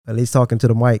At least talking to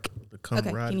the mic.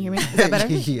 Okay, can you hear me? Is that better?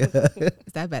 Yeah.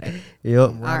 Is that better? Yep.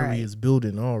 Camaraderie is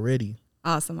building already.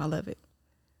 Awesome. I love it.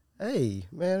 Hey,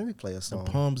 man, let me play a The song.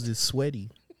 palms is sweaty.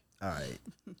 All right.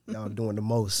 Y'all doing the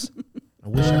most. I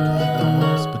wish I could eat my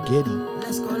mom's spaghetti.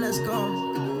 Let's go, let's go.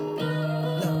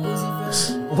 Lil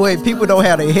Uzi Vert. Wait, people don't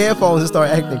have their headphones and start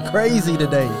acting crazy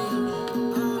today.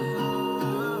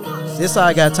 This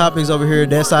side got topics over here,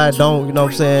 that side don't, you know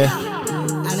what I'm saying?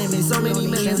 I done made so many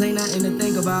millions, ain't nothing to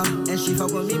think about. And she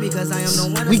fuck with me because I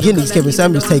am the one. We getting these Kevin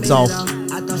Samuels takes off.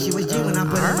 I thought she was G when I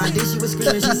put in my dick. She was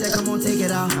screaming, she said, come on, take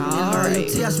it out.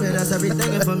 Loyalty, I swear that's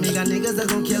everything. And for me, got niggas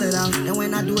that's gon' kill it out. And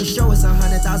when I do a show, it's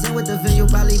 100,000 with the venue,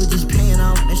 probably was just paying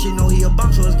out. And she know he a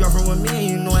bum, so his girlfriend with me. And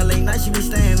you know LA night, she be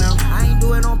staying out. I ain't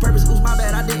do it on purpose, oops, my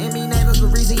bad. I didn't mean that, that's the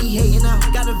reason he hating out.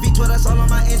 Got a V12, that's all on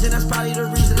my engine, that's probably the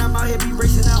reason I'm out here be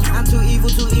racing out. I'm too evil,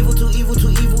 too evil, too evil,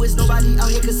 too evil. It's nobody out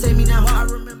here can save me now. I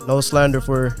remember No slander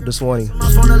for the Swanee.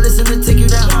 my phone to listen to take you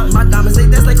down. My diamonds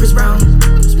ain't that's like Chris Brown.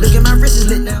 Look at my wrist is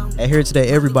lit now. And here today,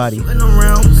 everybody. In them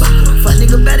rounds. Fuck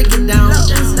nigga better get down.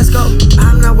 Let's go.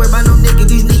 I'm not worried about no nigga.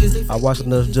 These niggas they I watched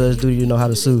enough Judge Judy to know how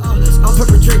to sue. I'm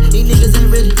perpetrate. These niggas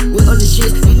ain't ready with other shit.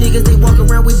 These niggas they walk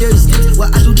around with dirty sticks.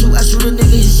 What I do too, I shoot a nigga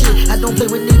his shit. I don't play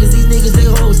with niggas. These niggas they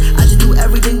hoes. I just do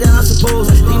everything that I'm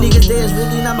supposed. These niggas they is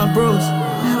really not my bros.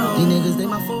 These niggas they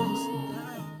my foes.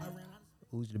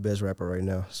 Who's the best rapper right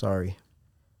now? Sorry.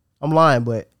 I'm lying,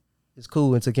 but it's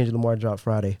cool until Kendrick Lamar dropped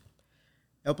Friday.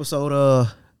 Episode,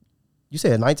 you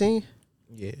said 19?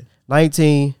 Yeah.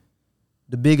 19,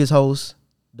 the biggest host,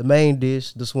 the main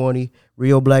dish, the Swanee.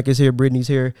 Rio Black is here, Brittany's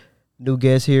here, new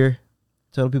guest here.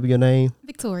 Tell people your name.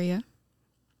 Victoria.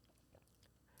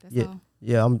 That's Yeah. all.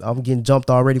 Yeah, I'm getting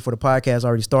jumped already for the podcast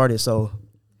already started, so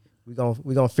we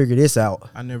gonna figure this out.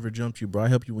 I never jumped you, bro. I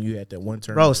helped you when you had that one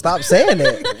turn. Bro, stop saying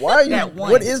that. Why are you? That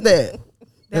one. What is that?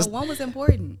 That one was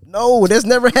important. No, that's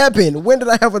never happened. When did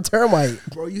I have a termite?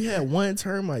 Bro, you had one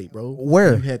termite, bro.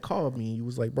 Where? You had called me and you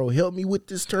was like, bro, help me with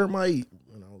this termite.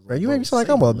 And I was Bro, like, you make me sound like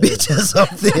say I'm a less. bitch or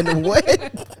something.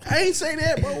 What? I ain't say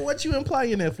that, bro. What you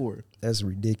implying that for? That's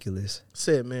ridiculous.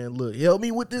 Said, man, look, help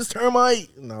me with this termite.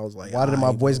 And I was like, Why did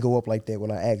my "Aight, voice bro." go up like that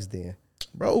when I asked then?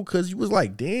 Bro, because you was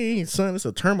like, dang, son, it's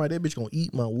a termite. That bitch gonna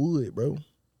eat my wood, bro.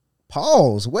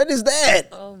 Pause. What is that?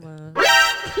 Oh my.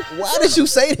 Why did you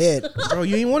say that? Bro,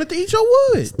 you ain't wanted to eat your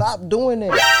wood. Stop doing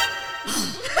that.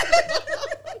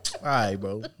 All right,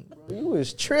 bro. You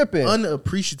was tripping.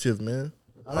 Unappreciative, man.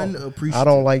 Unappreciative. I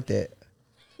don't like that.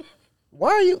 Why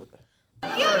are you? You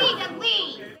need to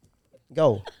leave.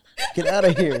 Go. Get out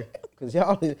of here. Cause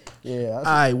y'all, yeah. All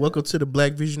right, welcome to the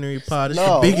Black Visionary Pod. It's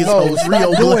No, the biggest no, host, stop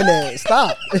Rio doing Black. that.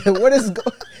 Stop. What is?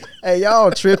 Hey, y'all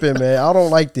tripping, man. I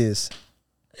don't like this.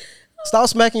 Stop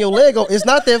smacking your leg. It's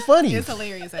not that funny, It's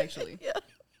hilarious, actually.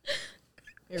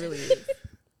 It really is.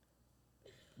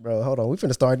 bro. Hold on, we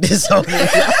finna start this over.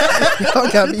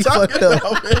 Y'all got me fucked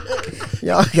up.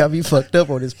 Y'all got me fucked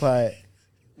up on this pod.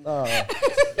 Nah.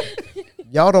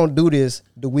 Y'all don't do this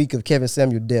the week of Kevin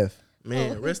Samuel death,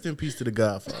 Man, rest in peace to the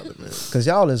Godfather, man. cause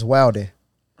y'all is wilding.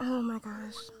 Oh my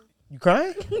gosh. You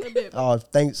crying? Oh,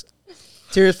 thanks.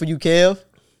 Tears for you, Kev.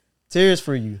 Tears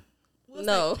for you.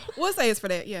 No. We'll say it's for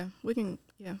that. Yeah, we can.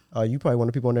 Yeah, Oh, you probably one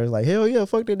of the people on there that's like, hell yeah,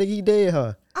 fuck that nigga, he dead,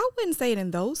 huh? I wouldn't say it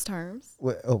in those terms.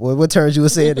 What terms you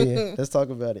would say it in? Let's talk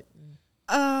about it.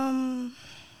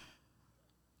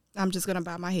 I'm just gonna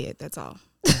bow my head. That's all.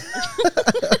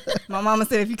 My mama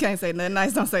said if you can't say nothing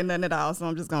nice, don't say nothing at all. So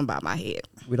I'm just gonna bow my head.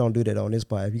 We don't do that on this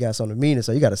pod. If you got something mean to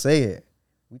say, you got to say it.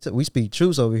 We speak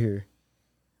truths over here.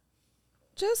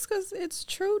 Just because it's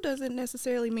true doesn't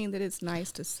necessarily mean that it's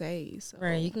nice to say. So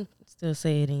Right, you can still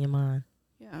say it in your mind.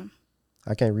 yeah.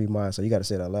 I can't read mine, so you got to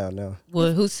say it out loud now.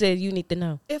 Well, who said you need to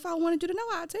know? If I wanted you to know,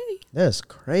 I'd tell you. That's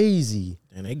crazy.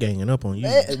 And they ganging up on you.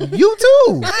 Man, you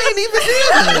too. I ain't even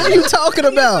did that. What are you talking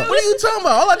about? What are you talking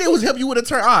about? All I did was help you with a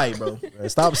turn. All right, bro.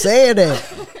 Stop saying that.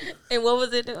 And what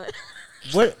was it doing?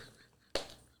 What?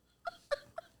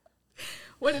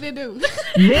 What did it do?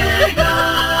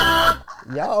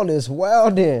 Y'all is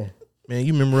wildin'. Man,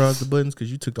 you memorized the buttons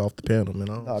because you took off the panel, man.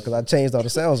 No, because I changed all the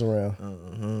sounds around.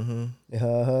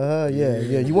 Yeah.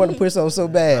 You want to push something so I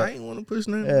bad. ain't want to push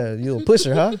nothing. Yeah, you a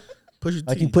pusher, huh? Push it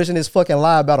Like to you pushing this fucking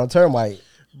lie about a termite.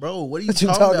 Bro, what are you What you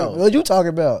talking talking about? What you talking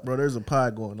about? Bro, there's a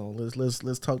pod going on.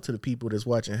 Let's talk to the people that's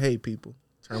watching. Hey, people,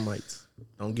 termites,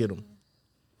 don't get them.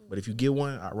 But if you get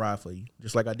one, I ride for you,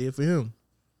 just like I did for him.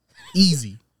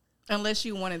 Easy. Unless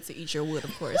you wanted to eat your wood,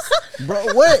 of course.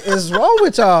 Bro, what is wrong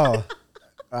with y'all?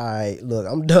 All right, look,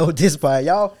 I'm done with this part.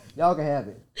 Y'all can have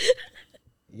it.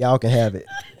 Y'all can have it.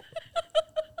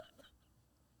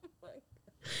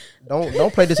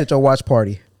 Don't play this at your watch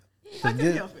party. I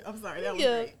couldn't help it. I'm sorry. That was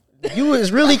great. You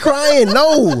was really crying.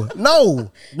 No.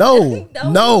 No. No. That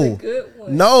was No. a good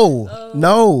one. No.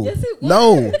 No. Yes, it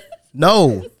No. was.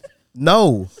 No.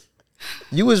 No.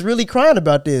 You was really crying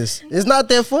about this. It's not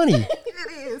that funny.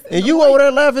 It is. And you over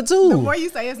there laughing The too. more you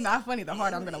say it's not funny, the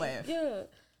harder I'm gonna laugh. Yeah.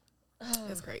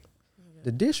 That's great.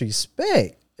 The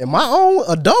disrespect. And my own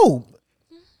adult.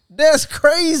 That's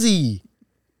crazy.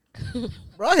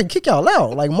 Bro, I can kick y'all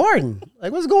out like Martin.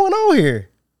 Like, what's going on here?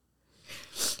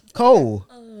 Cole.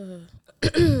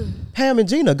 Pam and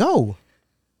Gina, go.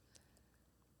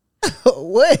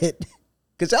 What?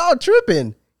 Cause y'all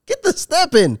tripping. Get the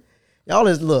stepping. Y'all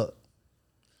is look.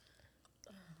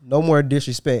 No more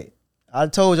disrespect. I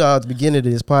told y'all at the beginning of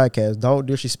this podcast, don't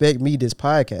disrespect me this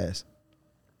podcast.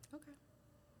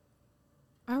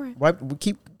 All right. Wipe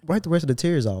the rest of the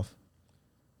tears off.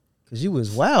 Cause you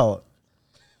was wild.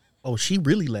 Oh, she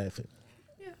really laughing.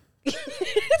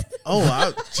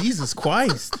 Oh, Jesus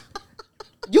Christ.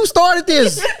 You started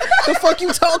this. The fuck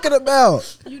you talking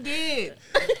about? You did.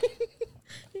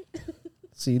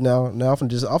 See now I should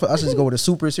just go with a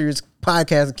super serious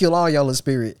podcast and kill all y'all in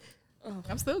spirit.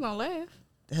 I'm still gonna laugh.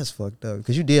 That's fucked up.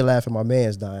 Cause you did laugh at my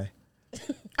man's dying.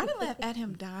 I didn't laugh at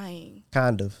him dying.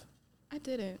 Kind of. I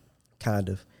didn't. Kind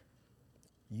of.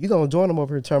 You gonna join them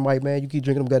over here, Termite, man. You keep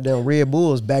drinking them goddamn Red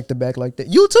Bulls back to back like that.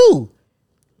 You too.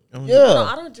 No, Yeah.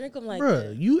 I don't drink them like Bruh,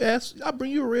 that. you ask, I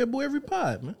bring you a Red Bull every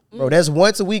pod, man. Bro, that's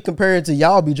once a week compared to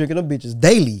y'all be drinking them bitches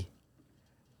daily.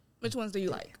 Which ones do you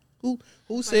like? Who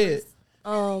said?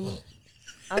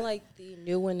 I like the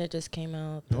new one that just came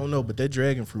out. I don't know, but that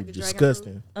dragon fruit Like a dragon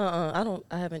disgusting. I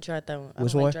haven't tried that one. I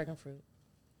Which don't one? like dragon fruit.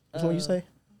 Which one you say?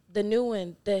 The new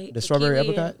one, the strawberry kiwi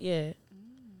apricot? yeah.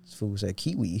 This food said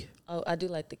kiwi. Oh, I do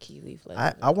like the kiwi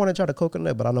flavor. I want to try the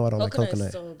coconut, but I know I don't like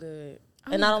Coconut's coconut. so good.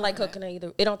 And I don't like coconut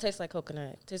either. It don't taste like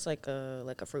coconut. It tastes like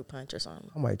a fruit punch or something.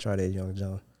 I might try that, Young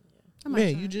John.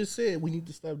 Man, you just said we need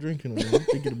to stop drinking them. I'm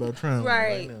thinking about trying one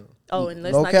right now. Oh, and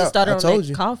let's No not cap, get started I on told that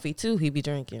you. coffee too. He be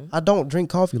drinking I don't drink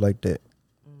coffee like that.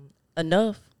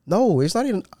 enough. No, it's not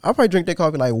even. I probably drink that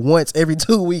coffee like once every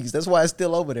 2 weeks. That's why it's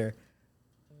still over there.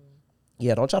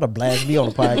 Yeah, don't try to blast me on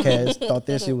the podcast. Thought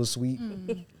that shit was sweet.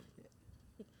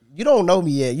 You don't know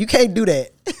me yet. You can't do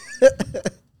that.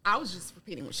 I was just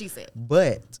repeating what she said.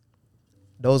 But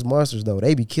those monsters though,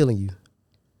 they be killing you.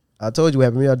 I told you what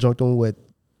happened to me. I drunk them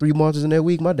 3 monsters in that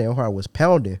week. My damn heart was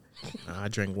pounding. I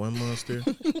drank one monster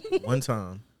one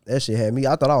time. That shit had me.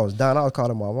 I thought I was dying. I was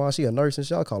calling my mom. She a nurse and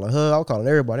shit. I was calling her. I was calling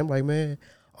everybody. I'm like, man,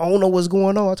 I don't know what's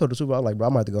going on. I told the supervisor, I was like, bro, I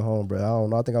might have to go home, bro. I don't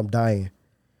know. I think I'm dying.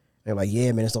 They're like,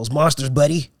 yeah, man, it's those monsters,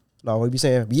 buddy. No, we be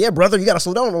saying, yeah, brother, you gotta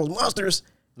slow down on those monsters.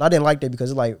 And I didn't like that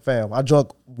because it's like, fam, I drunk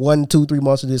 1, 2, 3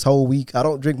 monsters this whole week. I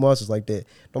don't drink monsters like that.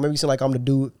 Don't make me seem like I'm the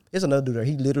dude. It's another dude there.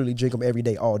 He literally drink them every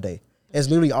day, all day. It's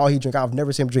literally all he drink. I've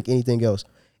never seen him drink anything else.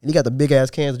 And he got the big ass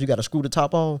cans that you got to screw the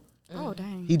top on. Oh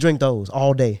dang. He drink those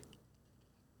all day.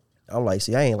 I'm like,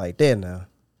 see, I ain't like that now.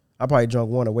 I probably drunk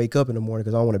one to wake up in the morning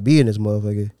because I don't want to be in this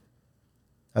motherfucker.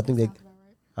 I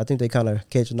think they kind of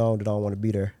catching on that I don't want to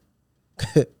be there.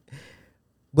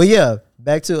 But yeah,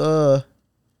 back to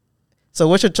so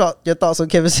what's your thoughts on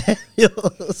Kevin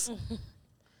Samuels?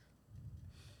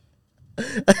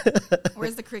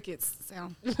 Where's the crickets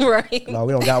sound? Right. No,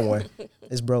 we don't got one.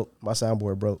 It's broke. My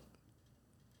soundboard broke.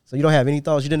 So you don't have any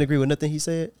thoughts? You didn't agree with nothing he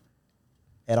said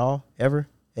at all, ever,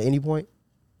 at any point?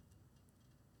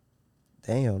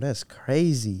 Damn, that's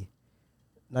crazy.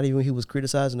 Not even when he was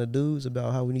criticizing the dudes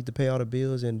about how we need to pay all the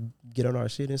bills and get on our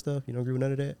shit and stuff. You don't agree with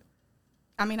none of that?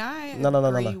 I mean, I No.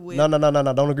 agree with. No.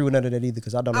 Don't agree with none of that either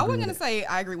because I don't I agree wasn't with gonna that. say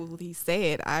I agree with what he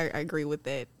said. I agree with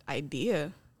that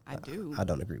idea. I do. I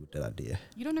don't agree with that idea.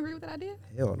 You don't agree with that idea?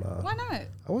 Hell no. Why not?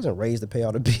 I wasn't raised to pay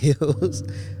all the bills.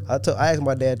 I asked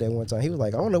my dad that one time. He was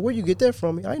like, I don't know where you get that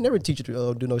from. I ain't never teach you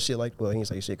to do no shit like, well, he didn't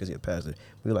say shit because he's a pastor.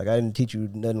 We were like, I didn't teach you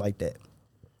nothing like that.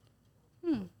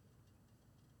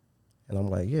 And I'm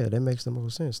like, yeah, that makes the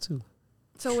most sense too.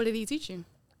 So what did he teach you?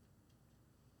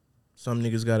 Some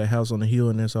niggas got a house on the hill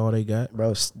and that's all they got.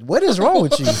 Bro, what is wrong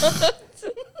with you?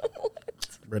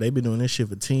 Bro, they been doing this shit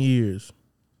for 10 years.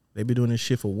 They been doing this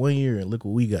shit for 1 year and look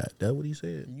what we got. That's what he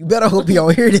said. You better hope you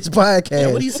don't hear this podcast.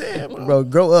 That's what he said, bro. Bro,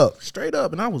 grow up. Straight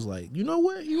up. And I was like, you know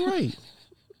what? You're right.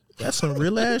 That's some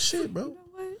real ass shit, bro.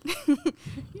 You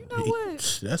know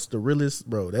what? That's the realest,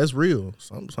 bro. That's real.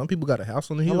 Some people got a house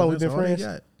on the hill. long we That's been all they friends?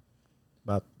 got.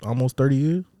 About almost 30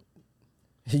 years.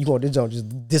 You want this joint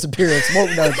just disappear and smoke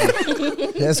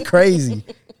nothing. That's crazy.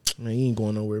 Man, he ain't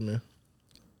going nowhere, man.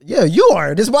 Yeah, you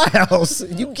are. This is my house.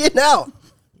 You getting out.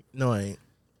 No, I ain't.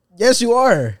 Yes, you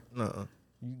are. Nuh-uh.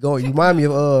 You remind me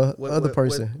of other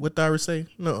person. What Thyra say?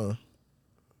 Nuh-uh.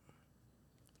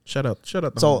 Shout out the So,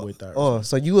 homeboy Thyra.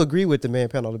 so you agree with the man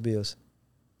paying all the bills?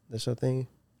 That's your thing.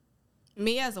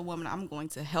 Me as a woman, I'm going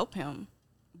to help him,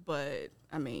 but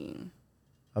I mean,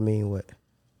 what?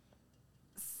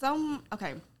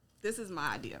 Okay, this is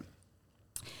my idea.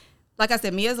 Like I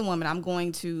said, me as a woman, I'm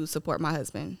going to support my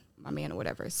husband, my man, or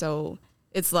whatever. So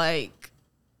it's like,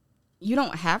 you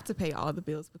don't have to pay all the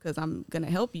bills because I'm going to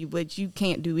help you, but you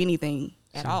can't do anything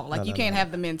at all. Like, you can't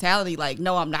have the mentality like,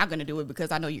 no, I'm not going to do it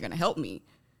because I know you're going to help me.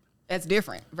 That's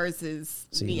different versus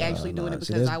me actually doing it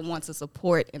because I want to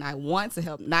support and I want to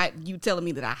help, not you telling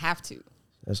me that I have to.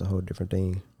 That's a whole different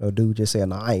thing. A dude just saying,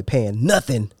 "No, I ain't paying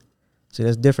nothing." See,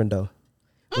 that's different though.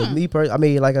 With me, I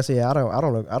mean, like I said, I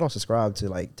don't subscribe to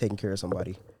like taking care of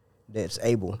somebody that's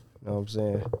able. You know what I'm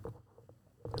saying?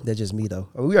 That's just me though.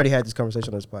 I mean, we already had this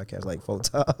conversation on this podcast like 4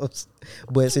 times,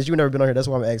 but since you've never been on here, that's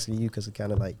why I'm asking you, because it's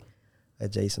kind of like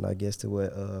adjacent, I guess, to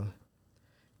what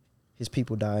his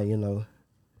people dying. You know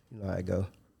how it go.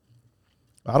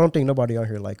 I don't think nobody on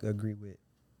here like agree with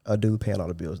a dude paying all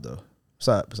the bills though.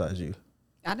 Besides you.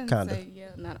 I didn't Kinda. say,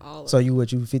 not all of So it. you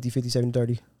 50-50,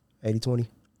 70-30, 80-20?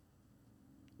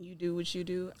 You do what you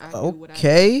do. I do what I do.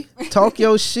 Okay. Talk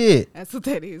your shit. That's what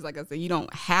that is. Like I said, you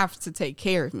don't have to take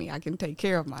care of me. I can take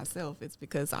care of myself. It's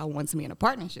because I want to be in a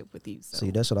partnership with you. So See,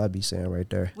 that's what I'd be saying right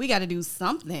there. we got to do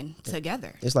something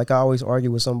together. It's like I always argue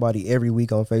with somebody every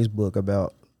week on Facebook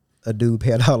about a dude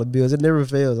paying all the bills. It never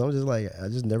fails. I'm just like,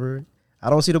 I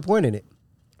don't see the point in it.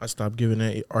 I stopped giving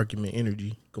that argument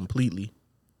energy completely.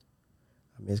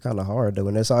 I mean, it's kind of hard though,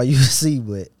 and that's all you see,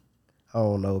 but I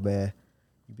don't know, man.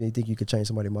 You think you could change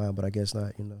somebody's mind, but I guess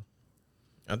not,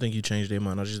 I think you changed their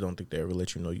mind. I just don't think they ever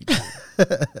let you know you did.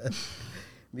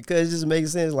 Because it just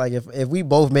makes sense. Like if we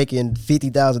both making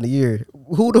 $50,000 a year,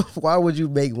 why would you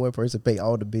make one person pay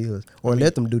all the bills or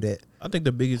let them do that? I think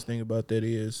the biggest thing about that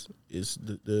is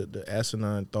the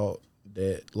asinine thought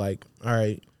that, like, all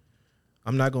right,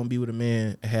 I'm not gonna be with a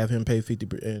man, have him pay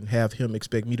 50% and have him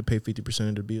expect me to pay 50%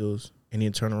 of the bills, and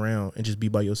then turn around and just be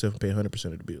by yourself and pay 100%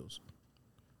 of the bills.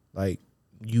 Like,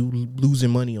 you losing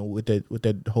money on with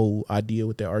that whole idea,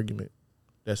 with that argument.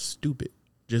 That's stupid.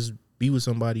 Just be with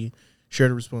somebody, share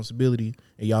the responsibility,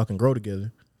 and y'all can grow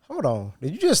together. Hold on,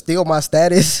 did you just steal my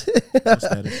status?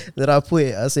 That I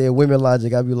put? I said women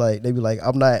logic. They be like,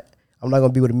 I'm not gonna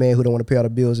be with a man who don't want to pay all the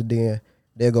bills, and then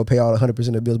they'll go pay all 100%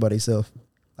 of the bills by themselves.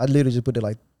 I literally just put it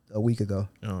like a week ago.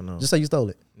 Oh no! Just say you stole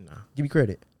it. Nah, Give me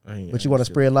credit. But you want to spread?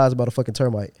 spread lies about a fucking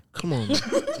termite? Come on, man.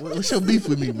 What's your beef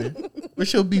with me, man?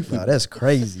 What's your beef with Nah, me? that's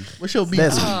crazy. What's your beef?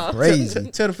 That's with me?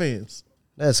 crazy. Tell the fans.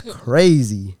 That's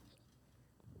crazy.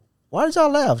 Why did y'all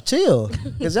laugh? Chill,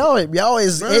 cause y'all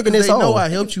is Bro, egging 'cause this they know I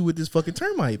on. helped you with this fucking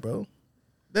termite, bro.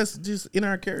 That's just in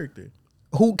our character.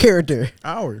 Who character?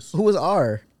 Ours. Who is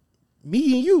R?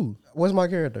 Me and you. What's my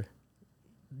character?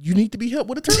 You need to be helped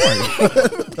with a termite.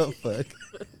 What the fuck?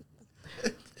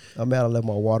 I'm mad I left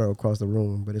my water across the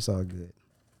room, but it's all good.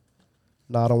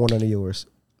 Nah, I don't want none of yours.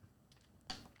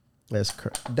 That's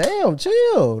damn,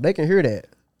 chill. They can hear that.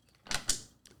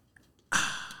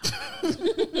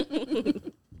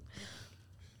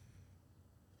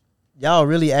 Y'all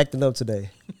really acting up today.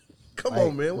 Come Like,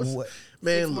 on, man. what? 6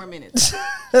 Man, more minutes.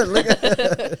 Look at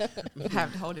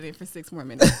Have to hold it in for 6 more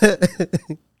minutes.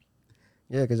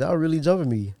 yeah, because y'all really jumping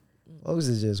me. Folks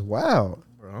is just wow.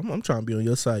 bro, I'm trying to be on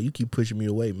your side. You keep pushing me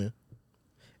away, man.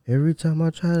 Every time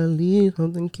I try to leave,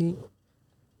 something keep.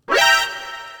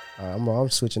 I'm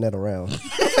switching that around.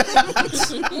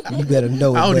 You better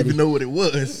know it, I don't buddy. even know what it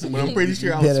was, but I'm pretty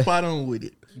sure I was better- spot on with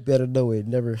it. You better know it.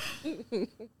 Never.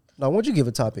 Now, why don't you give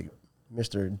a topic,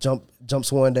 Mr.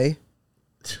 Jumps One Day?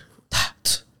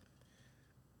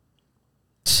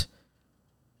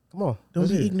 Come on. Don't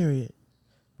let's be hear it. ignorant.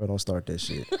 Bro, don't start that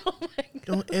shit.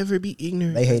 Don't ever be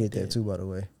ignorant. They like hated that too, by the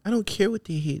way. I don't care what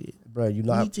they hated. Bro, you We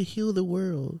not. need to heal the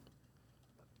world.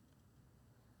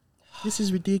 This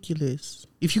is ridiculous.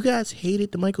 If you guys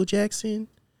hated the Michael Jackson,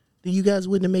 then you guys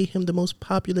wouldn't have made him the most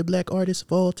popular black artist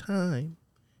of all time.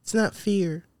 It's not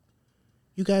fair.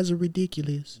 You guys are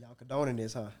ridiculous. Y'all condoning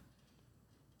this, huh?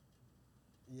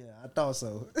 Yeah, I thought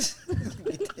so.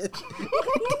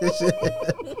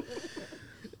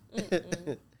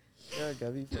 Y'all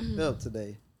got me fucked up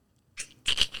today.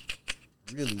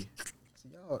 Really?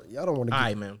 So y'all don't want to. All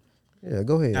right, man. Yeah,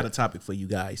 go ahead. Got a topic for you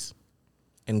guys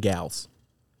and gals.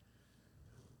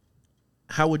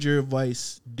 How would your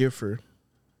advice differ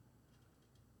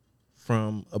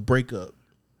from a breakup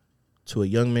to a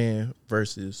young man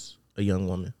versus a young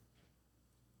woman?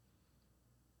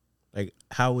 Like,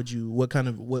 how would you,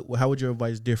 how would your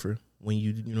advice differ when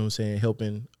you know what I'm saying,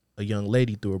 helping a young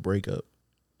lady through a breakup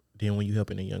than when you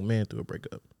helping a young man through a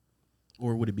breakup?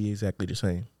 Or would it be exactly the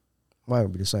same? Mine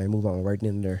would be the same. Move on right then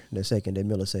and there. That second, that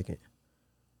millisecond.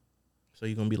 So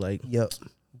you're gonna be like, Yep.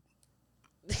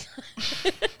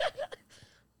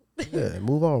 Yeah,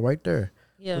 move on right there.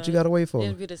 Yeah. What you gotta wait for?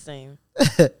 It'd be the same.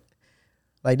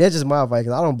 Like, that's just my advice.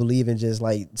 'Cause I don't believe in just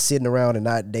like sitting around and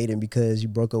not dating because you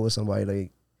broke up with somebody.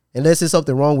 Like, unless there's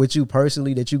something wrong with you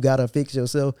personally that you gotta fix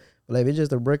yourself. But like, if it's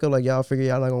just a breakup, like y'all figure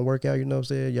y'all not gonna work out, you know what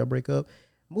I'm saying? Y'all break up,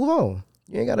 move on.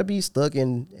 You ain't gotta be stuck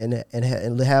and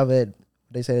have it.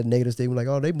 They say that negative stigma, like,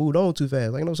 oh, they moved on too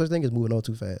fast. Like, no such thing as moving on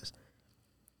too fast.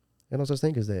 There's no such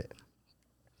thing as that.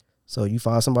 So you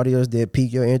find somebody else that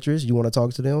pique your interest, you want to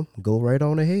talk to them, go right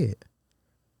on ahead.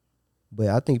 But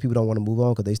I think people don't want to move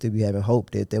on because they still be having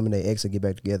hope that them and their ex will get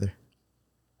back together.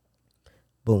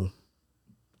 Boom.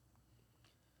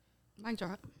 Mic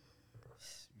drop.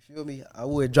 You feel me? I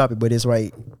would drop it, but it's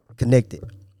right connected.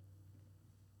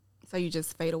 So you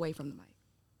just fade away from the mic.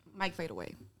 Mic fade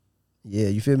away. Yeah,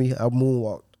 you feel me? I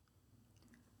moonwalked.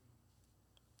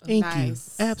 thank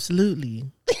Nice. you,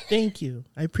 absolutely, thank you.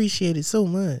 I appreciate it so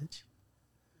much.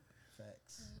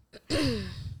 Facts.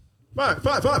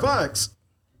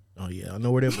 Oh yeah, I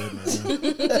know where that went, man.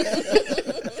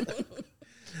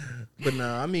 But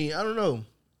nah, I mean, I don't know.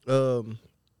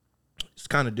 It's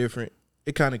kind of different.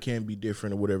 It kind of can be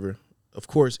different or whatever. Of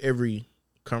course, every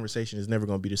conversation is never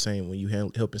going to be the same when you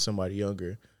helping somebody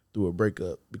younger through a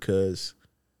breakup because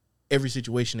every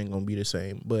situation ain't going to be the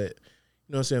same. But you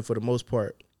know what I'm saying? For the most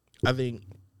part, I think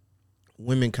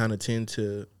women kind of tend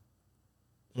to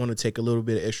want to take a little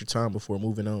bit of extra time before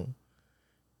moving on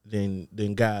than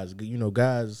guys. You know,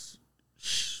 guys,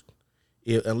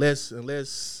 unless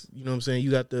you know what I'm saying,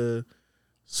 you got the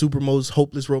super most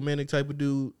hopeless romantic type of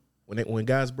dude. When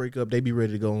guys break up, they be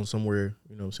ready to go on somewhere,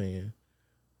 you know what I'm saying,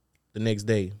 the next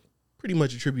day. Pretty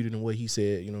much attributed to what he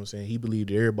said, you know what I'm saying. He believed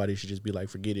that everybody should just be like,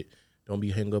 forget it. Don't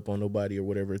be hung up on nobody or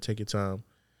whatever. Take your time.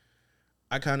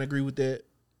 I kind of agree with that.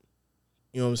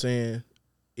 You know what I'm saying?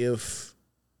 If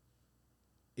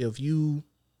you,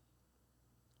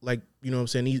 like, you know what I'm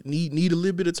saying, need a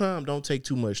little bit of time, don't take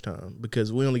too much time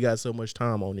because we only got so much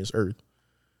time on this earth.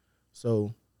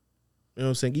 So, you know what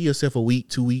I'm saying, give yourself a week,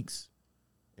 2 weeks.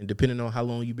 And depending on how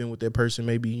long you've been with that person,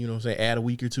 maybe, you know what I'm saying, add a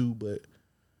week or two. But,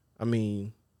 I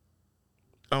mean,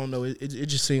 I don't know. It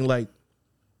just seemed like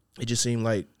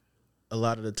a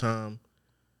lot of the time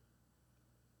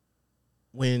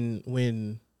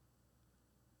when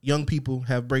young people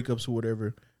have breakups or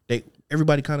whatever,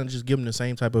 everybody kind of just give them the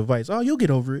same type of advice. Oh, you'll get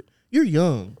over it. You're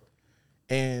young.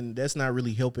 And that's not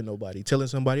really helping nobody. Telling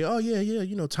somebody, oh, yeah,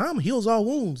 you know, time heals all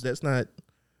wounds. That's not,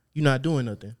 you're not doing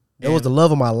nothing. That was the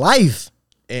love of my life.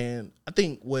 And I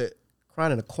think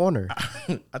Crying in the corner.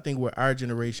 I think what our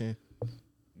generation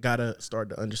gotta start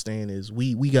to understand is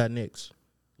we got next.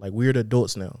 Like, we're the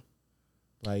adults now.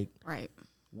 Like, Right.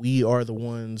 we are the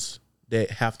ones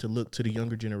that have to look to the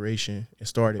younger generation and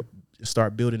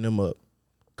start building them up.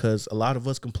 Because a lot of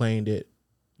us complain that,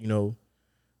 you know,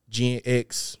 Gen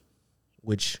X,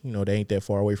 which, you know, they ain't that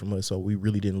far away from us, so we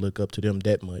really didn't look up to them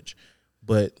that much.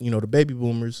 But, you know, the baby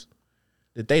boomers,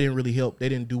 that they didn't really help. They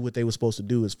didn't do what they were supposed to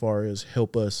do as far as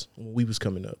help us when we was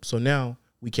coming up. So now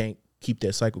we can't keep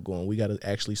that cycle going. We got to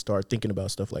actually start thinking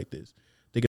about stuff like this.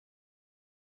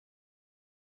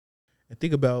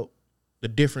 Think about the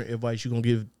different advice you're going to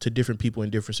give to different people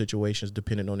in different situations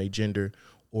depending on their gender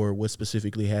or what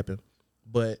specifically happened.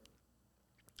 But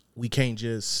we can't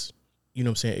just, you know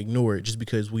what I'm saying, ignore it just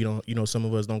because we don't, you know, some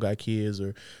of us don't got kids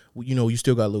or, you know, you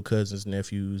still got little cousins,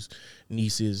 nephews,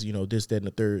 nieces, you know, this, that, and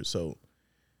the third. So,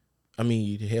 I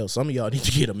mean, hell, some of y'all need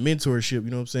to get a mentorship,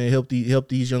 you know what I'm saying? Help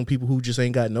these young people who just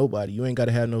ain't got nobody. You ain't got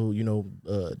to have no, you know,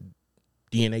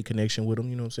 DNA connection with them,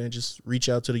 you know what I'm saying? Just reach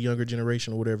out to the younger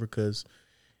generation or whatever, because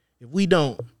if we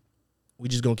don't, we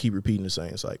just going to keep repeating the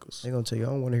same cycles. They're going to tell you, I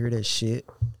don't want to hear that shit.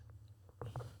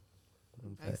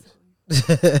 Basically.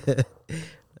 The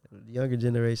younger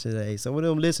generation, hey, some of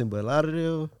them listen, but a lot of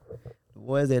them, the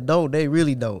ones that don't, they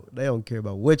really don't. They don't care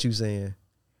about what you saying.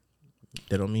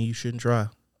 That don't mean you shouldn't try.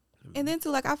 And then too,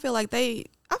 like I feel like they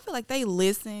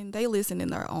listen in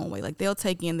their own way. Like they'll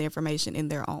take in the information in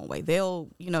their own way. They'll,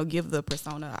 you know, give the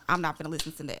persona, I'm not gonna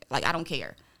listen to that. Like I don't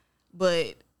care.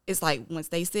 But it's like once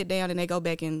they sit down and they go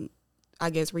back and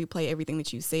I guess replay everything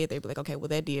that you said, they'll be like, okay, well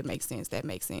that did make sense. That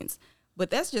makes sense.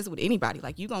 But that's just with anybody.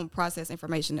 Like you're gonna process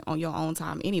information on your own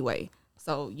time anyway.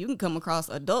 So you can come across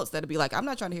adults that'll be like, I'm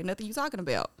not trying to hear nothing you talking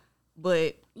about.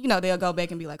 But, you know, they'll go back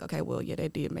and be like, okay, well, yeah,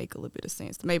 that did make a little bit of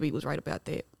sense. Maybe he was right about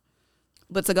that.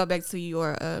 But to go back to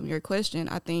your question,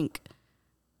 I think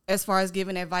as far as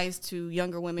giving advice to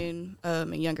younger women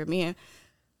and younger men,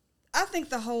 I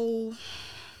think I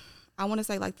want to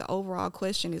say like the overall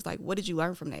question is like, what did you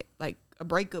learn from that? Like, a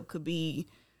breakup could be,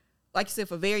 like you said,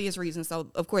 for various reasons. So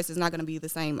of course it's not going to be the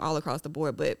same all across the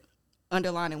board, but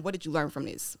underlining, what did you learn from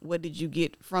this? What did you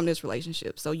get from this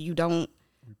relationship? So you don't,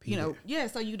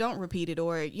 so you don't repeat it.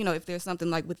 Or, if there's something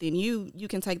like within you, you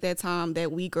can take that time,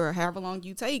 that week or however long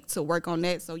you take to work on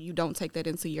that, so you don't take that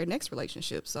into your next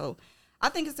relationship. So I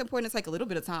think it's important to take a little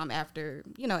bit of time after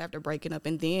breaking up.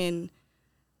 And then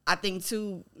I think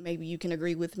too, maybe you can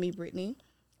agree with me, Brittany,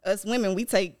 us women, we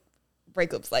take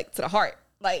breakups like to the heart.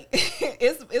 Like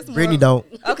it's more. Brittany don't.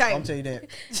 Okay. I'll tell you that.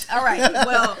 All right.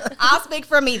 Well, I'll speak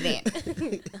for me then.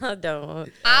 I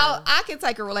don't. I can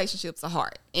take a relationship to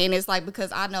heart. And it's like,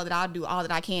 because I know that I'll do all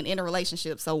that I can in a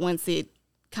relationship. So once it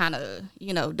kind of,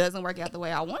 doesn't work out the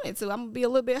way I want it to, I'm going to be a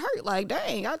little bit hurt. Like,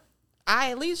 dang,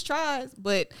 I at least tried.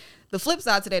 But the flip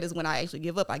side to that is when I actually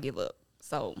give up, I give up.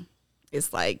 So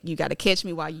it's like, you got to catch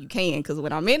me while you can. Because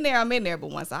when I'm in there, I'm in there.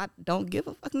 But once I don't give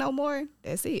a fuck no more,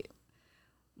 that's it.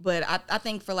 But I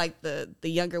think for like the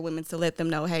younger women, to let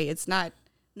them know, hey, it's not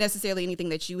necessarily anything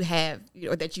that you have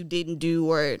or that you didn't do,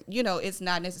 or, it's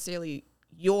not necessarily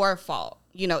your fault.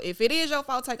 If it is your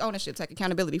fault, take ownership, take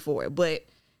accountability for it. But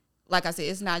like I said,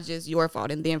 it's not just your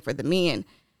fault. And then for the men,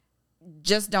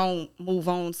 just don't move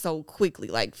on so quickly.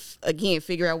 Like, again,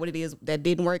 figure out what it is that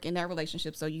didn't work in that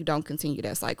relationship so you don't continue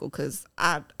that cycle. Because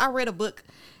I read a book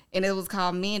and it was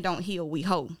called Men Don't Heal, We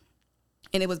Hoe.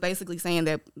 And it was basically saying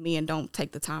that men don't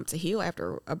take the time to heal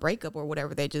after a breakup or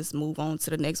whatever. They just move on to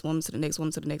the next woman, to the next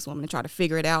woman, to the next woman, and try to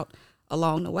figure it out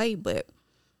along the way. But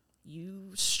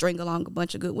you string along a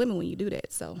bunch of good women when you do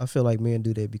that. So I feel like men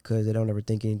do that because they don't ever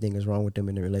think anything is wrong with them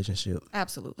in the relationship.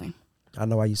 Absolutely. I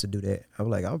know I used to do that. I'm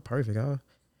like, I'm perfect, huh?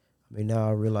 I mean, now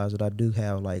I realize that I do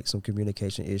have like some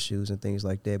communication issues and things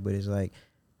like that. But it's like,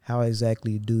 how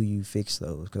exactly do you fix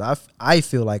those? Because I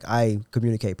feel like I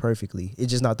communicate perfectly.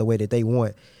 It's just not the way that they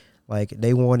want. Like,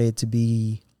 they want it to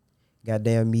be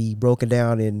goddamn me broken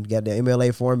down in goddamn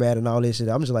MLA format and all this shit.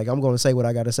 I'm just like, I'm going to say what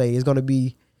I got to say. It's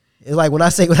like when I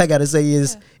say what I got to say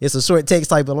it's a short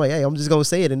text type. I'm like, hey, I'm just going to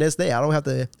say it and that's that. I don't have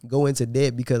to go into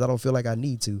depth because I don't feel like I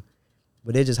need to.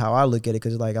 But it's just how I look at it,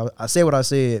 because like I say what I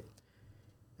said.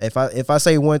 If I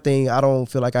say one thing, I don't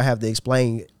feel like I have to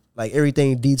explain like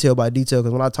everything detail by detail,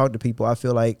 because when I talk to people, I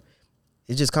feel like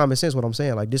it's just common sense what I'm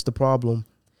saying. Like, this the problem.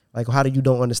 Like, how do you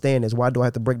don't understand this? Why do I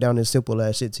have to break down this simple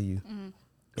ass shit to you? Mm-hmm.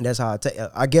 And that's how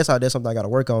I guess that's something I got to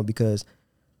work on, because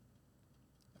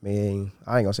I mean,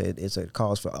 I ain't gonna say it's a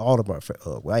cause for all of my.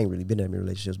 Well, I ain't really been in any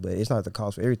relationships, but it's not the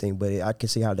cause for everything. But I can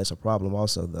see how that's a problem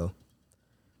also, though,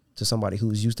 to somebody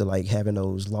who's used to like having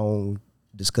those long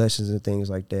discussions and things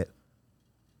like that.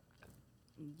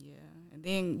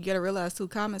 Then you got to realize too,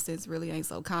 common sense really ain't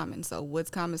so common. So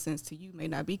what's common sense to you may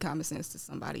not be common sense to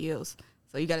somebody else.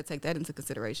 So you got to take that into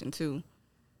consideration too.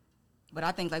 But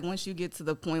I think like once you get to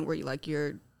the point where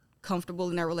you're comfortable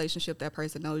in that relationship, that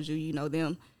person knows you, you know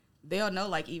them, they'll know,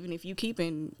 like, even if you keep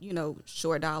in,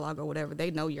 short dialogue or whatever, they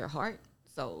know your heart.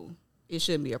 So it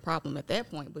shouldn't be a problem at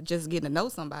that point. But just getting to know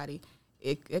somebody,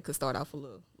 it could start off a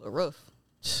little rough.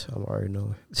 I'm already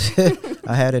knowing.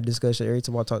 I had a discussion every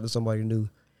time I talk to somebody new.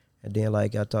 And then,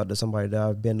 like, I talked to somebody that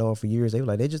I've been knowing for years. They were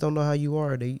like, they just don't know how you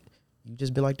are. You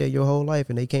just been like that your whole life,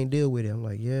 and they can't deal with it. I'm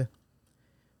like, yeah,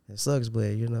 it sucks, but,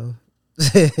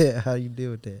 how you deal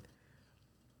with that?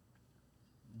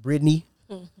 Brittany?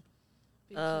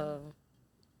 She don't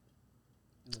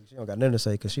got nothing to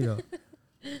say because she don't.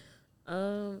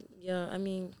 Yeah, I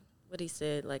mean, what he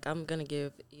said, like, I'm going to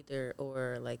give either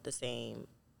or, like, the same.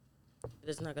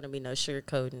 There's not going to be no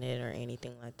sugarcoating it or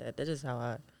anything like that. That's just how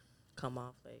I come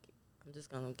off. Like, I'm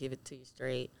just gonna give it to you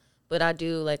straight. But I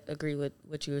do like agree with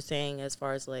what you were saying as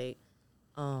far as like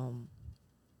you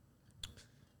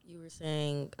were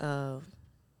saying trying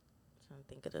to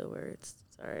think of the words,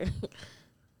 sorry.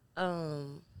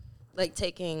 Like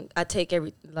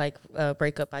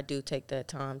breakup, I do take that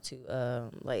time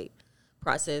to like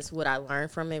process what I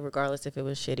learned from it, regardless if it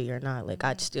was shitty or not. Like,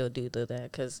 I still do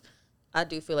that, because I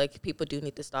do feel like people do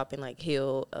need to stop and like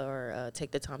heal or take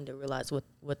the time to realize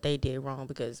what they did wrong,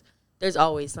 because there's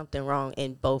always something wrong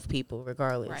in both people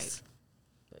regardless. Right.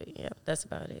 But yeah, that's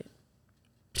about it.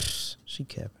 She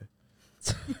capping.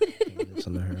 Can't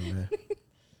listen to her, man.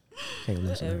 Can't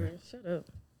listen to her. Shut up.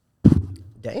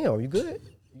 Damn, you good?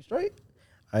 You straight?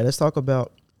 All right, let's talk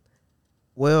about,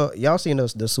 well, y'all seen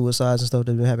the suicides and stuff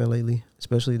that's been happening lately,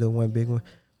 especially the one big one.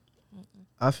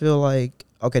 I feel like,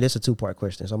 okay, this is a 2-part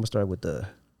question, so I'm gonna start with the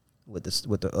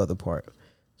other part.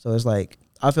 So it's like,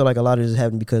 I feel like a lot of this is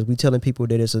happening because we telling people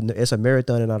that it's a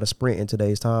marathon and not a sprint in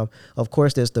today's time. Of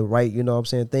course, that's the right,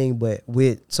 thing. But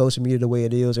with social media the way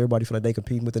it is, everybody feel like they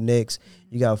competing with the next.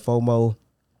 You got FOMO.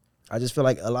 I just feel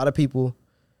like a lot of people,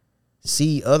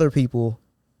 see other people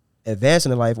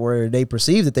advancing in life, or they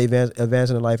perceive that they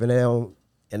advancing in life,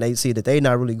 and they see that they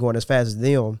not really going as fast as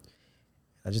them.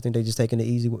 I just think they just taking the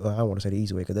easy way. Well, I don't want to say the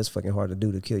easy way because that's fucking hard to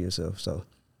do, to kill yourself. So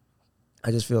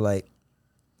I just feel like,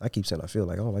 I keep saying I feel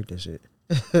like I don't like that shit.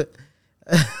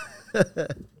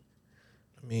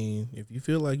 I mean, if you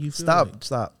feel like you feel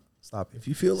Stop it. If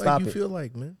you feel like Stop you it. feel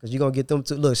like, man. Because you're going to get them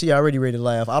to, look, she already ready to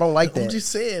laugh. I don't like that. I'm just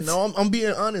saying. No, I'm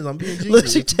being honest. I'm being Look, genuine.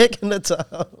 she taking the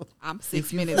time. I'm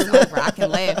 6 minutes over. I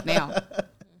can laugh now.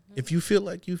 If you feel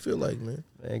like you feel like, man.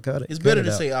 Man, cut it. It's cut better it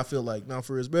to out. say I feel like. Now,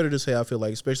 it's better to say I feel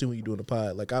like, especially when you're doing a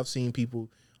pod. Like, I've seen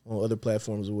people on other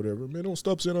platforms or whatever. Man, don't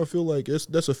stop saying I feel like.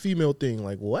 That's a female thing.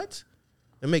 Like, what?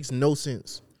 It makes no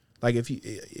sense. Like, if you,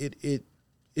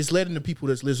 it's letting the people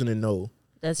that's listening know.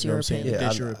 That's You know your what I'm saying? opinion.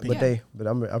 That's your opinion. But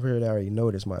I'm here. They already know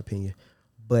that's my opinion.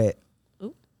 But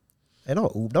Oop. hey,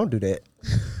 don't do that.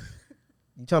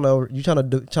 you trying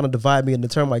to divide me in the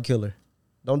termite killer.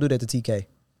 Don't do that to TK.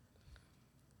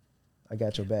 I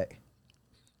got your back.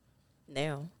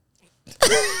 Now.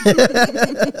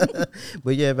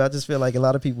 But yeah, but I just feel like a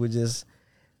lot of people just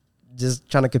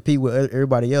trying to compete with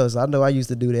everybody else. I know I used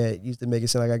to do that. Used to make it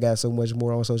seem like I got so much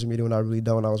more on social media when I really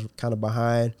don't. I was kind of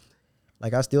behind.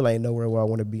 Like, I still ain't nowhere where I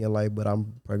want to be in life, but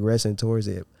I'm progressing towards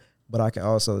it. But I can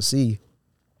also see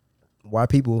why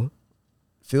people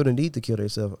feel the need to kill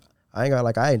themselves. I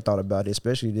ain't thought about it,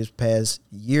 especially this past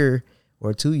year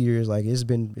or 2 years. Like, it's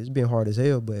been hard as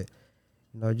hell, but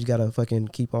you just gotta fucking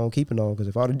keep on keeping on. Because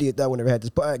if I would have did that, whenever I had this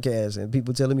podcast, and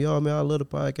people telling me, "Oh man, I love the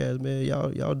podcast, man.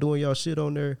 Y'all doing y'all shit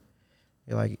on there."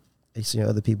 You're like, they see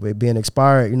other people being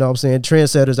expired. You know what I'm saying?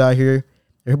 Trendsetters out here.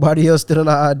 Everybody else stealing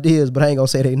our ideas, but I ain't gonna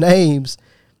say their names.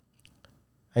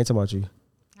 I ain't talking about you.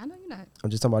 I know you're not.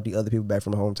 I'm just talking about the other people back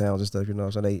from the hometowns and stuff. You know,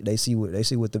 so they see what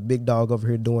the big dog over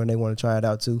here doing. They want to try it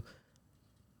out too.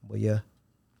 But yeah,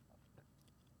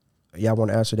 y'all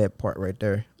want to answer that part right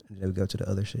there, and then we go to the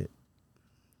other shit.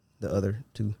 The other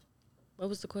two. What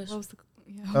was the question? What was the,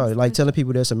 yeah, Oh, like telling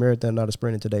people there's a marathon, not a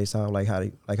sprint in today's time. Like how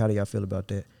do y'all feel about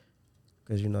that?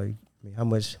 Because I mean, how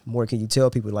much more can you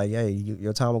tell people? Like, hey,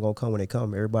 your time will gonna come when it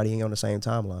come. Everybody ain't on the same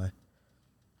timeline.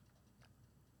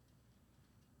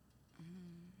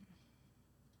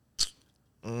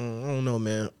 I don't know,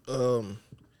 man.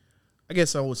 I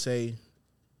guess I would say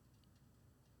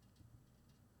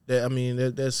that. I mean,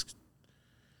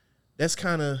 that's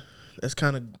kind of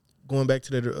going back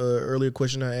to that earlier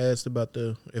question I asked about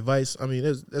the advice. I mean,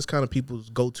 that's kind of people's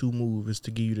go-to move is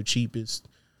to give you the cheapest,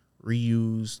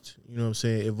 reused, you know what I'm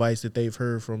saying, advice that they've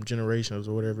heard from generations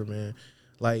or whatever, man.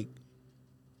 Like,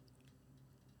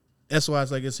 that's why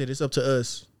it's like I said, it's up to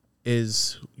us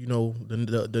as,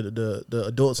 the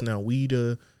adults now. We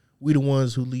the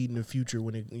ones who lead in the future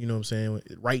when it, you know what I'm saying,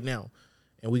 right now.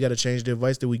 And we got to change the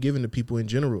advice that we giving to people in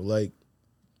general. Like,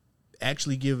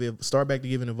 actually start back to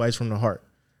giving advice from the heart.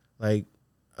 Like,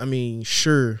 I mean,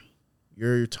 sure,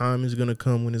 your time is going to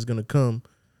come when it's going to come,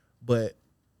 but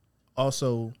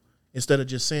also, instead of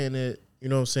just saying that, you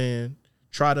know what I'm saying,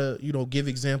 try to, give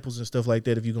examples and stuff like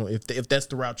that if that's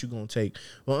the route you're going to take.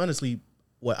 Well, honestly,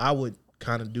 what I would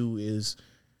kind of do is,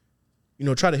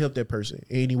 try to help that person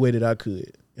any way that I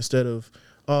could, instead of,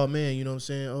 oh man, you know what I'm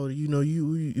saying, oh,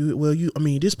 I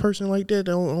mean, this person like that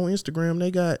on Instagram,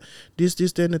 they got this,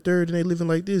 that, and the third, and they living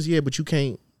like this. Yeah, but you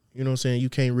can't, you know what I'm saying, you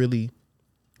can't really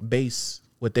base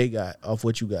what they got off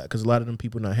what you got, because a lot of them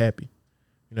people not happy.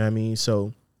 You know what I mean?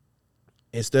 So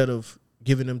instead of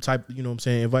giving them type, you know what I'm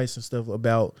saying, advice and stuff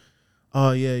about,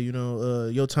 oh yeah,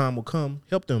 your time will come,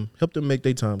 help them make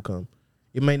their time come.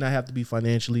 It may not have to be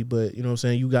financially, but you know what I'm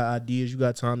saying, you got ideas, you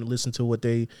got time to listen to what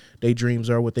they dreams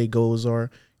are, what their goals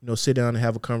are. Sit down and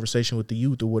have a conversation with the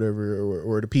youth or whatever,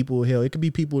 or the people. Hell, it could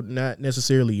be people not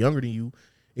necessarily younger than you.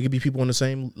 It could be people on the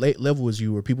same level as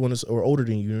you, or people or older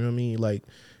than you. You know what I mean? Like,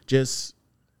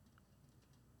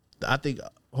 I think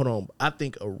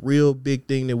a real big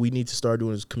thing that we need to start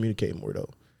doing is communicate more, though.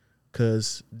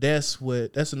 Because that's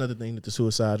another thing that the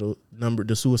suicides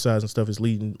and stuff is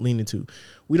leaning to.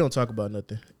 We don't talk about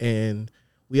nothing. And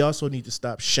we also need to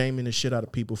stop shaming the shit out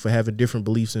of people for having different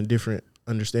beliefs and different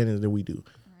understandings than we do.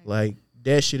 Right. Like,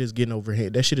 that shit is getting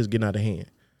overhand. That shit is getting out of hand.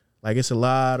 Like, it's a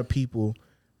lot of people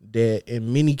that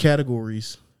in many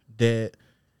categories that,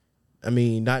 I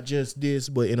mean, not just this,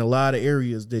 but in a lot of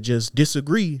areas that just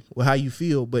disagree with how you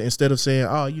feel. But instead of saying,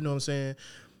 oh, you know what I'm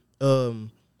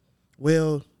saying,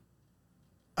 well,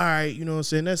 all right, you know what I'm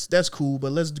saying, that's cool,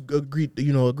 but let's agree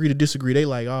to disagree. They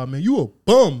like, oh man, you a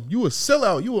bum, you a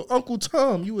sellout, you a Uncle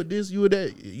Tom, you a this, you a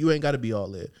that. You ain't got to be all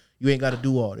that. You ain't got to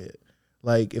do all that.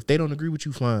 Like, if they don't agree with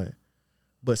you, fine,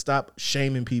 but stop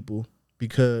shaming people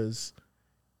because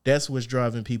That's what's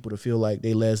driving people to feel like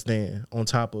they less than on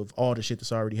top of all the shit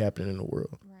that's already happening in the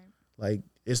world. Right. Like,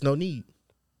 it's no need.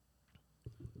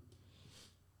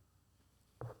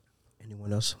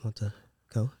 Anyone else want to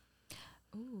go?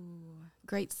 Ooh,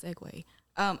 great segue.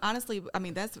 Honestly, I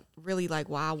mean, that's really like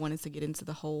why I wanted to get into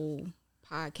the whole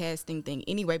podcasting thing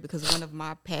anyway, because one of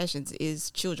my passions is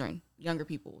children, younger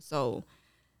people. So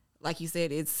like you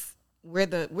said, we're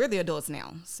the adults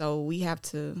now. So we have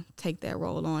to take that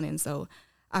role on. And so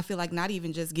I feel like not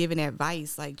even just giving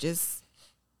advice, like just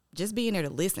being there to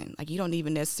listen. Like you don't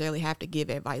even necessarily have to give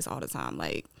advice all the time.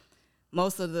 Like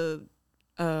most of the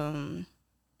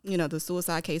the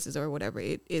suicide cases or whatever,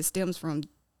 it stems from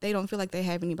they don't feel like they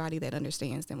have anybody that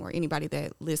understands them or anybody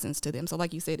that listens to them. So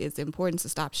like you said, it's important to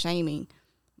stop shaming,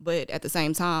 but at the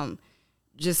same time,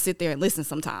 just sit there and listen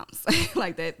sometimes.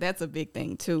 Like that's a big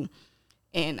thing too.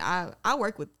 And I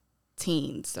work with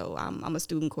teens. So I'm a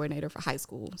student coordinator for high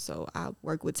school. So I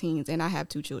work with teens and I have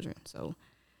 2 children. So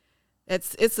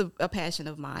it's a passion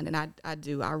of mine. And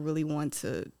I really want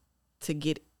to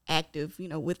get active,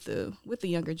 with the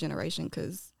younger generation,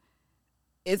 because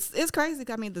it's crazy.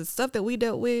 I mean, the stuff that we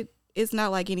dealt with, it's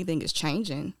not like anything is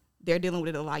changing. They're dealing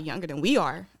with it a lot younger than we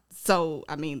are. So,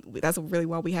 I mean, that's really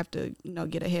why we have to,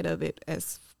 get ahead of it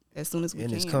as soon as we can.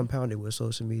 And it's compounded with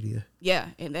social media. Yeah,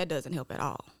 and that doesn't help at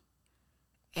all.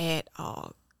 At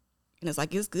all. And it's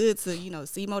like, it's good to,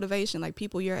 see motivation, like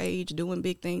people your age doing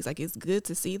big things. Like, it's good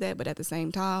to see that. But at the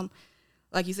same time,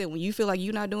 like you said, when you feel like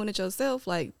you're not doing it yourself,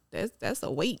 like, that's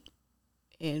a weight.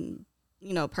 And,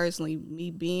 personally, me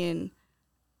being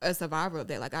a survivor of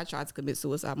that, like I tried to commit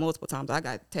suicide multiple times. I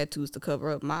got tattoos to cover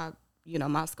up my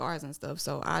my scars and stuff.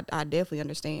 So I definitely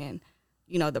understand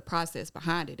the process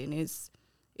behind it, and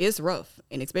it's rough,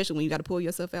 and especially when you got to pull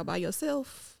yourself out by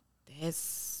yourself,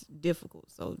 that's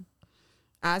difficult. So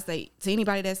I say to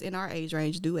anybody that's in our age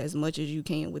range, do as much as you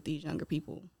can with these younger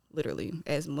people, literally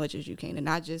as much as you can, and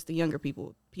not just the younger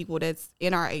people that's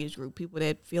in our age group, people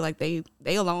that feel like they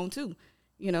alone too.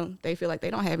 They feel like they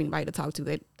don't have anybody to talk to.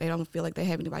 They don't feel like they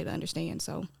have anybody to understand.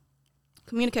 So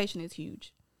communication is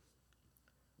huge.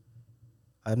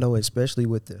 I know, especially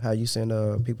with how you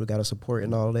saying people got to support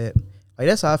and all that. Like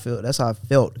that's how I feel. That's how I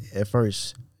felt at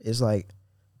first. It's like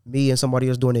me and somebody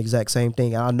else doing the exact same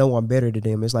thing. I know I'm better than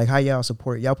them. It's like how y'all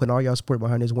putting all y'all support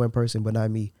behind this one person, but not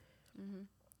me. Mm-hmm.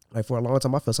 Like for a long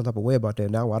time, I felt some type of way about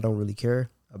that. Now I don't really care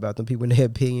about them people and their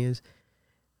opinions,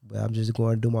 but I'm just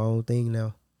going to do my own thing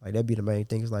now. Like that'd be the main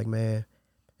thing. It's like, man,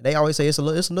 they always say it's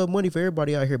enough money for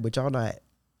everybody out here, but y'all not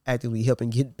actively helping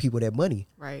get people that money.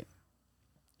 Right.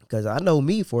 Because I know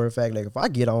me for a fact, like if I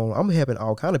get on, I'm helping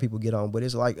all kind of people get on. But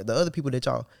it's like the other people that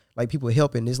y'all, like people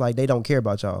helping, it's like they don't care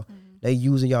about y'all. Mm-hmm. They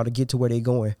using y'all to get to where they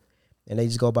going. And they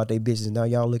just go about their business. Now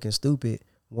y'all looking stupid,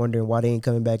 wondering why they ain't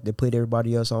coming back to put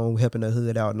everybody else on, helping the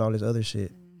hood out and all this other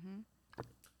shit. Mm-hmm.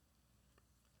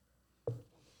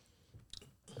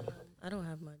 I don't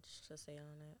have much to say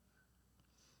on that.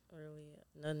 Really,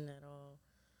 nothing at all.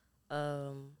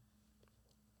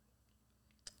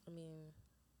 I mean,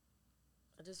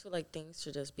 I just feel like things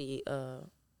should just be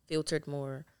filtered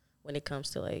more when it comes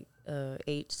to like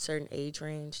certain age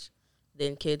range.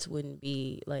 Then kids wouldn't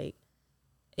be like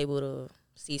able to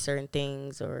see certain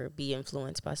things or be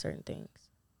influenced by certain things.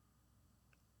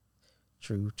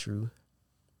 True.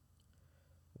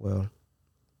 Well,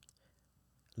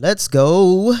 let's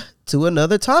go to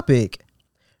another topic.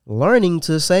 Learning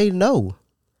to say no.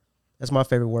 That's my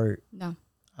favorite word. No.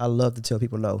 I love to tell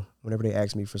people no whenever they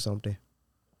ask me for something.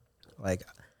 Like,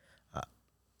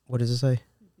 what does it say?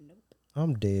 Nope.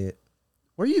 I'm dead.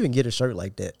 Where you even get a shirt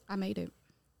like that? I made it.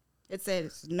 It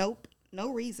says nope,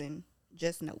 no reason,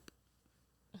 just nope.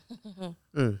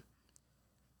 You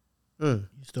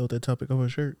stole that topic off her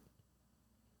shirt.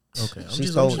 Okay, She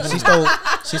stole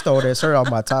that shirt off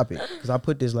my topic because I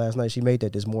put this last night. She made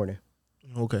that this morning.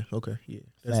 Okay, yeah,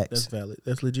 that's valid.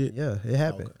 That's legit. Yeah, it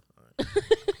happened. Okay.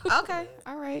 Okay,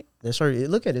 all right. That shirt,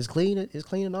 look at it, it's clean. It's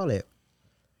clean and all that.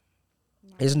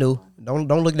 It's new. Don't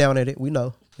look down at it. We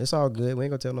know it's all good. We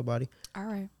ain't gonna tell nobody. All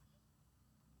right.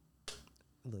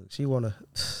 Look, she wanna.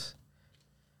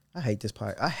 I hate this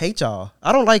part. I hate y'all.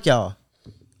 I don't like y'all.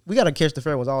 We gotta catch the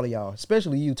fair ones, all of y'all,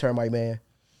 especially you, Termite Man.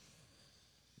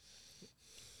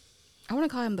 I want to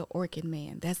call him the Orchid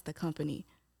Man. That's the company.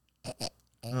 Because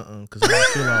I don't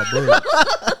kill all bugs.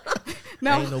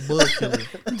 No, Ain't no bug killer.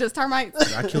 just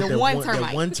termites. I killed the that one termite.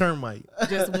 That one termite.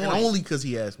 Just one. And only because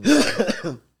he asked me.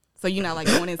 So you're not like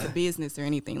going into business or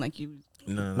anything, like you.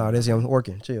 No, that's young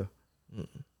Orchid. Chill.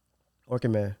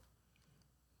 Orchid Man.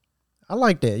 I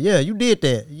like that. Yeah, you did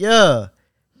that. Yeah.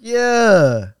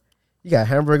 You got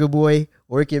Hamburger Boy,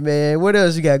 Orchid Man. What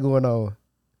else you got going on?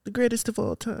 the greatest of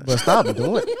all time. But stop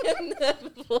doing.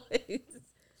 Voice.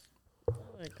 Oh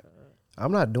my god.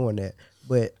 I'm not doing that.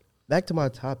 But back to my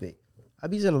topic. I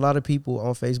be seeing a lot of people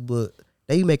on Facebook.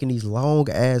 They be making these long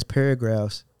ass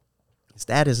paragraphs,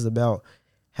 statuses about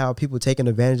how people taking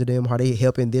advantage of them, how they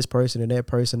helping this person and that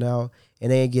person out,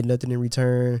 and they ain't getting nothing in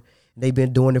return. They've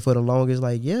been doing it for the longest.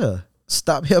 Like, yeah,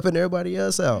 stop helping everybody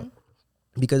else out.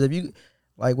 Because if you,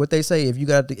 like what they say, if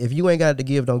you ain't got it to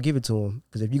give, don't give it to them.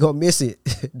 Because if you gonna miss it,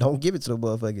 don't give it to the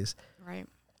motherfuckers. Right.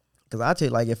 Because I tell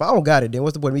you, like, if I don't got it, then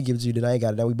what's the point of me giving it to you? Then I ain't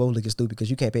got it. Then we both looking stupid because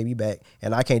you can't pay me back,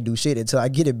 and I can't do shit until I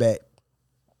get it back.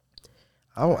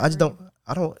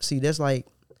 I don't see. That's like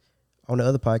on the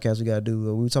other podcast we gotta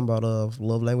do. We were talking about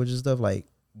love language and stuff, like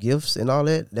gifts and all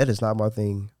that. That is not my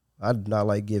thing. I do not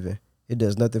like giving. It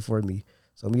does nothing for me.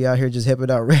 So me out here just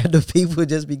helping out random people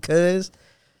just because.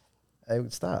 Hey,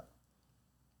 stop.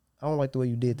 I don't like the way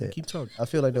you did that. Keep talking. I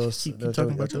feel like that was. Keep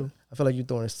talking about your. I feel like you're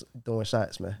throwing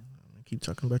shots, man. Keep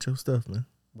talking about your stuff, man.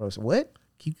 Bro, so what?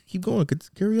 Keep going.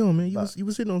 Carry on, man. You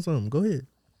was hitting on something. Go ahead.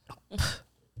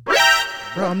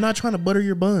 Bro, I'm not trying to butter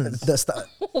your buns.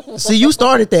 See, you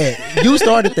started that. You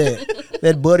started that.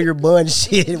 That butter your bun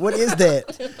shit. What is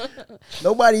that?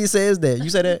 Nobody says that. You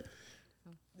said that?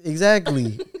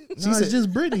 Exactly. No, it's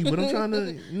just Brittany, but I'm trying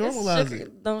to normalize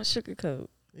it. Don't sugarcoat.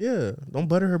 Yeah, don't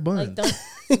butter her buns. Like, don't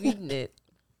sweeten it.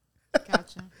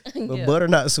 Gotcha. But Yeah. butter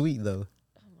not sweet, though.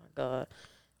 Oh my god.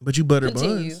 But you butter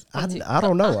Continue. buns. I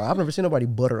don't know. I've never seen nobody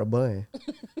butter a bun.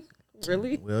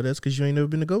 Really? Well, that's because you ain't never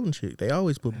been to Golden Chick. They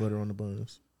always put butter on the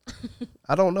buns.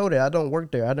 I don't know that. I don't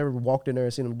work there. I never walked in there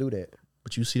and seen them do that.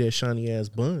 But you see that shiny ass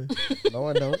bun. No,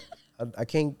 I don't. I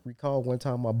can't recall one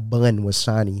time my bun was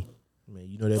shiny. Man,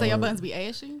 you know that. So your bun- buns be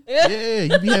ashy? Yeah,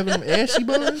 you be having them ashy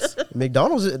buns.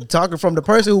 McDonald's, talking from the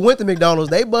person who went to McDonald's,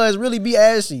 they buns really be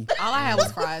ashy. All I had was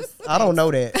fries. I don't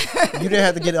know that. You didn't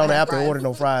have to get it on the app and Fries. order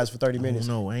no fries for 30 minutes.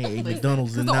 No, I ain't ate Listen,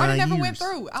 McDonald's in the order 9 never years. went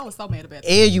through. I was so mad about it.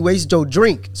 And you wasted your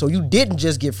drink, so you didn't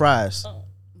just get fries.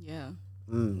 Yeah.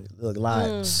 Look,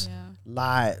 lied. Yeah.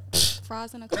 Lied.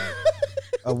 Fries and a Coke.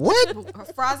 A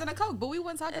what? Fries and a Coke, but we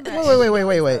weren't talking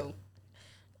about Wait.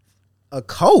 A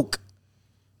Coke?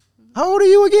 How old are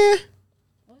you again?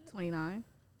 29.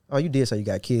 Oh, you did say you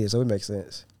got kids, so it makes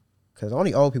sense. Because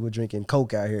only old people drinking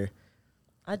Coke out here.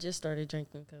 I just started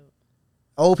drinking Coke.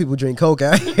 Old people drink Coke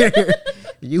out here.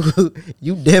 You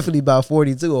definitely about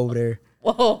 42 over there.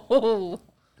 Whoa.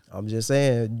 I'm just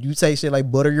saying, you say shit like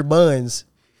butter your buns.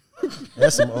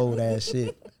 That's some old ass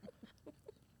shit.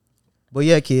 But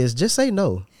yeah, kids, just say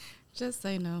no. Just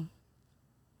say no.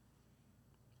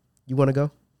 You want to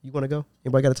go? You want to go?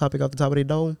 Anybody got a topic off the top of their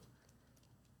dome?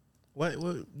 What?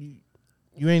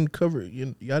 You ain't covered.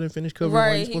 Y'all didn't finish covering. why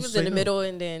you Right, he supposed was to in say the no? middle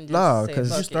and then just Nah, said, 'cause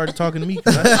fuck You it. started talking to me.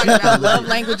 Talking about love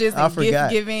languages I and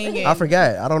forgot. gift giving. And I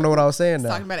forgot. I don't know what I was saying now.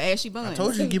 Talking about ashy buns. I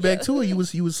told you to get back to it. You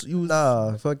was.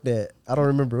 Nah, fuck that. I don't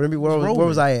remember. Where rolling.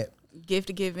 was I at?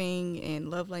 Gift giving and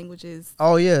love languages.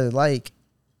 Oh yeah, like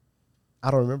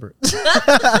I don't remember.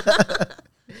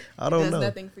 I don't Does know.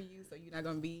 nothing for you, so you're not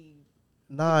gonna be.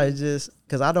 Nah, it's just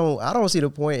because I don't see the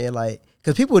point in like,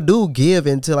 because people do give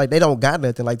until like they don't got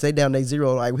nothing. Like say down they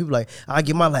zero. Like people like, I'll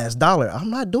give my last $1. I'm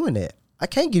not doing that. I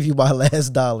can't give you my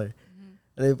last $1.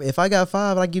 And if I got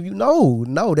 $5, I give you no,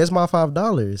 that's my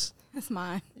 $5. That's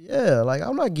mine. Yeah, like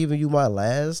I'm not giving you my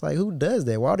last. Like who does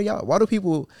that? Why do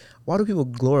people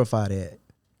glorify that?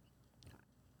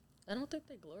 I don't think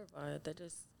they glorify it. They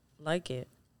just like it.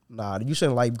 Nah, you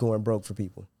shouldn't like going broke for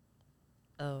people.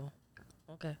 Oh,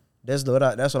 okay. That's what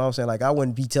I'm saying. Like I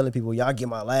wouldn't be telling people y'all get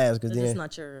my last because Because it's then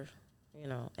not your,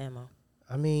 ammo.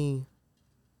 I mean,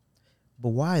 but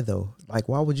why though? Like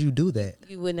why would you do that?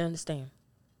 You wouldn't understand.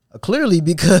 Clearly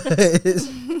because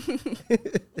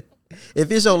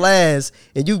if it's your last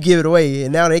and you give it away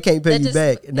and now they can't pay That you just-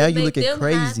 back, and now it you made looking them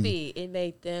crazy. Happy. It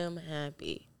made them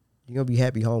happy. You're gonna be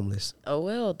happy homeless. Oh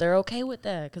well, they're okay with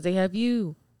that because they have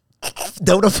you.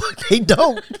 No, the fuck they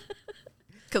don't.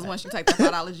 Because once you take the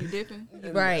 $5, you dipping.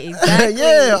 Right, exactly.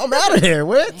 Yeah, I'm out of there.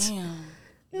 What? Damn.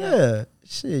 Yeah,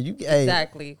 shit. You hey,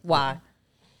 Exactly. Why?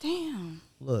 Damn.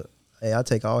 look. Hey, I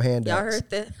take all handouts. Y'all heard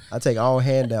that? I take all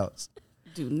handouts.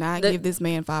 Do not The- give this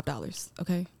man $5.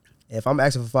 Okay. If I'm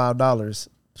asking for $5,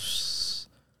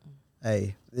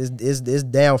 hey, it's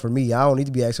down for me. I don't need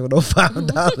to be asking for no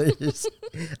 $5.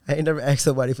 I ain't never asked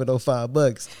somebody for no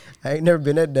 $5. I ain't never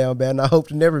been that down bad, and I hope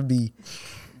to never be.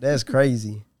 That's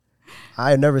crazy.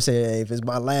 I never said, hey, if it's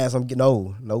my last, I'm getting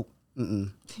nope. Nope.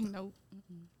 I'm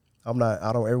not.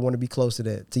 I don't ever want to be close to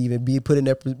that. To even be put in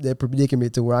that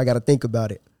predicament to where I got to think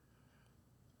about it.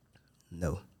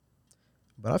 No.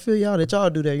 But I feel y'all that y'all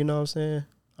do that. You know what I'm saying?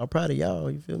 I'm proud of y'all.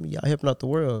 You feel me? Y'all helping out the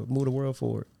world, move the world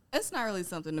forward. It's not really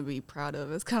something to be proud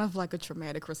of. It's kind of like a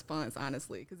traumatic response,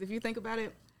 honestly. Because if you think about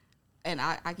it, and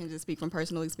I can just speak from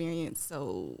personal experience.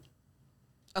 So,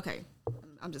 okay,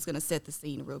 I'm just going to set the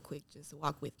scene real quick. Just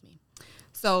walk with me.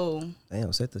 So.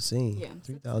 Damn, set the scene. Yeah.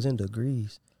 3,000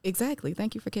 degrees. Exactly.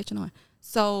 Thank you for catching on.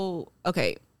 So,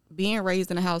 okay, being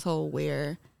raised in a household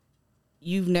where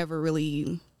you've never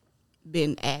really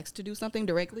been asked to do something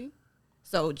directly.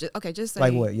 So, just say.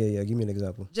 Like what? Yeah. Give me an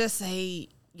example. Just say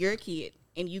you're a kid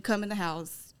and you come in the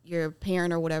house, your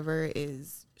parent or whatever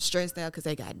is stressed out because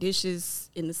they got dishes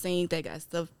in the sink, they got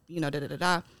stuff,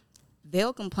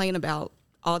 They'll complain about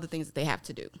all the things that they have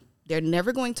to do. They're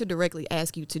never going to directly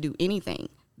ask you to do anything.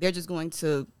 They're just going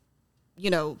to,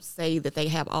 say that they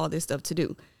have all this stuff to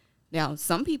do. Now,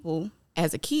 some people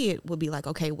as a kid will be like,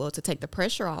 okay, well, to take the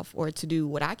pressure off or to do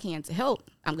what I can to help,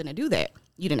 I'm going to do that.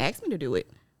 You didn't ask me to do it,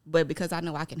 but because I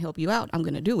know I can help you out, I'm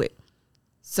going to do it.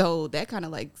 So that kind of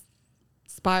like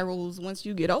spirals once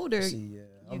you get older. See, yeah.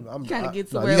 You kind of get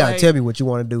to where you gotta tell me what you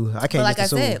want to do. I can't. But like I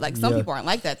assume. said, like some people aren't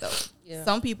like that though. Yeah.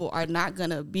 Some people are not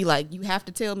gonna be like, you have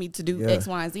to tell me to do X,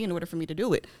 Y, and Z in order for me to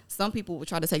do it. Some people will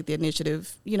try to take the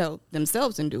initiative,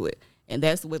 themselves and do it, and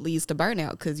that's what leads to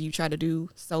burnout because you try to do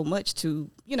so much to,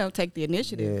 take the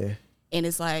initiative, and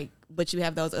it's like, but you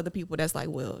have those other people that's like,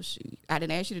 well, shoot, I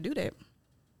didn't ask you to do that,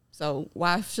 so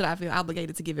why should I feel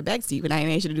obligated to give it back to you when I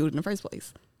didn't ask you to do it in the first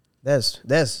place? That's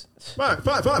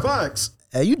Facts.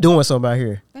 Hey, you doing something out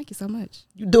here. Thank you so much.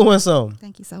 You doing something.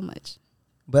 Thank you so much.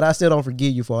 But I still don't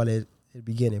forgive you for all that at the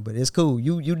beginning. But it's cool.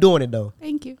 You doing it though.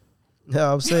 Thank you. You know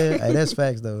what I'm saying? Hey, that's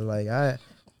facts though. Like I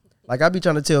be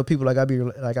trying to tell people I've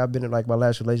been in like my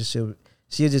last relationship.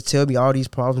 She'll just tell me all these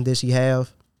problems that she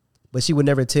have, but she would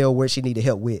never tell where she needed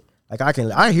help with. Like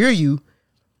I hear you.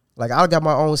 Like I got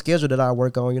my own schedule that I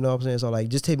work on. You know what I'm saying? So like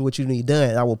just tell me what you need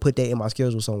done. And I will put that in my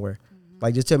schedule somewhere.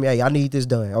 Like, just tell me, hey, I need this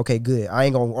done. Okay, good. I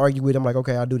ain't going to argue with him. Like,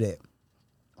 okay, I'll do that.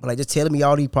 But, like, just telling me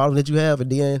all these problems that you have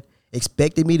and then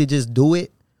expecting me to just do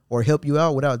it or help you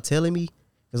out without telling me.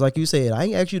 Because, like you said, I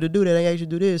ain't asked you to do that. I ain't asked you to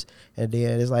do this. And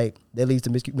then it's like, that leads to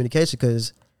miscommunication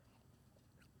because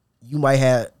you might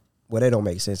have, well, that don't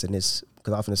make sense in this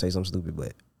because I'm finna say something stupid,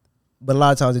 but a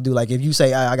lot of times they do. Like, if you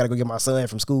say, I got to go get my son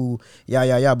from school,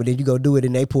 but then you go do it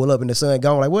and they pull up and the son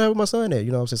gone. Like, where's my son at?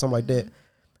 You know what I'm saying? Something like that.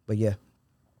 But, yeah.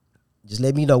 Just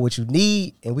let me know what you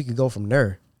need, and we can go from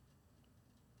there.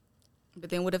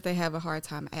 But then what if they have a hard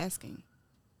time asking?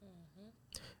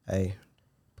 Hey,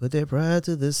 put that pride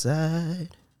to the side.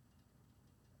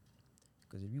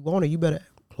 Because if you want it, you better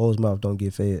close mouth, don't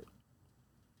get fed.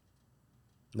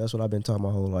 That's what I've been taught my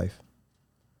whole life.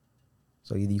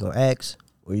 So either you're going to ask,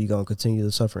 or you're going to continue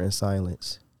to suffer in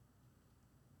silence.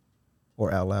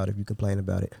 Or out loud if you complain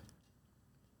about it.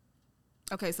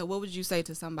 Okay, so what would you say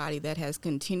to somebody that has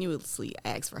continuously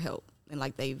asked for help and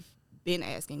like they've been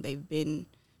asking, they've been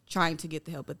trying to get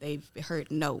the help, but they've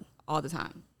heard no all the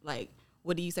time? Like,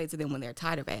 what do you say to them when they're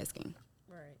tired of asking?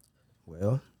 Right.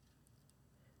 Well,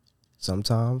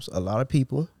 sometimes a lot of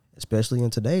people, especially in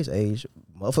today's age,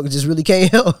 motherfuckers just really can't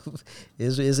help.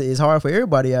 It's hard for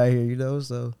everybody out here,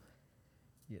 so.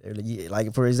 Yeah,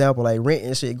 like, for example, like rent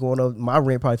and shit going up. My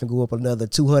rent probably can go up another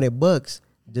 $200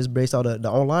 just based on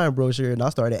the online brochure, and I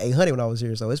started at $800 when I was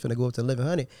here, so it's finna go up to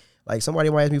 $1,100. Like, somebody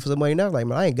might ask me for some money now, like,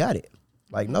 man, I ain't got it.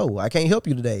 Like, no, I can't help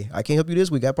you today. I can't help you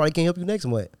this week. I probably can't help you next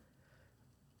month.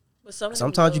 But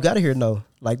sometimes you gotta hear no.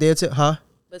 Like, they'll tell, huh?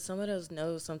 But some of those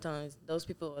no's, sometimes those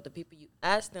people are the people you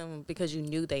asked them because you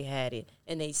knew they had it,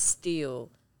 and they still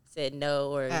said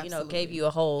no, or Absolutely. gave you a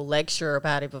whole lecture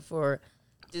about it before,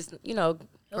 just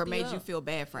Or made you feel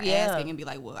bad for Yeah. asking and be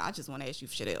like, well, I just want to ask you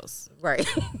for shit else. right.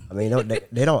 I mean,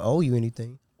 they don't owe you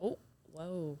anything. Oh,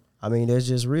 whoa. I mean, that's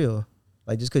just real.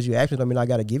 Like, just because you ask me, I mean, I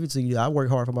gotta give it to you. I work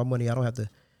hard for my money. I don't have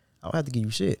to give you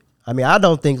shit. I mean, I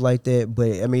don't think like that,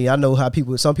 but I mean, I know how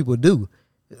some people do.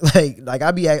 Like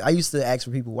I used to ask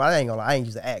for people. Well, I ain't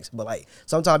used to ask, but like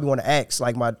sometimes you want to ask.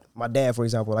 Like my dad, for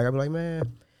example. Like I be like,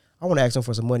 man, I want to ask him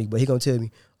for some money, but he gonna tell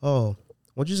me, oh,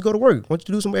 why don't you just go to work? Why don't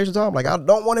you do some extra time? Like, I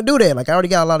don't want to do that. Like, I already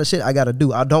got a lot of shit I got to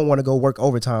do. I don't want to go work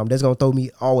overtime. That's going to throw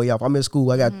me all the way off. I'm in school.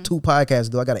 I got 2 podcasts to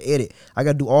do. I got to edit. I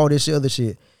got to do all this other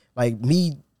shit. Like,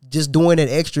 me just doing that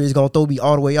extra is going to throw me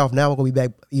all the way off. Now I'm going to be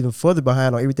back even further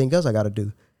behind on everything else I got to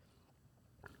do.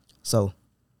 So,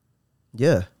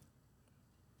 yeah.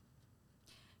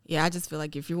 Yeah, I just feel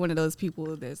like if you're one of those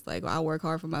people that's like, well, I work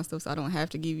hard for my stuff, so I don't have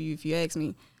to give you if you ask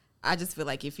me. I just feel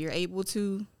like if you're able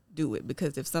to, do it,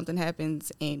 because if something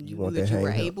happens and you knew that you were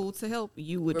able to help,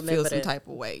 you would feel some type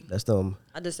of way. That's them.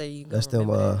 I just say that's them.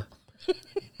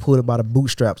 Pulled about a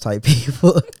bootstrap type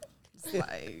people. It's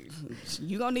like,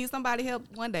 you gonna need somebody help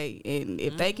one day, and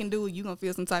if they can do it, you gonna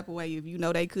feel some type of way. If you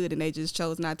know they could and they just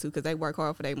chose not to because they work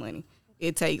hard for their money,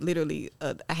 it take literally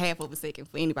a half of a second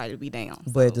for anybody to be down.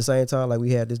 But at the same time, like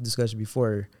we had this discussion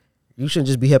before, you shouldn't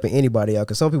just be helping anybody out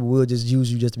because some people will just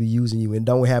use you just to be using you and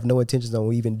don't have no intentions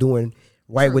on even doing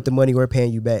right with the money or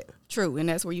paying you back. True, and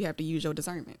that's where you have to use your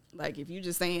discernment. Like if you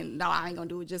just saying no, I ain't gonna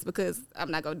do it just because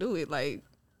I'm not gonna do it. Like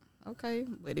okay,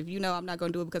 but if you know I'm not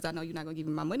gonna do it because I know you're not gonna give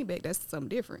me my money back, that's something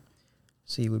different.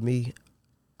 See, with me,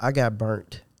 I got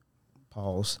burnt.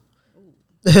 Pause.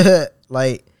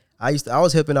 Like I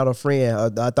was helping out a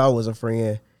friend. I thought it was a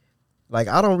friend. Like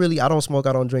I don't smoke,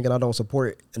 I don't drink, and I don't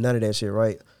support none of that shit,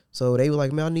 right? So they were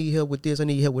like, man, I need help with this, I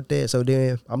need help with that. So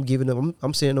then I'm giving them,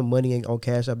 I'm sending them money on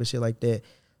Cash App and shit like that.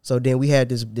 So then we had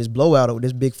this blowout,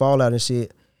 this big fallout and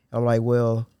shit. I'm like,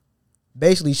 well,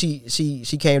 basically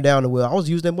she came down to, well, I was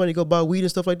using that money to go buy weed and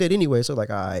stuff like that anyway. So like,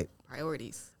 all right.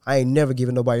 Priorities. I ain't never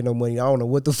giving nobody no money. I don't know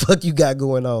what the fuck you got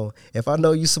going on. If I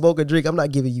know you smoke or drink, I'm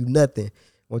not giving you nothing.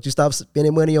 Won't you stop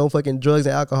spending money on fucking drugs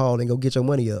and alcohol and go get your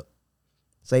money up?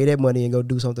 Save that money and go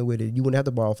do something with it. You wouldn't have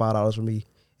to borrow $5 from me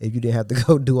if you didn't have to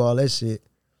go do all that shit.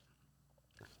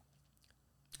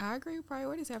 I agree.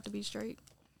 Priorities have to be straight.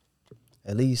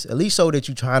 At least so that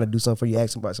you trying to do something for you,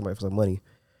 asking about somebody for some money.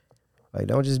 Like,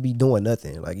 don't just be doing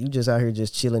nothing. Like, you just out here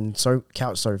just chilling,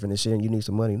 couch surfing and shit, and you need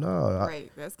some money. No.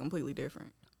 Right. That's completely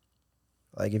different.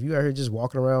 Like, if you out here just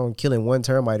walking around killing one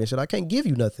termite and shit, I can't give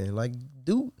you nothing. Like,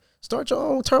 dude, start your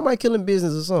own termite killing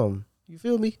business or something. You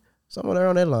feel me? Something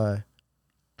around that line.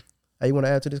 Hey, you want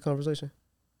to add to this conversation?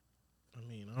 I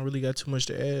mean, I don't really got too much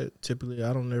to add. Typically,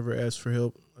 I don't ever ask for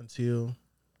help until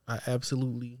I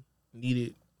absolutely need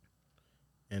it.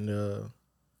 And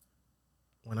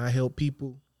when I help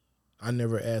people, I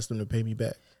never ask them to pay me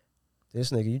back.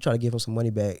 This nigga, you try to give him some money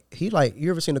back. He like, you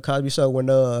ever seen the Cosby Show when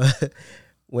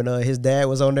when his dad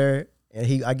was on there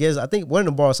and I think one of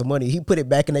them borrowed some money. He put it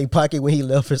back in their pocket when he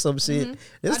left or some shit. Mm-hmm.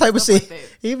 This type of shit,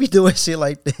 like he be doing shit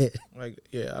like that. Like,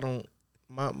 yeah, I don't.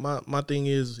 My thing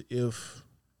is if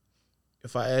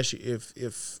I ask you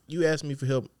if you ask me for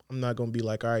help, I'm not gonna be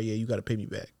like, all right, yeah, you got to pay me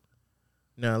back.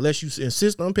 Now, unless you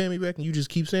insist on paying me back and you just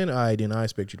keep saying, all right, then I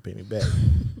expect you to pay me back.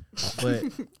 But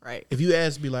right. If you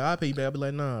ask me like, I'll pay you back, I'll be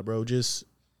like, nah, bro, just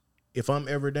if I'm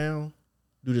ever down,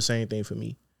 do the same thing for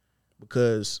me.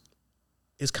 Because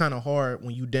it's kind of hard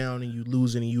when you down and you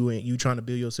losing and you trying to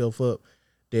build yourself up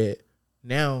that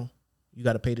now you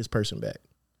got to pay this person back.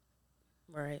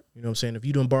 Right. You know what I'm saying? If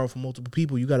you done borrow from multiple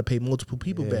people, you got to pay multiple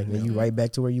people back. And now. you right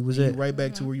back to where you was at. You right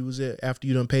back to where you was at after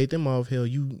you done paid them off. Hell,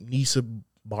 you need to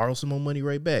borrow some more money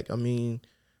right back. I mean,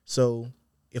 so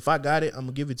if I got it, I'm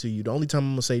gonna give it to you. The only time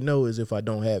I'm gonna say no is if I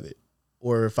don't have it,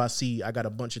 or if I see I got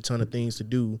a ton of things to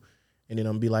do, and then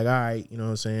I'm gonna be like, all right, you know what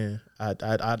I'm saying?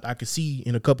 I can see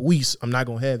in a couple weeks I'm not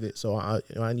gonna have it, so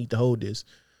I need to hold this.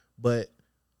 But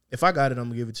if I got it, I'm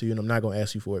gonna give it to you, and I'm not gonna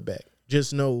ask you for it back.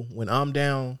 Just know when I'm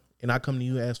down and I come to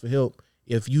you and ask for help,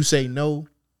 if you say no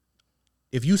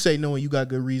and you got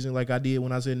good reason, like I did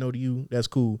when I said no to you, that's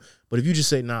cool. But if you just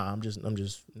say nah, I'm just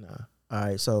nah. All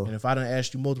right, so And if I done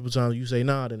asked you multiple times, you say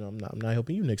nah, then I'm not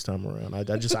helping you next time around.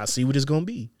 I see what it's gonna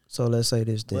be. so let's say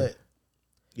this then. But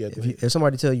yeah, If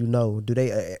somebody tell you no, do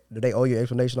they owe you an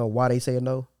explanation on why they say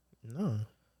no? no.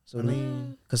 So I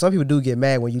mean, because some people do get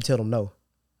mad when you tell them no,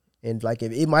 and like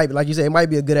if it might, like you said, it might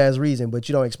be a good ass reason, but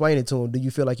you don't explain it to them. Do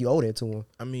you feel like you owe that to them?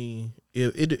 I mean,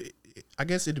 I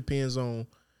guess it depends on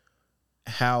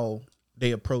how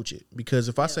they approach it. Because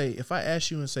if I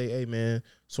ask you and say, hey man,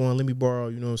 Swan, let me borrow,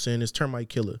 you know what I'm saying, this termite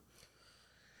killer,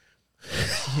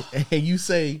 and you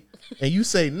say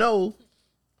no,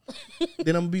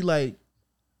 then I'm gonna be like,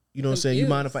 you know what I'm saying, you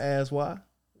mind if I ask why?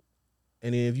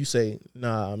 And then if you say,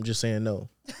 nah, I'm just saying no.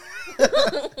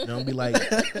 And I'll be like,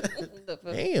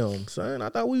 damn, son, I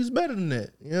thought we was better than that.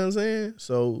 You know what I'm saying?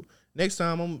 So next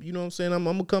time I'm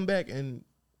gonna come back, and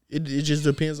it just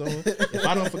depends on if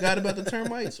I don't forgot about the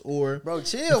termites or Bro,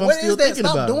 chill. if I'm What still is that? thinking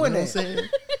Stop about it, doing you know that. what I'm saying?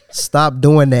 Stop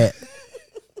doing that.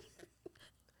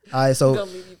 All right, so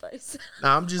Gonna leave you by yourself.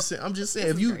 Nah, I'm just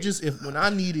saying if when I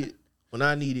need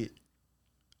it,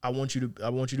 I want you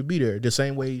to be there the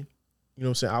same way, you know what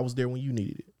I'm saying, I was there when you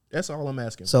needed it. That's all I'm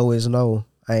asking. so it's no,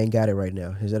 I ain't got it right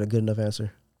now. Is that a good enough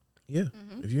answer? Yeah.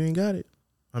 If you ain't got it,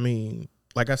 I mean,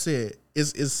 like I said,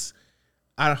 it's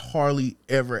I hardly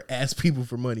ever ask people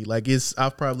for money. Like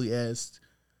I've probably asked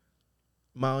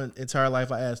my entire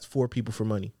life. I asked 4 people for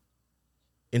money.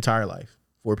 Entire life,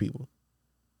 4 people.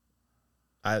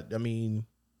 I mean,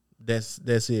 that's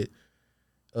it.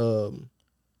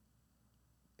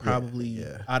 Probably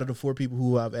Yeah. out of the 4 people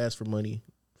who I've asked for money,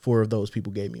 4 of those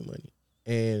people gave me money.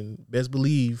 And best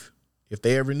believe, if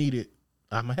they ever need it,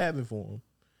 I'm having for them.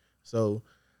 So,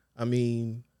 I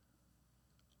mean,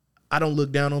 I don't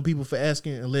look down on people for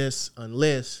asking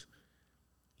unless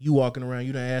you walking around,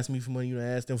 you done ask me for money, you done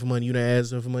ask them for money, you done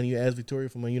ask them for money, you ask Victoria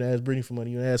for money, you done ask Brittany for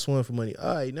money, you done ask Swan for money.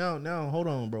 All right, now, hold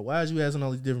on, bro. Why is you asking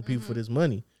all these different people for this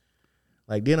money?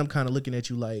 Like, then I'm kind of looking at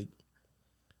you like,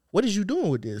 what is you doing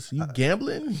with this? You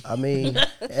gambling? I mean,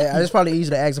 it's probably easy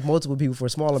to ask multiple people for a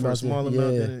small amount. For a small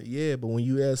amount, yeah. But when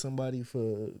you ask somebody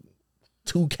for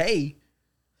 $2K,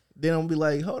 then I'm gonna be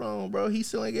like, hold on, bro. He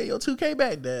still ain't get your $2K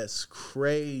back. That's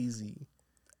crazy.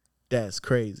 That's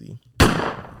crazy.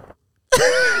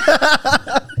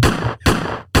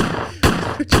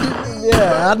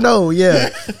 Yeah, I know. Yeah,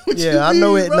 yeah, I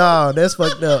know mean, it. bro? Nah, that's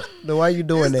fucked up. No, why you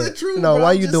doing It's that? the truth, No, bro.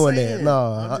 why I'm you just doing saying. that? No,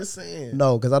 I'm just saying.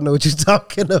 No, because I know what you're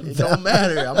talking about. It don't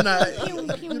matter. I'm not.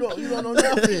 You don't know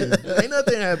nothing. Ain't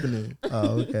nothing happening.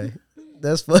 Oh, okay.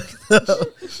 That's fucked up.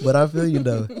 But I feel you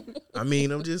though. I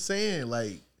mean, I'm just saying,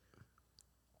 like.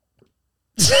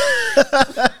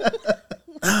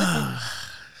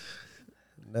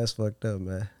 That's fucked up,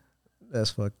 man.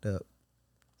 That's fucked up.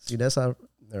 See, that's how.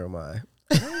 Never mind.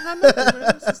 I ain't got nothing,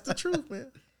 man. It's just the truth,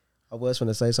 man. I was going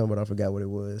to say something, but I forgot what it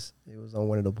was. It was on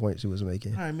one of the points you was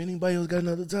making. All right, man. Anybody else got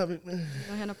another topic, man? You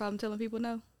don't have no problem telling people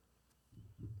no.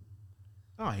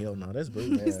 Oh hell no, that's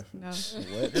Brittany. No.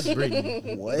 What? That's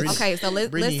Brittany. What? Okay, so let's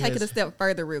Brittany take it a has- step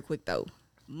further real quick though.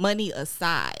 Money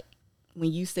aside,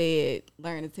 when you said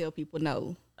learn to tell people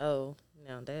no. Oh,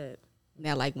 now that.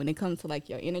 Now, like when it comes to like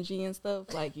your energy and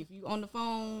stuff, like if you on the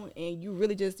phone and you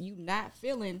really just you not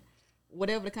feeling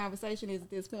whatever the conversation is at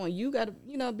this point, you gotta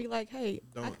be like, hey,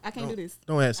 I can't do this.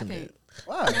 Don't ask I him can't. that.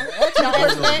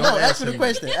 Why? Ask me the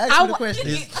question. Ask me the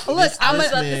question. Look, I'm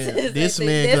This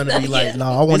man gonna be like, No,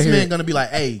 I want to this hear man it. gonna be like,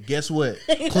 hey, guess what?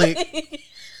 Click.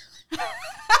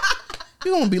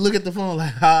 You gonna be looking at the phone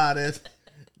like,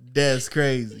 that's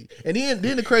crazy. And then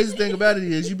the crazy thing about it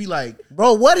is, you be like,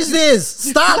 Bro, what is this?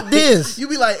 Stop this. you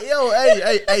be like, yo,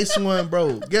 hey, Swan,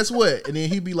 bro, guess what? And then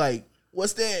he be like,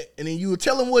 what's that? And then you would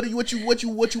tell him what you want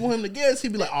him to guess.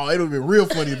 He'd be like, oh, it would have been real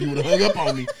funny if you would have hung up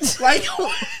on me. Like,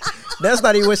 That's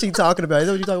not even what she talking about. Is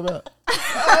that what you talking about?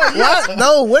 What?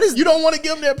 No, what is you don't want to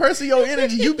give that person your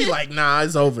energy. You be like, nah,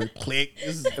 it's over. Click.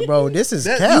 Bro, this is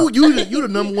That, cap. you the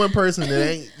number one person that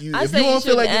ain't you. I If say you don't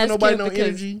feel like shouldn't giving ask nobody him no because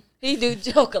energy, He do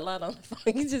joke a lot on the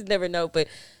phone. You just never know. But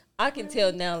I can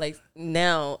tell now, like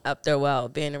now after a while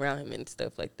being around him and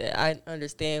stuff like that, I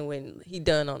understand when he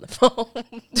done on the phone.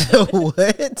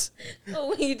 What? So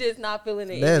when he just not feeling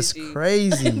the That's energy.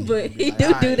 crazy. But he do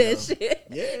that shit.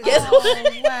 yeah. Guess what?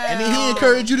 And then he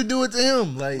encouraged you to do it to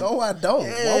him. Like, No, I don't.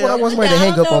 Yeah, Why would I want somebody I to hang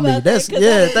don't up know on me? about that, That's 'cause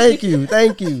yeah. I-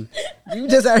 Thank you. You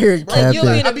just out here Like you be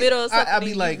in capping. the I be- middle of I something, be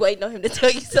you like- waiting on him to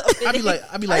tell you something. I be like,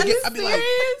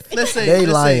 let's say They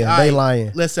let's lying. Say, all They right,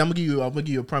 lying. Let's say I'm gonna give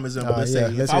you a prime example. Let's say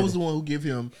let's if I hear was it. the one who give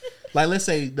him, like, let's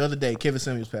say the other day Kevin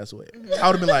Samuels passed away, I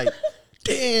would have been like,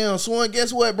 damn, Swan,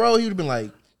 guess what, bro? He would have been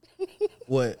like,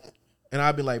 what? And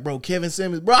I'd be like, bro, Kevin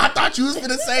Samuels, bro, I thought you was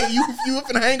finna say you were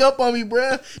finna hang up on me,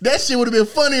 bro. That shit would have been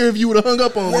funnier if you would have hung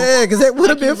up on me. Yeah, because that would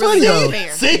have been funny though.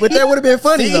 See? But that would have been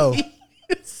funny See? though.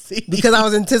 See? Because I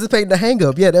was anticipating the hang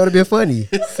up. Yeah, that would have been funny.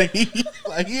 See?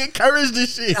 Like, he encouraged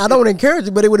this shit. I don't encourage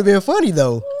it, but it would have been funny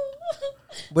though.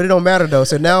 But it don't matter though.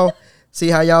 So now, see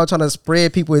how y'all trying to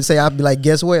spread people and say I'll be like,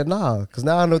 guess what? Nah, because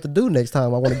now I know what to do next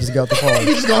time. I want to just get off the You phone.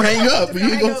 just gonna hang up. You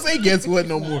ain't gonna say guess what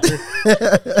no more.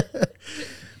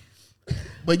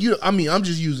 But I'm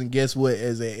just using guess what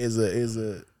as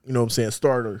a you know what I'm saying,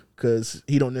 starter, because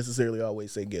he don't necessarily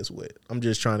always say guess what. I'm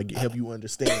just trying to help you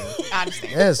understand. I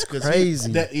understand. That's 'Cause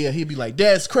crazy. he'd be like,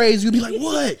 that's crazy. You'd be like,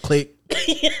 what? Click.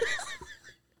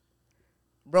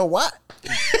 Bro, what?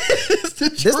 It's the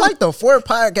This truth. like the fourth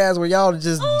podcast where y'all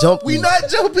just jump. We not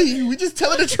jumping. We just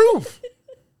telling the truth.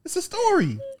 It's a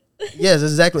story. Yes,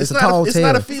 exactly. It's a tall It's tale.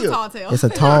 not a It's a field. tall tale. It's a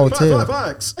tall tale.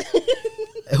 Fox.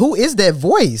 Who is that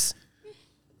voice?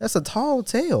 That's a tall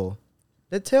tale.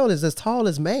 That tail is as tall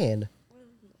as man.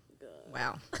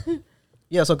 Wow.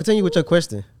 Yeah, so continue with your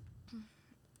question.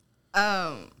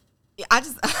 I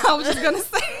was just gonna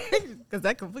say because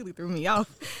that completely threw me off.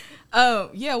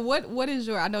 Yeah. What is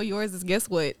your? I know yours is guess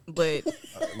what, but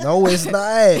No, it's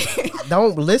not.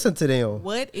 Don't listen to them.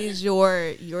 what is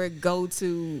your go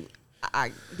to?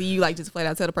 Do you like just flat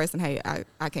out tell the person, hey,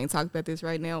 I can't talk about this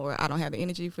right now, or I don't have the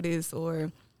energy for this,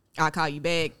 or I'll call you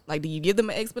back? Like, do you give them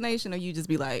an explanation, or you just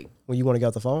be like, When you want to get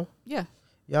off the phone? yeah,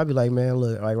 Yeah, I'll be like, man,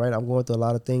 look, like, right, I'm going through a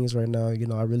lot of things right now. You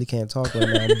know, I really can't talk right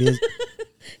now. I'm busy.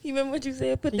 You remember what you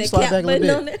said? Put Can you that slide cap back a little button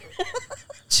bit? on there.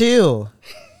 Chill.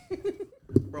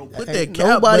 Bro, put Ain't that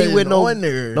cap button on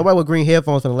there. Nobody with green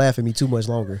headphones finna laugh at me too much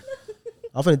longer.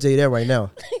 I'm finna tell you that right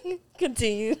now.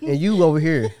 Continue. and you over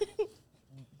here,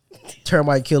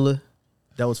 termite killer.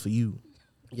 That was for you.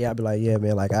 Yeah, I'd be like, yeah,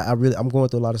 man. Like, I'm going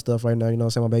through a lot of stuff right now. You know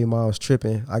what I'm saying? My baby mom's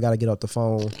tripping. I gotta get off the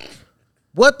phone.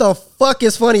 What the fuck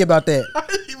is funny about that? I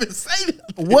didn't even say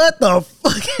that. What the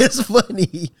fuck is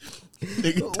funny?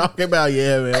 Nigga talking about,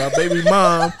 yeah, man, my baby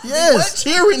mom. Yes. What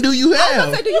cheering do you I was have?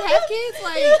 gonna say, do you have kids?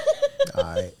 Like, All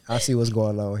right, I see what's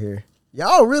going on here.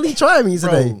 Y'all really trying me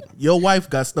today. Bro, your wife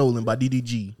got stolen by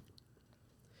DDG.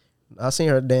 I seen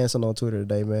her dancing on Twitter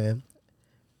today, man.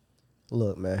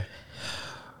 Look, man.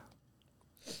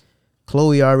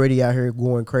 Chloe already out here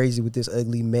going crazy with this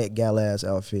ugly Met Gala ass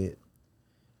outfit.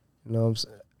 You know what I'm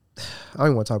saying? I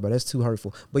don't want to talk about it. That's too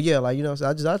hurtful. But yeah, like, you know, so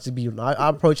I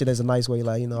approach it as a nice way.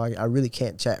 Like, you know, I really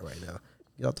can't chat right now.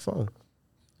 Get off the phone.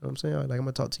 You know what I'm saying? Like, I'm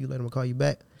gonna talk to you later. I'm gonna call you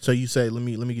back. So you say, let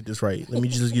me get this right. Let me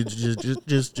just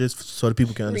so the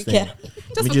people can understand.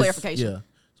 just for clarification. Yeah.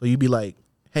 So you be like,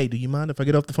 hey, do you mind if I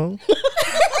get off the phone?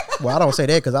 Well, I don't say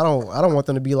that because I don't want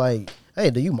them to be like, hey,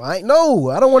 do you mind? No,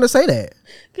 I don't want to say that.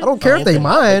 I don't care if they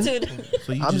mind.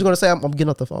 So you I'm just gonna say I'm getting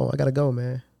off the phone. I gotta go,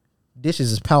 man.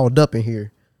 Dishes is piled up in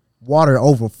here. Water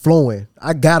overflowing.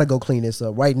 I gotta go clean this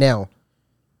up right now.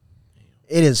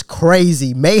 It is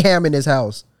crazy. Mayhem in this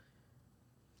house.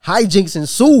 Hijinks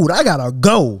ensued. I gotta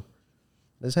go.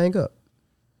 Let's hang up.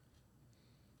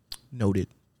 Noted.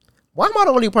 Why am I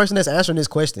the only person that's answering this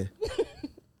question?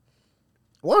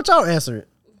 Why don't y'all answer it?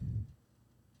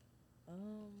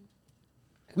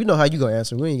 We know how you gonna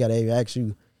answer. We ain't gotta even ask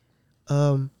you.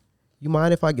 You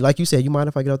mind if I, like you said, you mind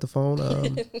if I get off the phone?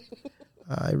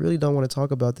 I really don't want to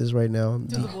talk about this right now.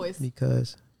 Do the voice.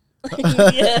 Because Do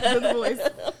the voice.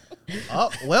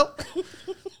 Well,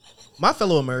 my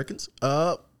fellow Americans,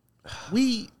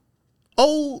 we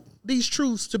owe these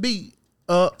truths to be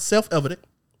self-evident,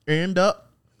 and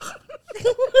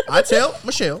I tell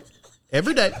Michelle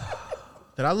every day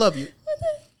that I love you,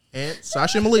 and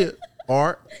Sasha and Malia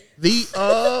are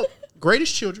the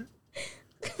greatest children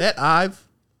that I've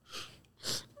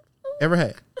ever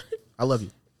had. I love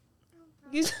you.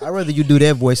 I'd rather you do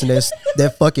that voice than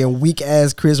that fucking weak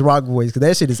ass Chris Rock voice, because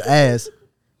that shit is ass.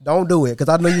 Don't do it, because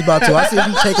I know you about to. I seen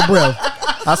you take a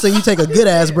breath. I seen you take a good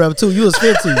ass breath too. You was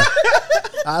 15.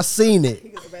 I seen it. He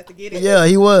was about to get it. Yeah,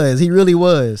 he was. He really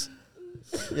was.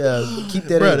 Yeah, keep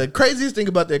that Bro, in. the craziest thing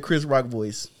about that Chris Rock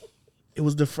voice, it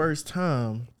was the first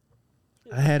time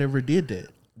I had ever did that.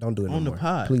 Don't do it on no the more.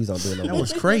 pod. Please don't do it no That more.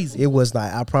 was crazy. It was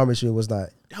not. I promise you it was not.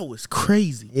 That was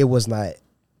crazy. It was not.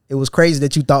 It was crazy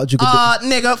that you thought you could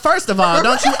Nigga, first of all,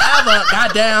 don't you ever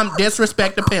goddamn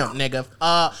disrespect the pimp, nigga.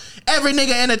 Every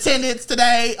nigga in attendance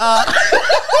today,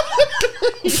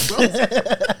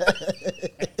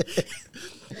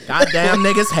 goddamn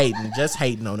niggas hating. Just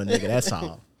hating on a nigga, that's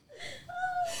all.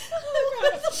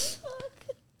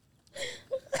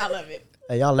 I love it.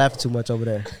 Hey, y'all laughing too much over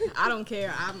there. I don't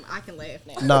care. I can laugh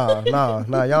now.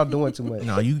 Nah. Y'all doing too much.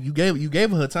 No, you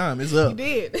gave her time. It's up. You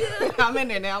did. I'm in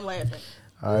there now. I'm laughing.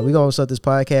 All right, we gonna shut this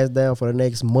podcast down for the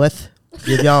next month.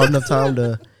 Give y'all enough time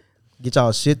to get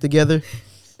y'all shit together.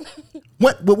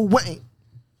 What?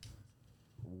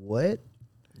 What?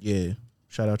 Yeah.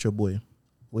 Shout out your boy.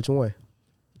 Which one?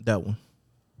 That one.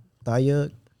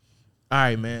 Thayug? All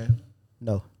right, man.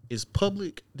 No. Is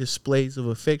public displays of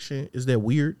affection, is that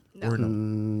weird or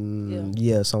no?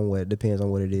 Yeah, somewhat. Depends on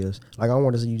what it is. Like, I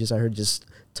want to see you just out here just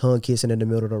tongue kissing in the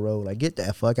middle of the road. Like, get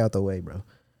that fuck out the way, bro.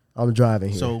 I'm driving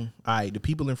here. So, all right, the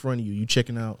people in front of you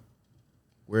checking out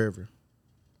wherever,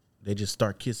 they just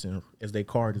start kissing as their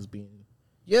card is being.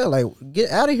 Yeah, like,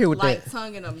 get out of here with Like that.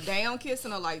 tonguing them down,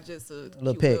 kissing, or like just a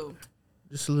little cute peck.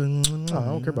 Just a little. Oh, I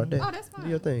don't care about that. Oh, that's fine. Do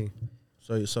your thing.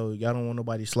 So y'all don't want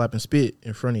nobody slapping spit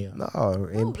in front of y'all. No,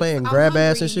 and No, playing I'm grab hungry.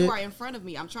 ass and shit. You are in front of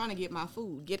me. I'm trying to get my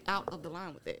food. Get out of the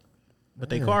line with it. But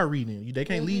they car reading. They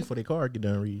can't leave for their car get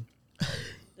done reading.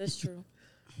 That's true.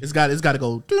 It's got to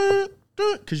go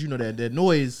because you know that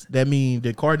noise that mean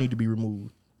the car need to be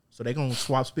removed. So they gonna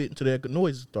swap spit until that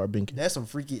noise start binking. That's some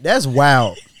freaky. That's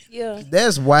wild. Yeah.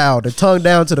 That's wild. The tongue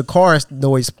down to the car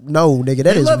noise. No, nigga,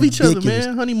 that They is love ridiculous. each other,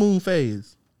 man. Honeymoon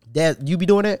phase. That you be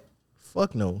doing that?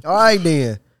 Fuck no. All right,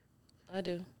 then. I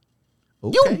do.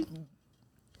 Okay.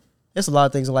 There's a lot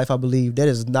of things in life I believe. That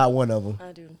is not one of them.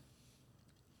 I do.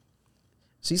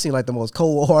 She seemed like the most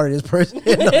cold-hearted person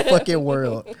in the fucking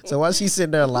world. So why she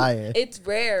sitting there lying? It's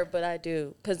rare, but I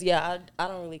do. Because, yeah, I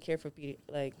don't really care for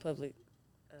public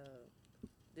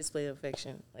display of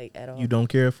affection, like, at all. You don't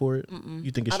care for it? Mm-mm.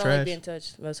 You think it's I don't trash? like being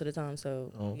touched most of the time,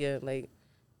 so, yeah, like.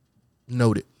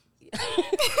 Noted.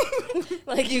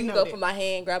 Like, you can go Noted. for my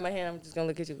hand, grab my hand, I'm just going to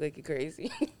look at you like you're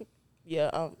crazy. Yeah,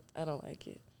 I don't like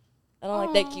it. I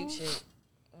don't like that cute shit.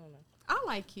 I don't know. I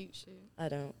like cute shit. I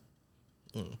don't.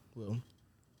 Well,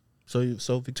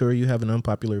 so Victoria, you have an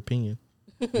unpopular opinion.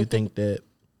 You think that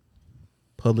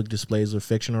public displays of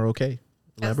affection are okay?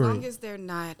 As Elaborate. long as they're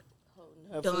not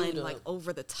Her done food like up.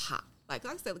 over the top. Like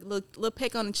I said, a little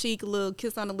peck on the cheek, a little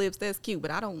kiss on the lips, that's cute.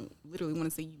 But I don't literally want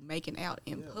to see you making out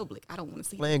in public. I don't want to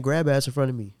see Playing grab ass in front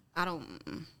of me. I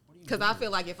don't, because I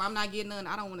feel like if I'm not getting none,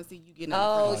 I don't want to see you getting none.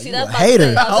 Oh, in see, You that's a what I was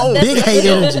hater. about to Oh, say. big hate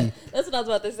energy. That's what I was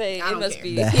about to say. I It don't must care.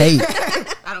 be. The hate. front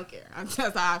of I don't care. That's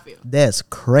how I feel. That's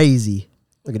crazy.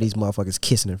 Look at these motherfuckers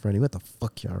kissing in front of you. What the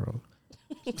fuck y'all wrong?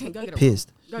 Go get a Pissed.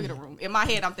 room. Go get a room. In my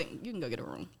head, I'm thinking you can go get a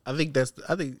room. I think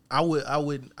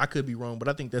I could be wrong, but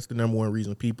I think that's the number one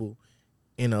reason people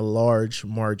in a large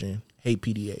margin hate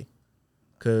PDA,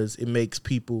 because it makes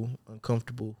people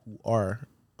uncomfortable who are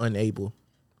unable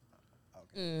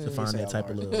to find that type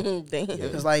of love. Damn.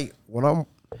 It's like when I'm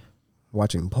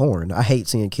watching porn, I hate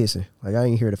seeing kissing. Like I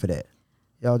ain't here for that.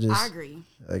 Y'all just I agree.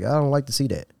 like I don't like to see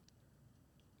that.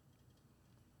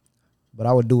 But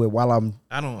I would do it while I'm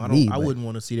I Me, I but- wouldn't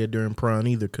want to see that during prime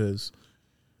either, because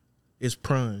it's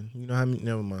prime. You know how many?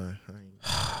 Never mind.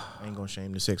 I ain't gonna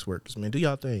shame the sex workers, man. Do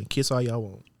y'all thing. Kiss all y'all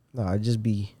want. no, I just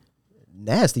be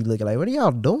nasty looking. Like, what are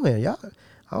y'all doing? Y'all,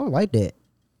 I don't like that.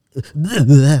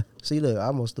 See, look, I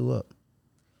almost threw up.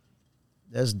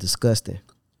 That's disgusting.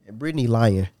 And Brittany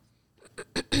lying.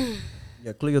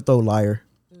 Yeah, clear your throat, liar.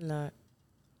 Not.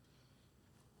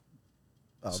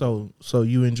 So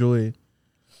you enjoy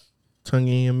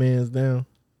tonguing your man's down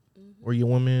or your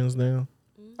woman's down?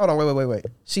 Hold on, wait.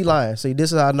 She lying. See,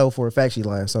 this is how I know for a fact she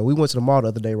lying. So we went to the mall the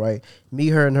other day, right? Me,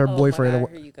 her, and her boyfriend. Oh my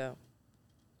God, here you go.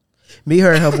 Me,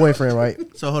 her, and her boyfriend, right?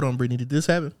 So hold on, Brittany, did this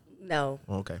happen? No,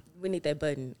 Okay. we need that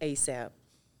button ASAP.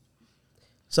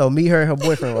 So me, her, and her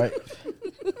boyfriend, right?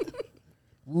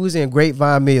 We was in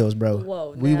Grapevine Mills, bro.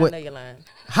 Whoa, we now I went. know you're lying.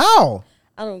 How?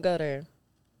 I don't go there.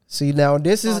 See, now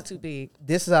this It's is all too big.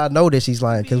 this is how I know that she's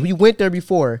lying, because we went there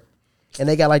before, and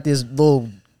they got like this little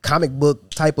comic book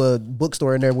type of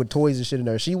bookstore in there with toys and shit in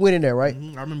there. She went in there, right? I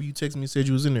remember you texted me and said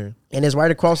you was in there. And it's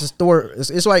right across the store.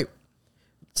 It's like,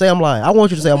 say I'm lying. I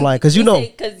want you to say I'm lying, because you know.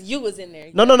 Because you was in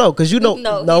there. No, because you know.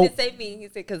 No, he didn't say me. He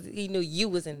said because he knew you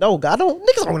was in there. No, I don't.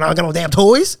 Niggas don't got no damn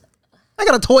toys. I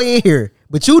got a toy in here,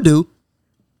 but you do.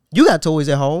 You got toys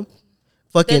at home.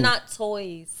 They're Fucking, not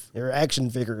toys. they're action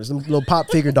figures, them little pop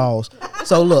figure dolls.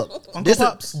 So look, Uncle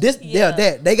Pops. Yeah.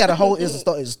 that they got a whole. It's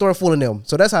a store full of them.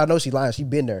 So that's how I know she lying. She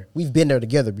been there. We've been there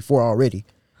together before already.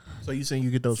 So you saying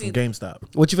you get those from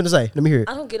GameStop? What you finna say? Let me hear it.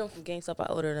 I don't get them from GameStop. I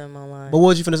order them online. But what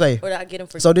was you finna say? Or I get them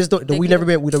for. So this they we get never 'em-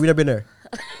 been. We never been there.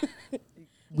 We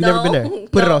never been there. No,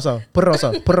 Put it no. on some. Put it on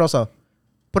some. Put it on some.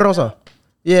 Put it on some.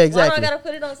 Yeah, Why exactly. do I gotta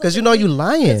put it on? 'Cause you know you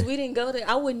lying. Because we didn't go there.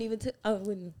 I wouldn't even. I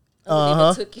wouldn't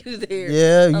Uh-huh. even took you there.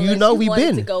 Yeah, you unless know we wanted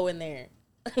been. to go in there.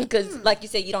 Because, like you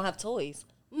said, you don't have toys.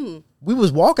 We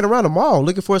was walking around the mall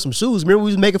looking for some shoes. Remember we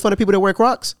was making fun of people that wear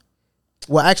Crocs?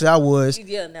 Well, actually, I was.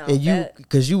 Yeah, no, And you, that-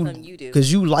 because you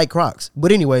do. like Crocs.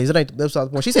 But anyways, it ain't that's not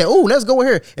the point. She said, "Oh, let's go in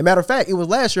here." And matter of fact, it was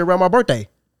last year around my birthday.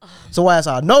 So as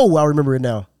I know, I remember it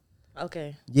now.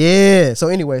 Okay. Yeah. So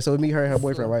anyway, so me, her, and her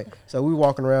boyfriend, right? So we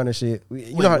walking around and shit.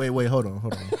 You know how, Wait, hold on.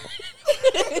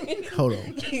 Hold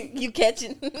on. You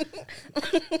catching?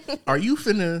 Are you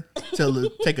finna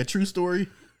take a true story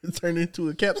and turn it into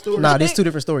a cap story? Nah, these two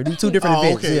different stories. These two different Oh,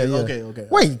 events. okay, Yeah, yeah. okay.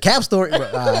 Wait, cap story. All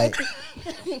right.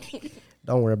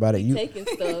 Don't worry about it. You Taking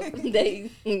stuff.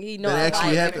 He know That I actually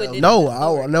like happened. putting it no, in the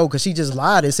store. I know because she just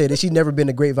lied and said that she never been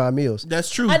to Grapevine Mills. That's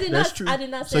true. I did That's not. true. I did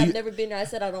not So say I've you- never been there. I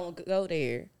said I don't go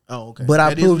there. Oh, okay. But I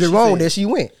That is proved what it she wrong said. that she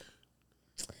went.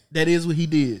 That is what he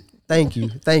did. Thank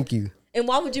you. And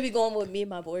why would you be going with me and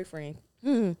my boyfriend?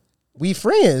 We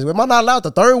friends. Am I not allowed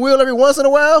to third wheel every once in a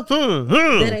while?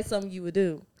 That ain't something you would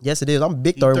do. Yes, it is. I'm a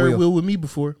big He third, third wheel. wheel with me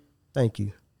before. Thank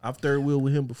you. I've third wheel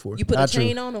with him before. You put Not a true.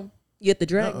 chain on him. You have to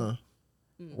drag him.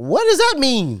 What does that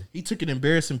mean? He took an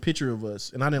embarrassing picture of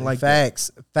us, and I didn't like that.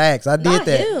 Facts. I did Not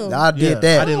that. him. I did Yeah,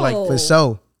 that. I didn't like for that.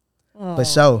 sure. For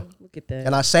sure. Look at that.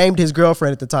 And I shamed his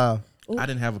girlfriend at the time. I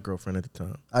didn't have a girlfriend at the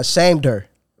time. I shamed her,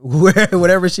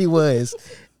 whatever she was,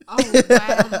 Oh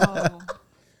wow.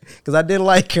 because I didn't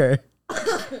like her.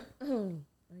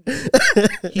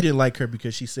 He didn't like her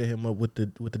because she set him up with the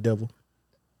devil.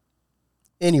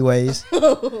 Anyways,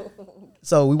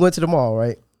 so we went to the mall,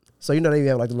 right? So you know they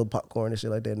have like the little popcorn and shit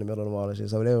like that in the middle of the mall and shit.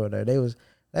 So they were there. They was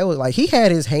like he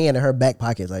had his hand in her back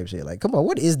pocket type shit. Like, come on,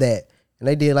 what is that? And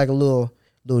they did like a little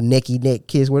necky neck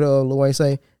kiss. What Lil Wayne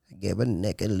say? I gave a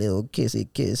neck a little kissy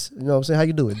kiss. You know what I'm saying? How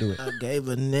you do it? Do it. I gave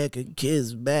a neck a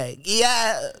kiss back.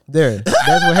 Yeah. There.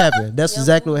 That's what happened. That's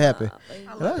exactly what happened.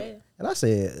 I love that. And I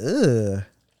said, ugh.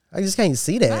 I just can't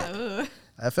see that.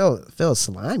 I felt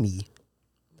slimy.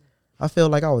 I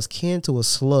felt like I was kin to a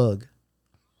slug.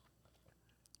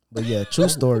 But yeah, true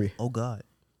story. Oh God.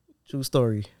 True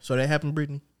story. So that happened,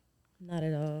 Brittany? Not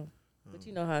at all. But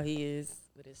you know how he is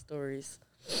with his stories.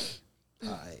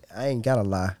 I ain't gotta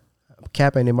lie. I'm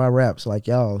capping in my raps like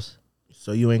y'all's.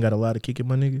 So you ain't got a lot of kicking,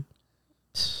 my nigga?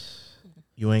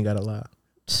 You ain't got a lot.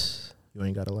 You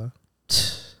ain't got a lot.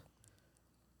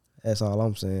 That's all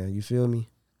I'm saying. You feel me?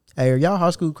 Hey, are y'all high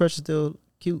school crushes still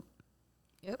cute?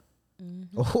 Yep.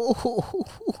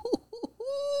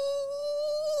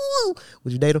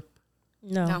 Would you date him?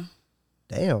 No.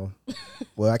 Damn.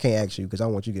 Well, I can't ask you because I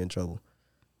don't want you to get in trouble.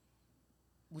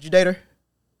 Would you date her?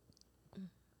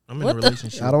 I'm in a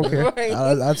relationship. I don't care. Right.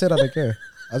 I said I don't care.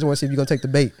 I just want to see if you're going to take the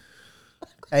bait.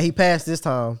 Hey, he passed this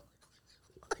time.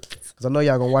 Because I know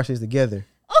y'all going to watch this together.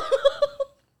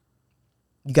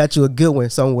 You got you a good one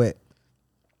somewhat.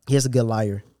 Here's a good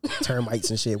liar.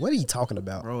 Termites and shit. What are you talking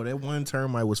about? Bro, that one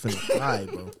termite was finna fly,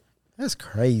 bro. That's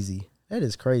crazy. That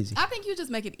is crazy. I think you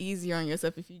just make it easier on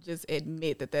yourself if you just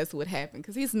admit that that's what happened,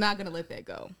 because he's not gonna let that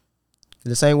go.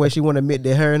 The same way she want to admit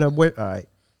that her and her boy. All right.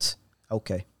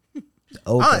 Okay.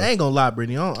 Okay. I ain't gonna lie,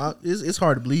 Brittany. It's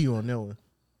hard to believe you on that one.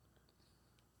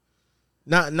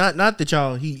 Not that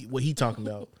y'all what he talking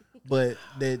about, but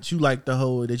that you like the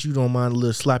whole that you don't mind a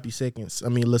little sloppy seconds. I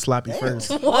mean, a little sloppy first.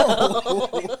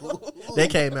 That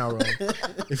came out wrong.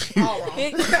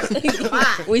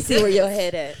 We see where your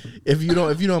head at. If you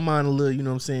don't mind a little, you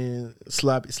know what I'm saying,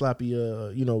 sloppy,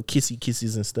 you know,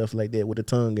 kisses and stuff like that with the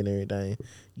tongue and everything.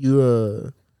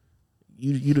 You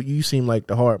seem like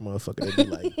the hard motherfucker that be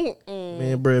like,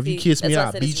 man, bro, if you kiss me,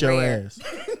 I'll beat your ass.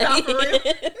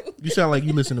 You sound like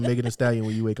you listen to Megan Thee Stallion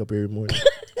when you wake up every morning.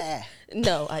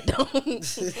 No, I don't.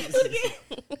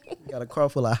 Got a car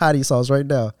full of hottie sauce right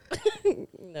now.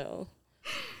 No.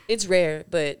 It's rare,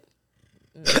 but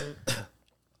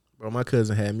Bro, my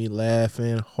cousin had me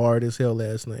laughing hard as hell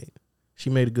last night.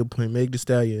 She made a good point. Megan Thee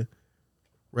Stallion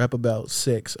rap about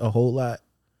sex a whole lot,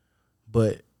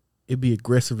 but it'd be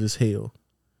aggressive as hell.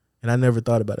 And I never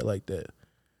thought about it like that.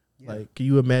 Yeah. Like, can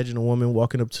you imagine a woman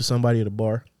walking up to somebody at a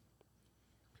bar?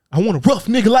 I want a rough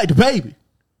nigga like the baby.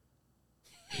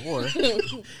 Or,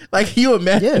 like, can you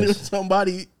imagine if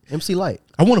somebody... MC Light.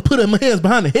 I want to put her in my hands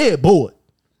behind the headboard.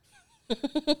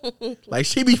 Like,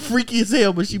 she be freaky as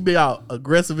hell, but she be out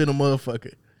aggressive in a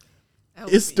motherfucker.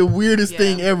 It's the weirdest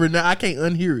thing ever. Now I can't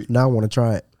unhear it. Now I want to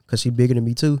try it because she bigger than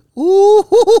me too. Ooh.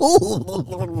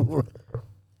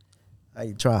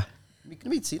 I try. Let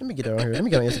me see. Let me get her on here. Let me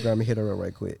get on Instagram and hit her up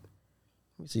right quick.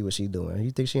 Let me see what she's doing.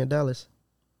 You think she in Dallas?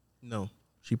 No,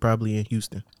 she probably in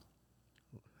Houston.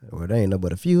 Well, they ain't no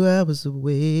but a few hours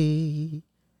away.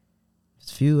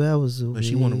 It's a few hours away. But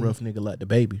she want a rough nigga like the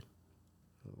baby.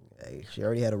 Hey, she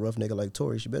already had a rough nigga like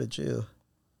Tori. She better chill.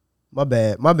 My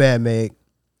bad, Meg.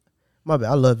 My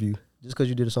bad. I love you. Just because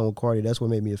you did a song with Cardi, that's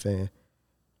what made me a fan.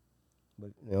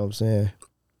 But you know what I'm saying?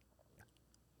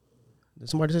 Did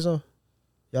somebody say something?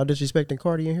 Y'all disrespecting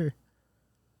Cardi in here?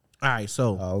 All right,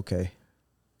 so. Oh, okay.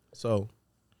 So,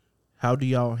 how do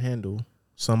y'all handle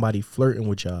somebody flirting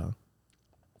with y'all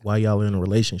while y'all in a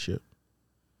relationship?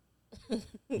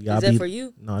 Is that for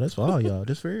you? No, that's for all y'all.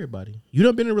 That's for everybody. You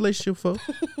done been in a relationship before?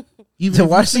 So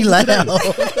why she laugh?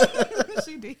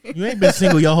 She did. You ain't been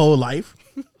single your whole life.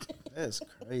 That's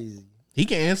crazy. He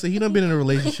can answer. He done been in a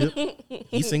relationship.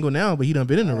 He's single now, but he done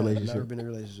been in a relationship. Never been in a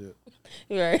relationship.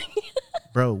 Right.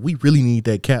 Bro, we really need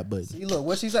that cap button. See, look,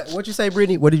 what she say? What you say,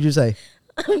 Brittany? What did you say?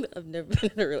 I've never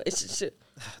been in a relationship.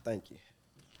 Thank you.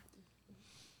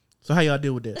 So how y'all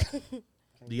deal with that?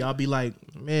 Do y'all be like,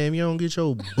 man, you don't get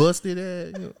your busted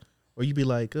ass? You know? Or you be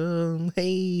like,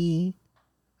 hey,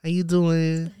 how you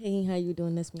doing? Hey, how you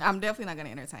doing this? I'm definitely not going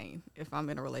to entertain. If I'm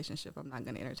in a relationship, I'm not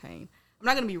going to entertain. I'm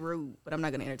not going to be rude, but I'm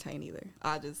not going to entertain either.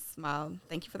 I'll just smile.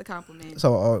 Thank you for the compliment.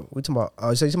 So we talking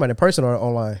about, so you talking about in person or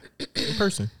online? In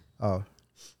person. Oh,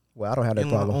 well, I don't have that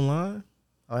problem. Online?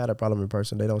 I don't have that problem in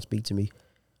person. They don't speak to me.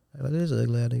 They're like, this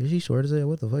ugly ass nigga. She short as hell.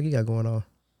 What the fuck you got going on?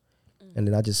 And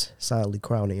then I just silently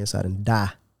cry on the inside and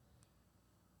die.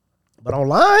 But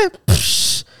online,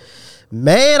 psh,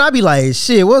 man, I be like,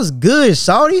 shit, what's good,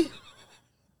 shawty?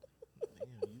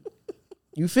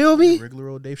 You feel me? Regular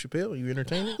old Dave Chappelle, you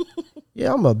entertaining?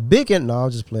 Yeah, I'm a big no,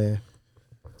 I'm just playing.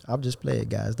 I'm just playing,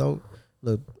 guys. Don't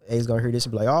look, A's gonna hear this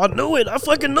and be like, oh, I knew it. I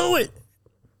fucking knew it.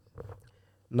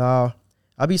 Nah,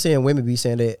 I be saying women be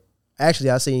saying that. Actually,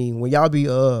 I seen when y'all be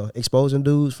exposing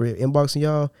dudes for inboxing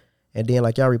y'all, and then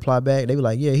like y'all reply back, they be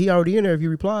like, yeah, he already in there if you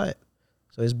replied.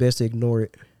 So it's best to ignore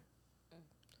it.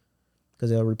 Because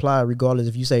they'll reply regardless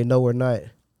if you say no or not.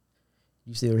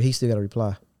 He still got to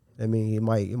reply. I mean, it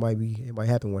might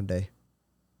happen one day.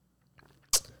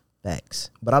 Facts.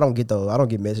 But I don't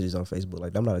get messages on Facebook.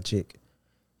 Like, I'm not a chick.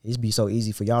 It'd be so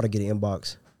easy for y'all to get an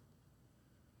inbox.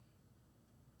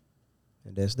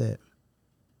 And that's that.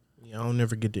 Yeah, I don't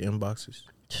never get the inboxes.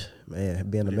 Man,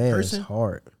 being a In man person? is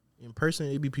hard. In person,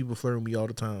 it be people flirting with me all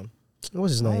the time.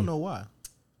 What's his I don't name? know why.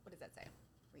 What does that say?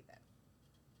 Read that.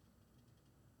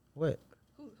 What?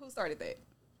 Who started that?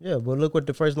 Yeah, but look what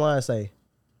the first line say.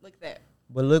 Look at that.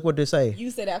 But look what they say. You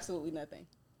said absolutely nothing.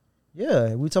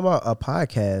 Yeah, we talking about a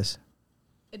podcast.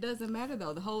 It doesn't matter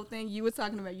though. The whole thing you were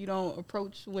talking about, you don't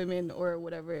approach women or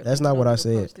whatever. if That's you not don't what I get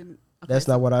said. approached in- That's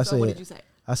not what I so what said. did you say?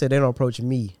 I said they don't approach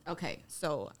me. Okay,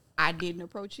 so I didn't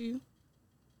approach you.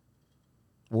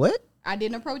 What? I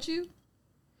didn't approach you.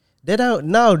 They don't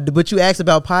no, but you asked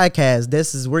about podcasts.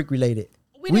 This is work related.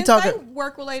 We didn't say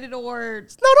work related or.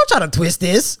 No, don't try to twist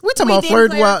this. We talking about didn't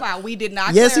flirting while. clarify. We did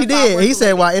not. Yes, he clarify did. work He said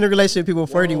related. while interrelationship people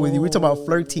flirting with you. We talking about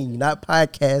flirting, not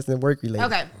podcast and work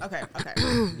related. Okay.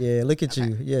 Yeah, look at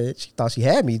you. Yeah, she thought she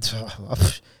had me.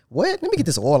 What? Let me get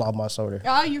this oil off my shoulder.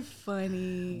 Oh, you're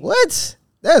funny. What?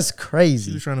 That's She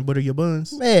crazy. was trying to butter your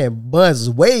buns. Man, buns is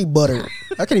way buttered.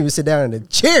 I can't even sit down in the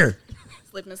chair.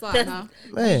 Slipping and sliding, huh?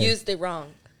 Man. You used it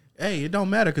wrong. Hey, it don't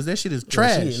matter because that shit is Look,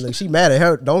 trash. she mad at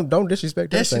her. Don't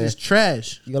disrespect that her. shit is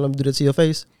trash. You gonna let me do that to your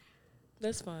face?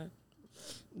 That's fine.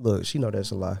 Look, she know that's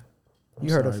a lie. I'm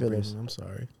You hurt her sorry, feelings. Brandon, I'm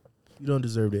sorry. You don't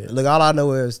deserve that. Look, all I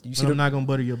know is you But see I'm the not gonna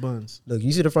butter your buns. look.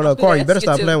 You see the front of her car. You Ask better you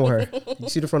stop to. playing with her. You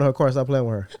see the front of her car. Stop playing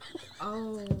with her.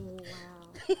 Oh,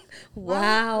 wow.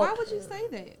 Wow. Why would you say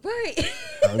that? Right.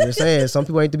 I'm just saying, some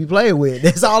people ain't to be playing with.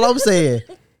 That's all I'm saying.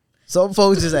 Some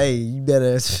folks just, hey, you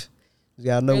better. You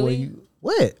gotta know where Really? you.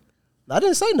 What? I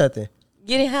didn't say nothing.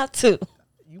 You didn't have to.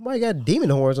 You might got demon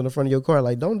horns on the front of your car.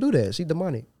 Like, don't do that. She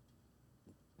demonic.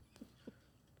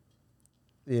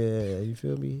 Yeah, you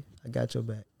feel me? I got your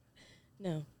back.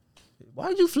 No. Why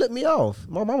did you flip me off?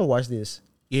 My mama watched this.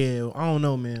 Yeah, I don't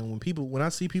know, man. When I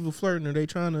see people flirting, are they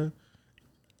trying to?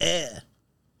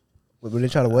 What they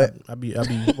trying to what? I be.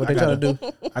 What they trying to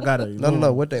do? I gotta.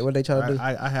 No. What they trying to do?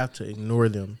 I have to ignore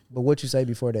them. But what you say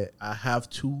before that? I have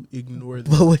to ignore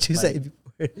them. But what you say Like,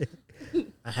 before that?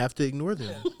 I have to ignore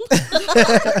them.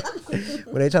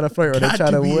 When they trying to flirt or they Got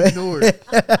trying to be what? ignored.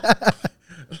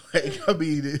 Like, I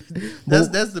mean,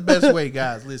 that's the best way,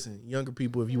 guys. Listen, younger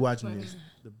people, if you watching this,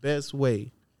 the best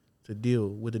way to deal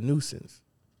with a nuisance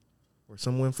or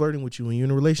someone flirting with you when you're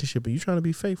in a relationship and you're trying to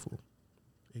be faithful,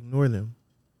 ignore them.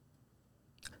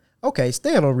 Okay,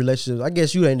 staying on relationships. I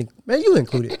guess you ain't, man, you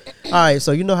included. All right,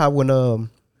 so you know how when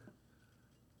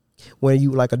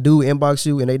you like a dude inbox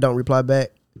you and they don't reply back,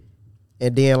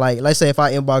 and then like let's say if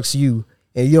I inbox you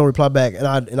and you don't reply back and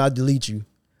I delete you,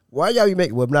 why y'all be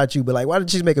making, well not you, but like why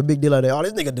did you make a big deal out of that? Oh,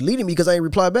 this nigga deleted me because I ain't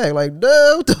reply back. Like,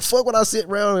 duh, what the fuck would I sit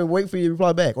around and wait for you to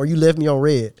reply back? Or you left me on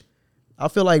red. I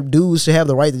feel like dudes should have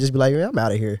the right to just be like, man, I'm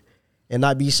out of here, and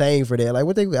not be shamed for that. Like,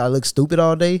 what I look stupid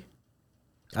all day?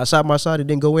 I shot my shot, it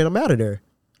didn't go in, I'm out of there.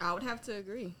 I would have to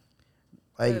agree.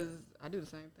 Like, 'Cause I do the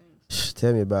same thing.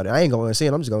 tell me about it. I ain't going to say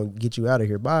it. I'm just going to get you out of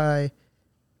here. Bye.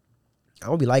 I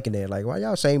don't be liking that. Like, why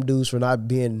y'all shame dudes for not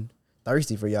being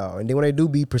thirsty for y'all? And then when they do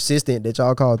be persistent that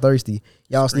y'all call thirsty,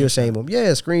 y'all still shame them.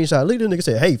 Yeah, screenshot. Look at this nigga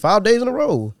say, hey, 5 days in a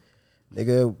row.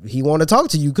 Nigga, he want to talk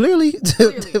to you, clearly.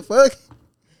 The fuck?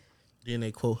 Then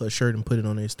they quote her shirt and put it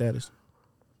on their status.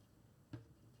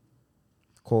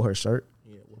 Quote her shirt.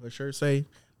 Yeah, what her shirt say?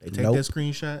 They take Nope. that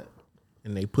screenshot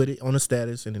and they put it on a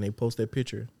status and then they post that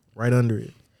picture right under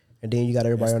it. And then you got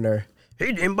everybody on there. He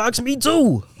inboxed me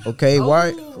too. Okay,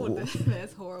 why? Oh,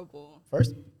 that's horrible.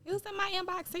 First, He was in my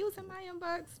inbox. He was in my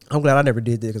inbox. I'm glad I never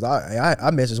did that because I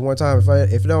messaged one time.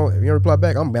 If you don't reply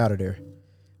back, I'm out of there.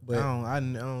 But I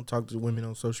don't talk to women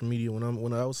on social media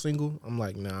when I was single. I'm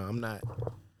like, nah, I'm not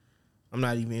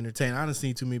even entertained. I done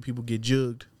seen too many people get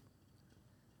jugged.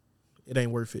 It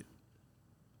ain't worth it.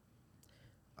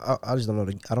 I just don't know.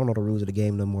 I don't know the rules of the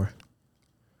game no more.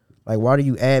 Like, why do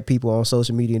you add people on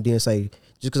social media and then say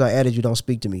just because I added you, don't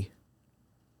speak to me?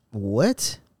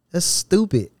 What? That's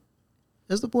stupid.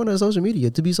 That's the point of social media,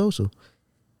 to be social.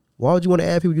 Why would you want to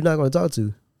add people you're not going to talk to?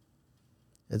 And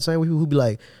the same with people who be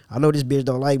like, I know this bitch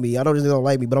don't like me. I know this nigga don't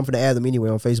like me, but I'm finna add them anyway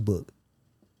on Facebook.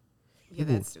 Yeah,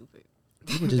 that's stupid.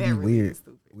 People just That be really weird. is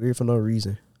stupid. Weird for no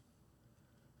reason.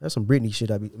 That's some Britney shit.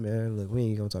 Man, look, we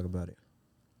ain't going to talk about it.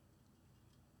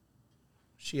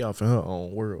 She off in her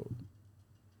own world.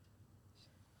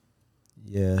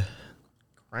 Yeah.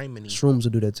 Criminy. Shrooms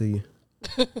will do that to you.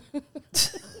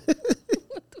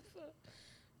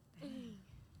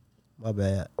 My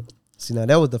bad. See, now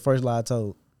that was the first lie I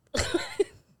told.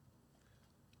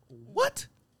 What?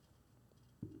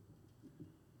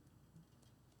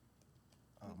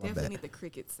 Oh, my Definitely bad. need the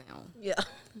cricket sound. Yeah.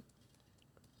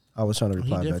 I was trying to He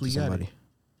reply back to definitely got somebody.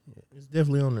 it. It's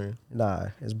definitely on there. Nah,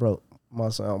 it's broke. My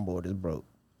soundboard is broke.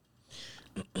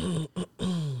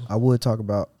 I would talk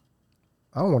about.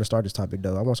 I don't want to start this topic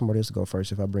though. I want somebody else to go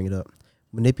first if I bring it up.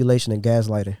 Manipulation and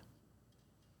gaslighting.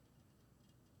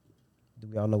 Do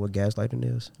we all know what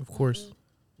gaslighting is? Of course,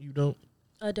 you don't.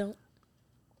 I don't.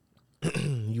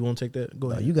 You won't take that? Go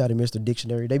No, ahead. you got it, Mr.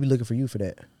 Dictionary. They be looking for you for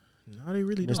that. No, they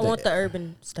really Mr. don't. I want the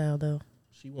urban style though.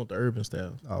 She want the urban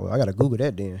style. Oh, well, I gotta Google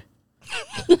that then.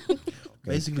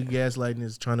 Basically, gaslighting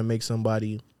is trying to make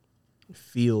somebody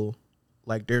feel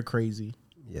like they're crazy.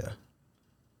 Yeah.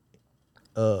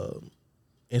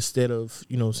 Instead of,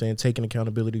 you know what I'm saying, taking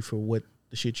accountability for what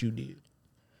the shit you did.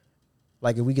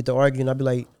 Like if we get to arguing, I'd be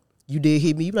like, "You did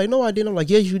hit me." You be like, "No, I didn't." I'm like,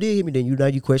 "Yes, you did hit me." Then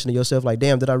you questioning yourself, like,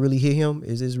 "Damn, did I really hit him?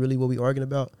 Is this really what we arguing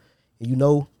about?" And you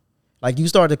know, like you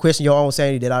start to question your own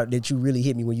sanity that you really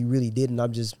hit me when you really didn't.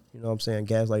 I'm just, you know what I'm saying,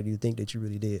 gaslight you think that you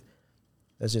really did.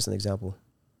 That's just an example.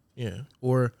 Yeah.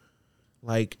 Or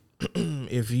like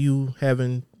if you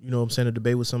having, you know what I'm saying, a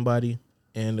debate with somebody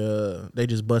and they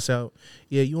just bust out,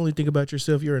 yeah, you only think about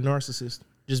yourself, you're a narcissist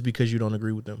just because you don't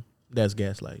agree with them. That's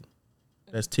gaslight.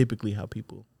 That's typically how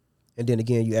people. And then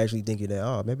again, you actually thinking that,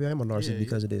 oh, maybe I'm a narcissist Yeah,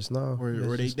 because of this. No. Or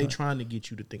that's they just not. trying to get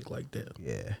you to think like that.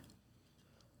 Yeah.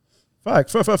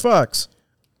 Facts.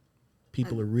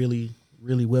 People are really,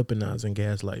 really weaponizing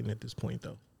gaslighting at this point,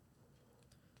 though.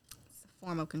 It's a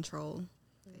form of control.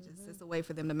 It's a way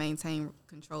for them to maintain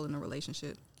control in a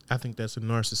relationship. I think that's a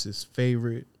narcissist's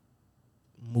favorite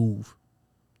move.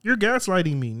 You're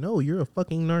gaslighting me. No, you're a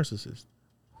fucking narcissist.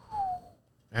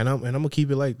 And I'm gonna keep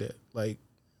it like that. Like,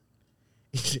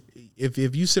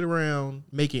 if you sit around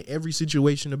making every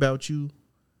situation about you,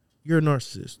 you're a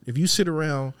narcissist. If you sit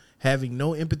around having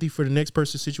no empathy for the next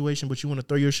person's situation, but you want to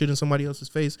throw your shit in somebody else's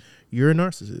face, you're a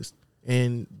narcissist.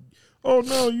 And oh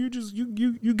no, you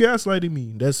gaslighting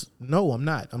me. No, I'm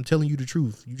not. I'm telling you the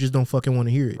truth. You just don't fucking want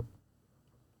to hear it.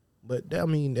 But I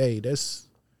mean, hey, that's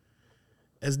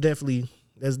definitely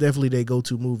their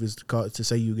go-to move is to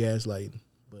say you gaslighting.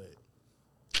 But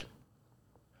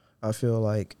I feel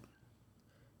like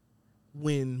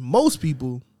when most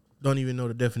people don't even know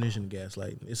the definition of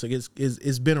gaslighting, it's like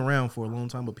it's been around for a long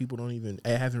time, but people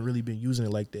haven't really been using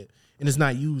it like that, and it's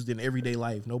not used in everyday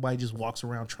life. Nobody just walks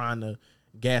around trying to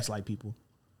gaslight people.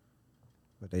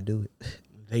 but they do it.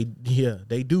 They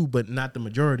do, but not the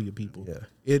majority of people.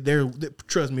 Yeah.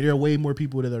 Trust me, there are way more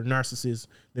people that are narcissists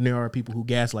than there are people who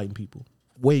gaslighting people.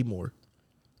 Way more.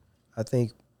 I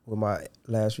think with my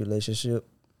last relationship,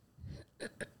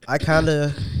 I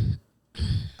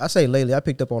say lately, I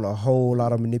picked up on a whole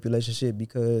lot of manipulation shit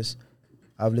because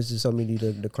I've listened to so many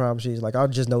of the crime shit. Like, I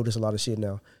just notice a lot of shit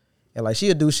now. And, like,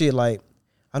 she'll do shit like,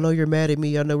 I know you're mad at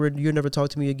me. I know you'll never talk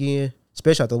to me again.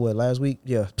 Especially after, last week?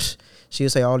 Yeah. She'll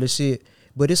say all this shit.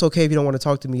 But it's okay if you don't want to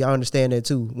talk to me. I understand that,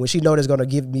 too. When she know that's going to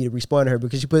give me to respond to her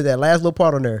because she put that last little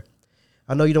part on there.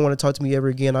 I know you don't want to talk to me ever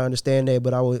again. I understand that,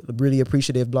 but I would really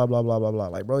appreciate it, blah, blah, blah, blah, blah.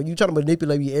 Like, bro, you trying to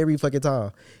manipulate me every fucking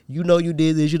time. You know you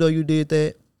did this. You know you did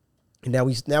that. And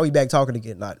now we back talking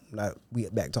again. Not we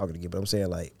back talking again, but I'm saying,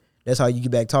 like, that's how you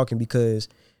get back talking because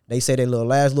they say that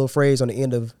last little phrase on the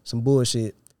end of some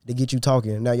bullshit to get you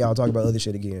talking. Now y'all talking about other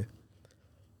shit again.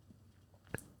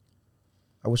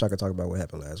 I wish I could talk about what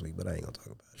happened last week, but I ain't gonna talk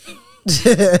about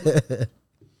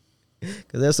it.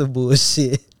 Cause that's some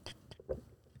bullshit.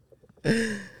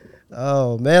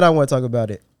 Oh man, I want to talk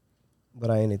about it, but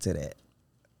I ain't into that.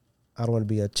 I don't want to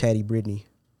be a chatty Britney.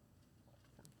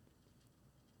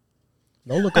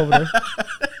 Don't look over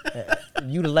there.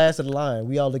 You the last of the line.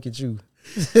 We all look at you.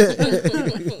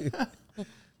 That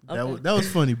was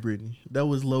funny, Brittany. That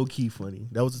was low key funny.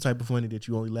 That was the type of funny that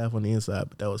you only laugh on the inside,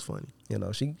 but that was funny. You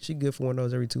know, she good for one of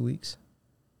those every 2 weeks.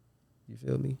 You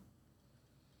feel me?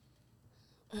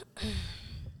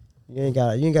 You ain't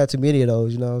got too many of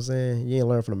those, you know what I'm saying? You ain't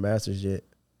learned from the masters yet.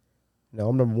 No,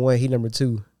 I'm number 1, he number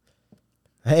 2.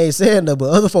 I ain't saying that, but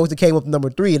other folks that came up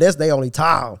number 3, that's their only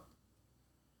time.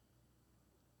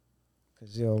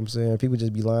 Cause you know what I'm saying? People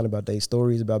just be lying about their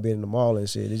stories about being in the mall and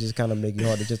shit. It just kind of make it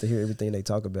hard to hear everything they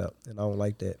talk about. And I don't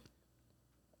like that.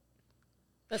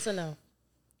 That's enough.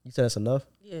 You said that's enough?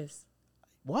 Yes.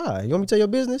 Why? You want me to tell your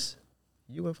business?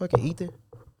 You and fucking Ethan?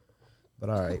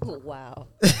 But all right. Wow.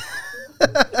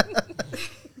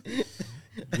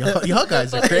 Y'all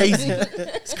guys are crazy.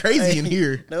 It's crazy in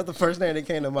here. That was the first thing that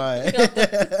came to mind.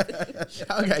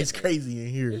 Y'all guys crazy in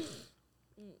here.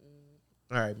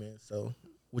 All right, man. So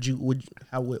would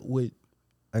all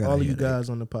of you guys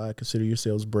on the pod consider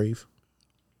yourselves brave?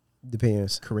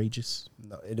 Depends. Courageous?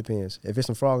 No, it depends. If it's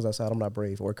some frogs outside, I'm not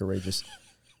brave or courageous.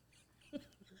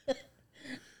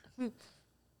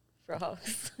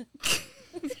 Frogs.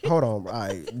 Hold on. All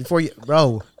right. Before you,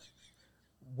 bro,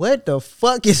 what the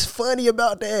fuck is funny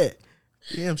about that?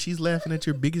 Damn, she's laughing at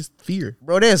your biggest fear.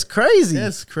 Bro, that's crazy.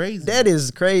 That's crazy. That is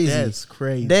crazy. That's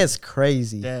crazy. That's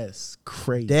crazy. That's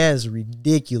crazy. That's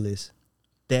ridiculous.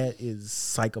 That is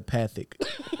psychopathic.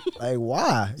 Like,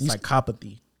 why?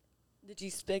 Psychopathy. Did you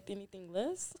expect anything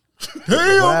less?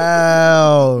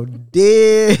 Wow.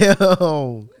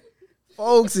 Damn.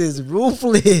 Folks is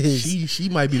ruthless. She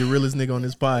might be the realest nigga on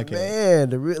this podcast. Man,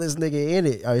 the realest nigga in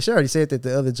it. I already said that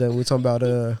the other joke. We talking about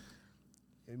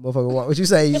motherfucker walk. What you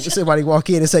say? Somebody walk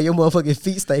in and say your motherfucking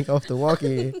feet stink off the walk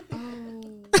in.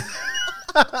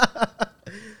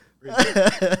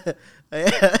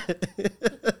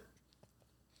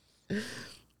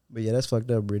 But yeah, that's fucked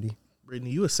up, Brittany.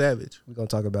 Brittany, you a savage. We're gonna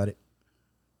talk about it.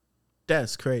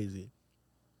 That's crazy.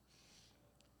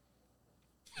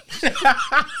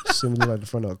 Assuming you like the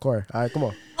front of a car. All right, come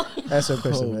on. Ask your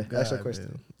question, man. Ask your God, question.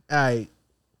 man. All right.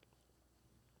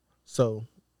 So,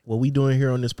 what we doing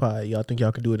here on this pod, y'all think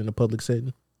y'all can do it in a public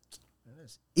setting?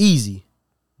 Easy.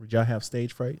 Would y'all have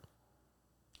stage fright?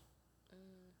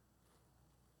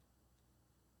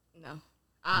 No.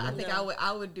 I think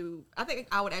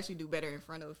I would actually do better in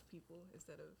front of people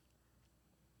instead of.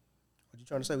 What you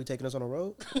trying to say? We taking us on a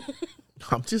road?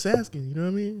 I'm just asking, you know what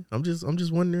I mean? I'm just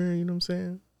wondering, you know what I'm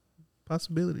saying?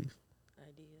 Possibilities.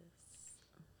 Ideas.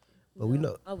 But we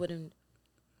know I wouldn't.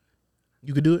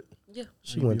 You could do it? Yeah.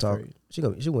 she You'd be wouldn't talk. afraid. She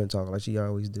wouldn't talk like she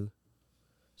always do.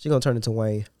 She gonna turn into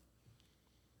Wayne.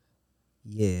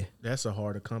 Yeah, That's a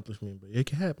hard accomplishment, but it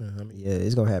can happen. I mean, yeah,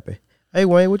 it's gonna happen. Hey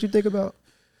Wayne, what you think about?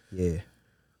 Yeah,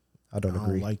 I I don't don't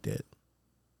agree. like that.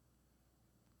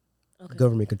 Okay.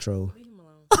 Government control. Leave him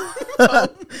alone.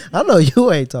 I know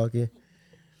you ain't talking.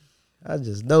 I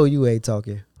just know you ain't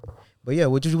talking. But yeah,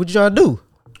 what you trying to do?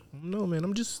 No, man,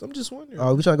 I'm just wondering.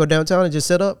 Are we trying to go downtown and just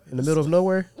set up in the middle of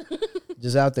nowhere?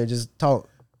 Just out there, just talk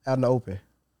out in the open.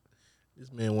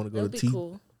 This man want to That go would to be T.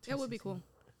 cool. That would be cool.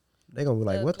 They gonna be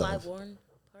like, what the? Clive Warren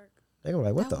Park. They gonna be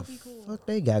like, what That the would be cool. fuck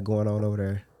they got going on over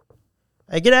there?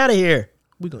 Hey, get out of here!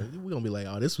 We gonna be like,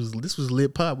 oh, this was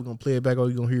lit pop. We're gonna play it back. All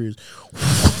you gonna hear is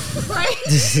Right?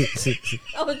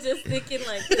 I was just thinking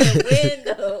like the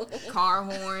window. Car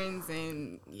horns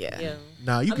and Yeah.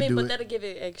 nah. You I can mean, do but it. that'll give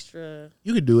it extra.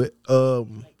 You could do it.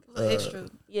 extra.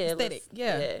 Yeah. Aesthetic,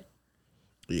 yeah.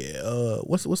 Yeah.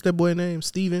 What's that boy name?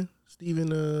 Steven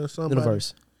somebody.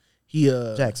 Universe He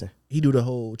Jackson. He do the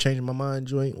whole changing my mind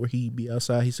joint where he be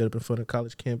outside. He set up in front of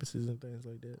college campuses and things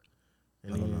like that.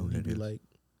 And I don't know who then that is.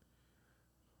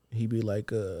 he be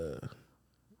like, all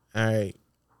right,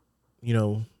 you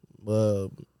know,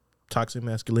 toxic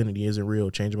masculinity isn't real.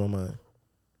 Changing my mind.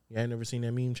 Yeah, I ain't never seen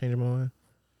that meme. Changing my mind.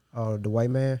 Oh, the white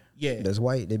man Yeah, that's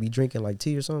white. They be drinking like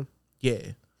tea or something. yeah.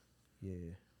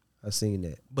 Yeah, I seen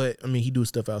that. But I mean, he do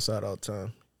stuff outside all the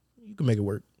time. You can make it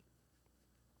work.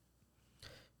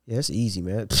 Yeah, it's easy,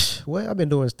 man. Well, I've been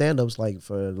doing stand-ups like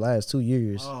for the last 2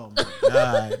 years. Oh my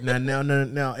god!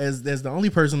 now, as the only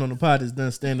person on the pod that's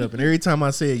done stand up, and every time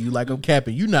I say it, you like I'm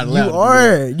capping. You not allowed. You to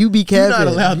are. You be You're not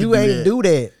capping. allowed to You do ain't that. do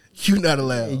that. You not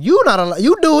allowed. You not allowed.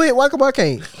 You do it. Why come I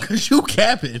can't? Cause you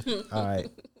capping. All right.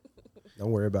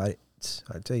 Don't worry about it.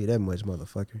 I tell you that much,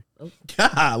 motherfucker.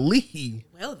 Golly.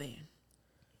 Well then.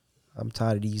 I'm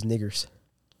tired of these niggers.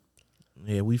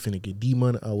 Yeah, we finna get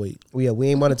demonetized. Oh wait, We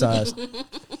ain't monetized.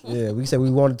 Yeah, we said we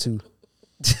wanted to.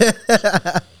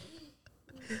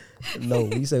 No,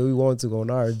 we said we wanted to on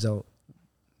our jump.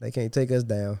 They can't take us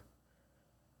down.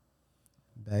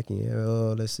 Back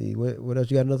in. Let's see. What else?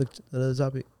 You got another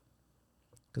topic?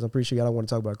 Because I'm pretty sure y'all don't want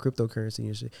to talk about cryptocurrency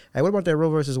and shit. Hey, what about that Roe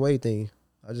versus Wade thing?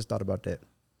 I just thought about that.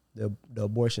 The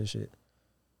abortion shit.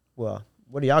 Well,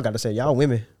 what do y'all got to say? Y'all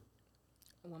women.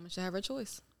 A woman should have her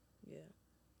choice. Yeah.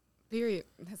 Period.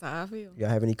 That's how I feel. Y'all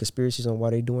have any conspiracies on why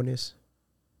they doing this?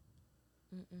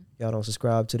 Mm-mm. Y'all don't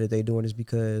subscribe to that they doing this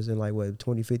because in like what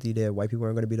 2050 that white people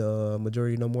aren't going to be the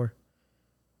majority no more?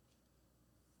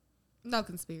 No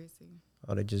conspiracy.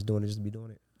 Oh, they just doing it just to be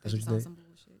doing it. They That's what just you on think? some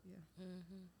bullshit. Yeah.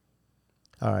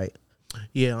 Mm-hmm. All right.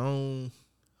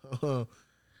 yeah,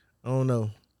 I don't know.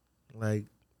 Like,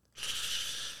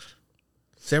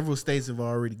 several states have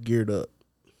already geared up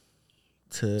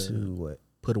to what?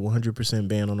 put a 100%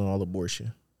 ban on all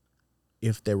abortion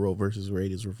if that Roe versus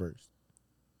Wade is reversed.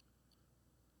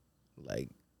 Like,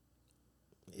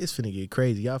 it's finna get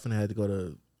crazy. Y'all finna have to go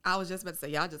to I was just about to say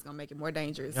y'all just gonna make it more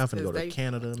dangerous. y'all finna go 'cause to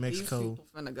Canada, These Mexico. people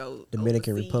finna go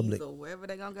Dominican overseas Republic. or wherever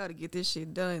they gonna go to get this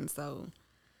shit done. So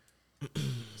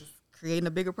just creating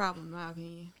a bigger problem, in my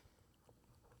opinion.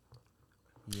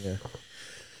 Yeah.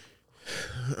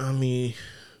 I mean,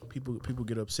 people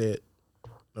get upset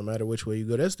no matter which way you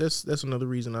go. That's another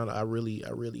reason I really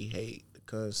hate the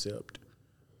concept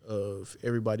of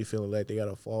everybody feeling like they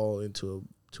gotta fall into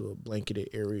to a blanketed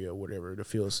area or whatever to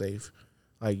feel safe.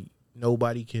 Like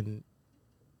nobody can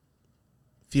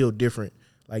feel different.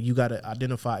 Like you gotta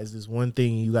identify as this one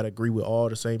thing. You gotta agree with all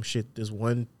the same shit. This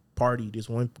one party, this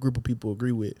one group of people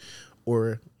agree with.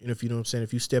 Or, and if you know what I'm saying,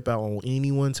 if you step out on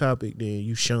any one topic, then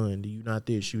you shunned. You not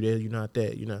this, you that, you not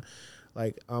that. You know,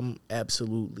 like I'm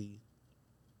absolutely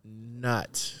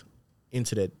not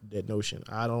into that notion.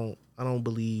 I don't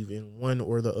believe in one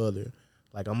or the other.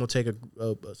 Like I'm gonna take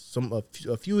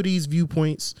a few of these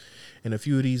viewpoints and a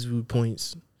few of these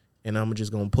viewpoints, and I'm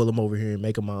just gonna pull them over here and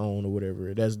make them my own or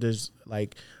whatever. There's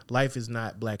like life is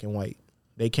not black and white.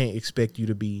 They can't expect you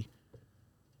to be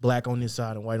black on this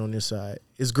side and white on this side.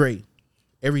 It's gray.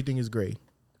 Everything is gray.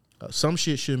 Some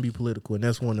shit shouldn't be political, and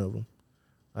that's one of them.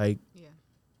 Like,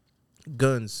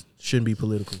 guns shouldn't be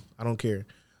political. I don't care.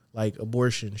 Like,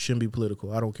 abortion shouldn't be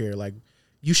political. I don't care. Like,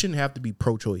 you shouldn't have to be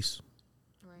pro-choice.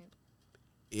 Right.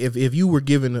 If you were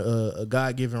given a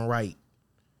God-given right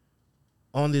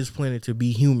on this planet to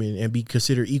be human and be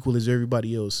considered equal as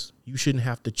everybody else, you shouldn't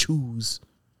have to choose.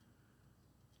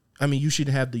 I mean, you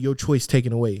shouldn't have your choice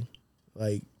taken away.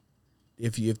 Like,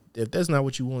 if that's not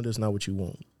what you want, that's not what you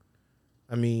want.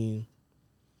 I mean,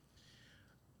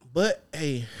 but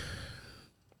hey,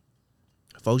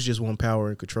 folks just want power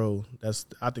and control.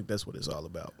 I think that's what it's all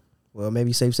about. Well,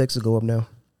 maybe safe sex will go up now.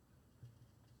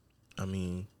 I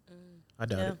mean, I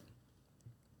doubt it.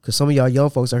 Because some of y'all young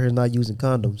folks out here not using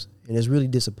condoms, and it's really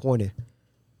disappointing.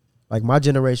 Like my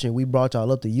generation, we brought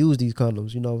y'all up to use these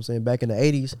condoms. You know what I'm saying? Back in the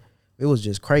 80s, it was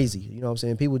just crazy. You know what I'm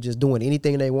saying? People just doing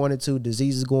anything they wanted to.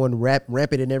 Diseases going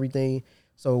rampant and everything.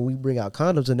 So we bring out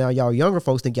condoms, and now y'all younger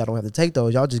folks think y'all don't have to take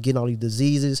those. Y'all just getting all these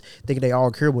diseases, thinking they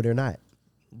all curable. They're not.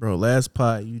 Bro, last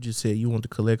pod, you just said you want to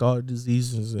collect all the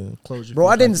diseases and close your Bro,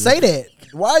 I didn't like say that.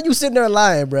 Why are you sitting there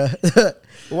lying, bro?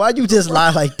 Why you just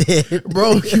lie like that?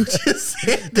 Bro, you just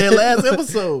said that last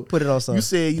episode. Put it on something. You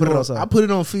said put it on something. I put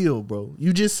it on Phil, bro.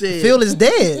 You just said Phil is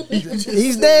dead.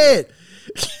 He's dead.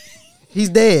 He's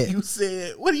dead. You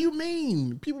said, what do you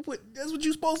mean? That's what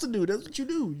you're supposed to do. That's what you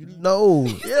do. No.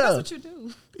 Yeah. That's what you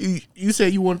do. You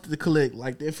said you wanted to collect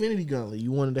like the Infinity Gauntlet.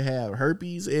 You wanted to have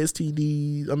herpes,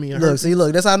 STDs. I mean,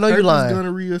 look. That's how I know you're lying.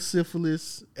 Gonorrhea,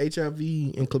 syphilis, HIV,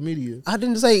 and chlamydia. I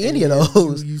didn't say any of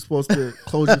those. You supposed to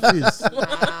close your fist.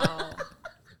 Wow.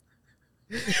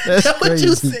 That's what crazy.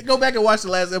 you said. Go back and watch the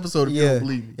last episode if you don't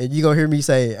believe me. And you gonna hear me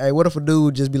say, "Hey, what if a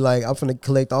dude just be like, I'm finna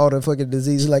collect all the fucking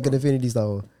diseases like an Infinity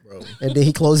Stone," Bro. and then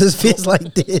he closes his fist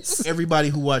like this? Everybody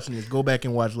who watching this, go back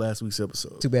and watch last week's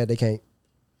episode. Too bad they can't.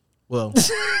 Well,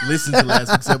 listen to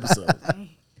last week's episode.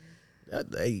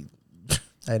 Hey,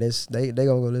 they gonna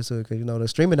go listen to it because you know the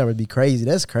streaming numbers be crazy.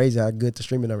 That's crazy how good the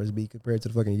streaming numbers be compared to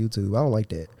the fucking YouTube. I don't like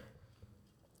that.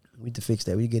 We need to fix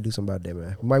that. We need to do something about that,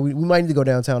 man. We might need to go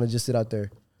downtown and just sit out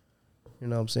there. You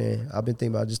know what I'm saying? I've been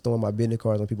thinking about just throwing my business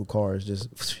cards on people's cars,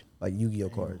 just like Yu-Gi-Oh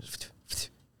cards.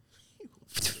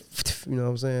 You know what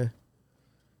I'm saying?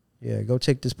 Yeah, go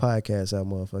check this podcast out,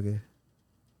 motherfucker.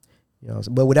 You know what I'm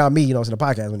saying? But without me, you know what I'm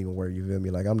saying, the podcast won't even work, you feel me?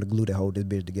 Like, I'm the glue that hold this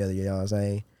bitch together, you know what I'm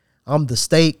saying? I'm the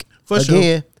steak. For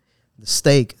again, sure. The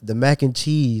steak, the mac and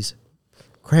cheese,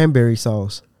 cranberry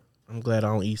sauce. I'm glad I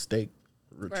don't eat steak.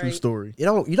 True story. You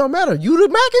don't matter. You the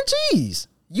mac and cheese.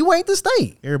 You ain't the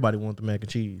steak. Everybody want the mac and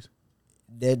cheese.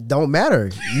 That don't matter.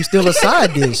 You still a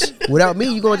side dish. Without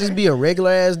me, you gonna just be a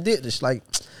regular ass dish. Like,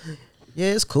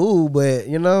 yeah, it's cool, but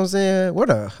you know what I'm saying?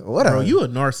 Bro, you a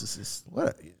narcissist.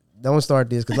 Don't start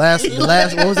this, cause the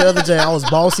last what was the other day? I was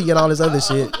bossy and all this other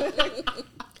shit.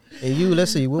 And you,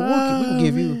 let's see, we can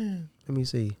give you. Let me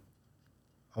see.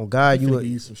 Oh God,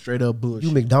 you some straight up bullshit.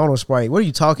 You McDonald's Sprite. What are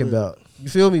you talking about? You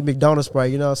feel me? McDonald's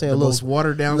Sprite. You know what I'm saying? The most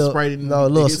watered down Sprite in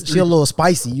she a little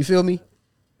spicy. You feel me?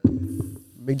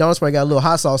 McDonald's Sprite got a little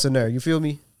hot sauce in there. You feel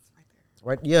me?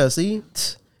 Right? Yeah. See? You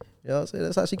know what I'm saying?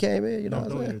 That's how she came in. You know what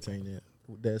I'm saying? Don't entertain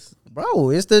that. Bro,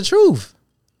 it's the truth.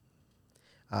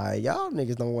 Y'all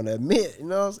niggas don't want to admit. You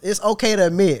know, it's okay to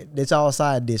admit that y'all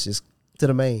side dishes to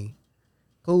the main.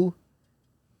 Cool.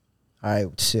 All right,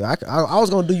 shit. I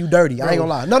was gonna do you dirty. Bro. I ain't gonna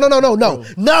lie.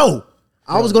 No.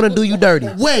 I was gonna do you dirty.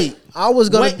 Wait. I was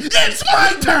gonna. Wait. It's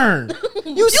my turn.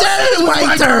 You said it was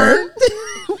my turn.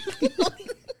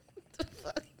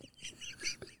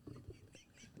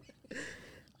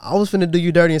 I was finna do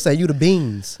you dirty and say you the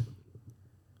beans,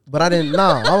 but I didn't.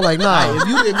 Nah, I was like, nah.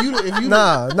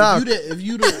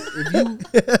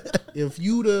 If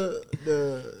you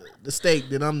the steak,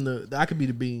 then I could be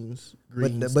the beans,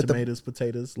 greens, tomatoes,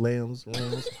 potatoes, lambs,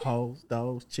 rams, hogs,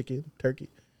 dogs, chicken, turkey,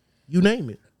 you name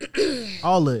it,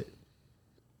 all of it.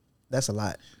 That's a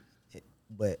lot,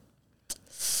 but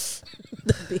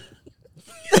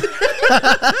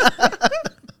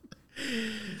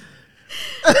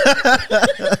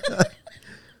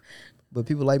But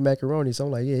people like macaroni, so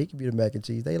I'm like, yeah, he can be the mac and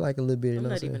cheese. They like a little bit. You I'm know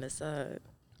not what I'm even a side.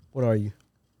 What are you?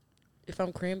 If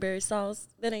I'm cranberry sauce,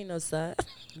 that ain't no side.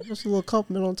 Just a little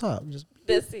compliment on top. Just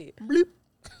That's it. bleep.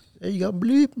 There you go,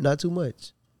 bleep. Not too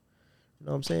much. You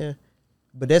know what I'm saying?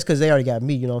 But that's because they already got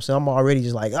me. You know what I'm saying? I'm already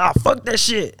just like, fuck that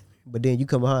shit. But then you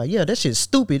come behind, yeah, that shit's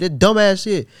stupid. That dumbass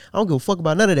shit. I don't give a fuck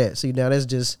about none of that. See, now that's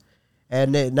just,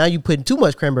 and that, now you putting too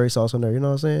much cranberry sauce on there. You know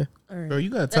what I'm saying? All right. Bro, you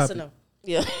gotta That's top a it. no.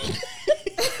 Yeah.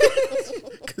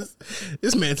 Cause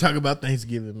this man talk about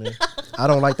Thanksgiving, man. I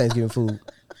don't like Thanksgiving food.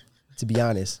 To be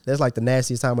honest, that's like the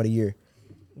nastiest time of the year.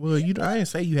 Well, I didn't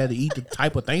say you had to eat the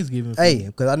type of Thanksgiving food. Hey,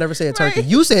 because I never said turkey.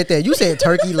 You said that. You said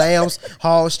turkey, lambs,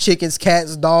 hogs, chickens,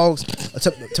 cats, dogs,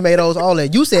 tomatoes, all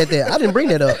that. You said that. I didn't bring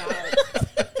that up.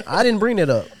 I didn't bring that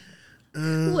up.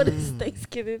 What is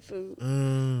Thanksgiving food?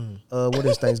 What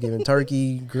is Thanksgiving?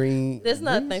 Turkey, green. That's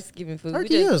not greens? Thanksgiving food.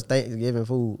 Turkey is Thanksgiving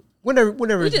food. Whenever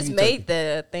We you just eat made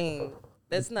that a thing.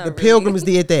 That's not the really- Pilgrims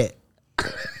did that.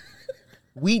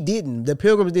 We didn't. The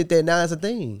Pilgrims did that. Now it's a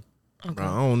thing. Bro, I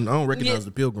don't recognize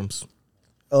the Pilgrims.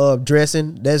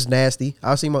 Dressing, that's nasty.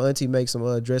 I've seen my auntie make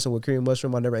some dressing with cream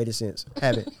mushroom. I never ate it since.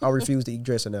 Haven't. I refuse to eat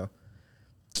dressing now.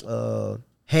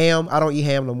 Ham, I don't eat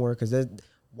ham no more because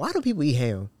why do people eat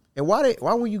ham? And why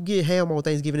when you get ham on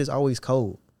Thanksgiving, it's always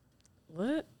cold?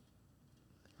 What?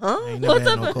 Huh? I ain't never What's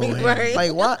had up no cold with ham. right?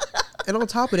 Like why? And on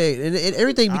top of that, and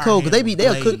everything be cold because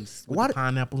they'll cook. Why?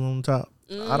 Pineapple on top,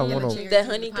 I don't want no That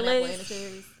honey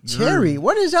glaze. cherry.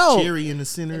 What is y'all cherry in the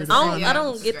center. Of the I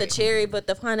don't get the cherry, but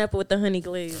the pineapple with the honey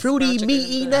glaze. fruity Brown meat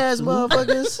chicken eating glaze. ass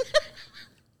motherfuckers?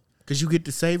 Cause you get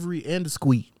the savory and the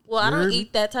sweet. Well, I You heard don't me?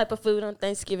 eat that type of food on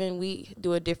Thanksgiving. We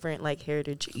do a different like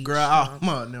heritage each. Girl, oh, come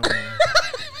on, never mind.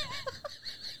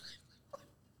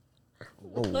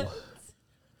 Whoa.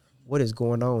 What is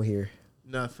going on here?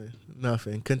 Nothing.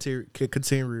 Continue.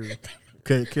 Continue.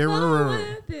 I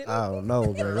don't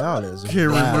know, bro. Y'all is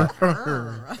Continue. wild.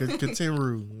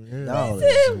 Continue. Y'all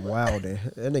is wild.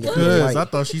 That nigga feel Cause I like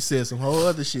thought she said some whole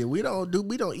other shit. We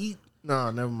don't eat.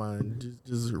 No, never mind.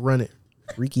 Just run it.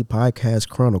 Freaky Podcast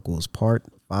Chronicles Part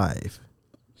 5.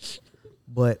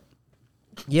 But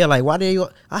yeah, like why they?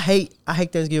 I hate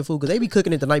Thanksgiving food because they be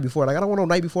cooking it the night before. Like I don't want no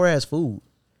night before ass food,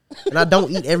 and I don't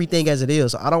eat everything as it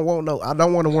is. So I don't want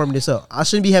to warm this up. I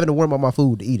shouldn't be having to warm up my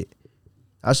food to eat it.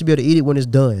 I should be able to eat it when it's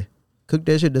done. Cook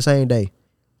that shit the same day.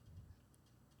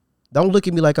 Don't look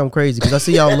at me like I'm crazy because I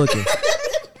see y'all looking. Cause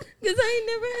I ain't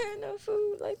never had no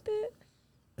food like that.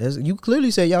 You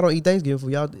clearly said y'all don't eat Thanksgiving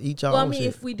food. Y'all eat y'all Well, I own mean,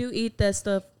 shit. if we do eat that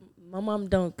stuff, my mom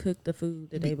don't cook the food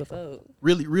the day before.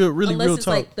 Really, Unless real it's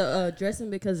talk. like the dressing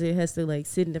because it has to like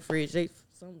sit in the fridge.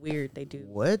 Some weird they do.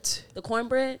 What? The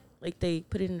cornbread, like they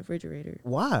put it in the refrigerator.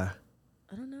 Why?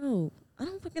 I don't know. I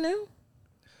don't fucking know.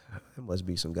 It must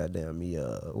be some goddamn me.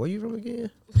 Where you from again?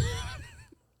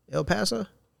 El Paso.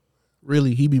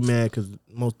 Really, he be mad because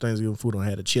most Thanksgiving food don't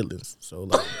have the chitlins. So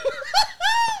like,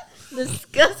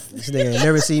 Disgusting. This nigga ain't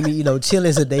never see me eat no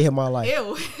chillins a day in my life.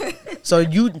 Ew. So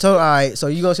all right. So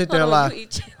you gonna sit there and lie? You eat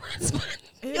chitlins,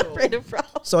 but you're afraid of frogs.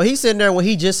 So he sitting there when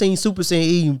he just seen Super Sin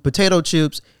eating potato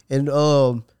chips and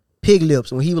pig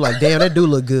lips when he was like, damn, that do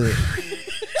look good.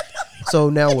 So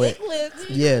now what?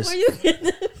 Yes. Where you getting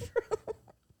that from?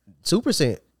 Super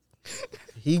Sin.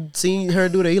 He seen her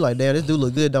do that. He like, damn, this dude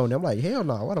look good, don't it? I'm like, hell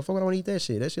no. Why the fuck I don't eat that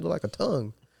shit? That shit look like a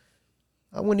tongue.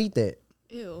 I wouldn't eat that.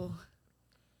 Ew.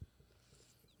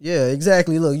 Yeah,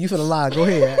 exactly. Look, you finna lie. Go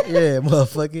ahead. Yeah,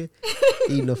 motherfucker.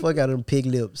 Eating the fuck out of them pig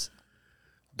lips.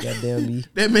 Goddamn me.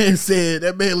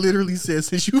 that man literally said,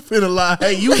 since you finna lie,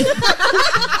 hey, you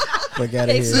Fuck out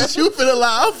of here. since you finna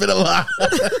lie, I'm finna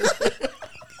lie.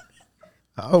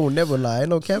 I will never lie. Ain't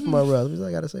no cap in my brother.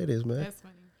 I gotta say this, man. That's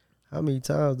funny. How many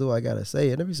times do I gotta say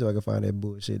it? Let me see if I can find that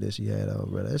bullshit that she had on,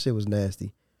 bro. That shit was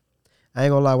nasty. I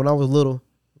ain't gonna lie. When I was little,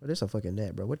 bro, this a fucking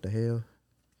gnat, bro. What the hell?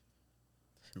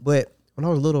 But when I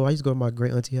was little, I used to go to my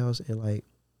great auntie house and like,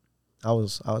 I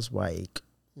was like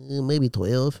maybe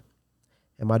 12,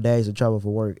 and my dad used to travel for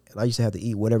work, and I used to have to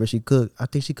eat whatever she cooked. I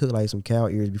think she cooked like some cow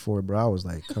ears before, bro. I was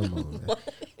like, come on, man.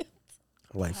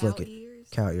 I'm like, fuck it.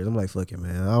 Cow ears. I'm like, fuck it,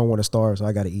 man. I don't want to starve, so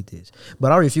I gotta eat this.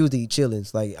 But I refuse to eat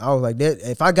chitlins. Like I was like, that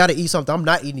if I gotta eat something, I'm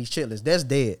not eating these chitlins. That's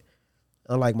dead.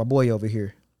 Unlike my boy over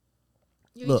here.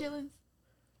 You Look. eat chillin'?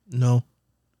 No.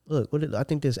 Look, I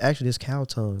think this actually this cow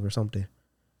tongue or something.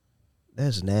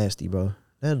 That's nasty, bro.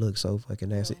 That looks so fucking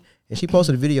nasty. And she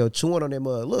posted a video chewing on that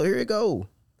mug. Look, here it go.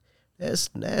 That's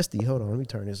nasty. Hold on, let me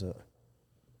turn this up.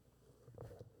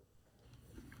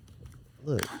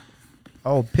 Look.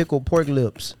 Oh, pickled pork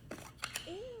lips.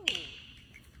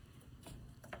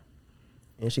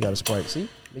 And she got a Sprite. See?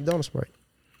 McDonald's Sprite.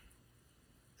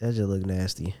 That just look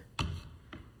nasty.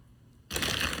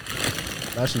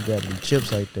 Now she grabbing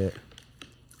chips like that.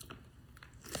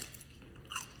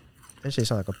 That shit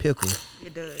sound like a pickle.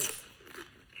 It does.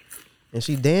 And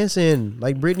she dancing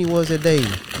like Britney was that day.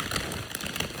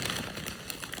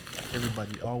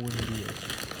 Everybody, all women do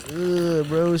it.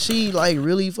 Bro, she like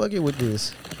really fucking with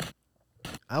this.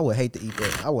 I would hate to eat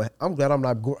that. I'm glad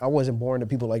I wasn't born to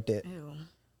people like that. Ew.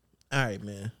 All right,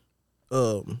 man.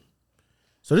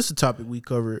 So this is a topic we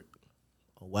covered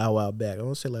a while back. I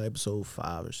want to say like episode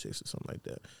 5 or 6 or something like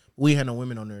that. We had no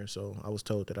women on there, so I was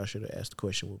told that I should have asked the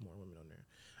question with more women on there.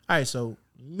 All right, so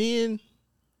men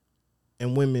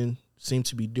and women seem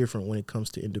to be different when it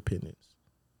comes to independence.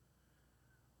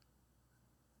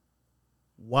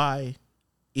 Why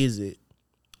is it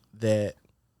that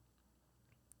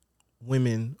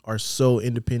women are so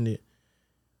independent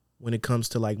when it comes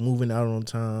to like moving out on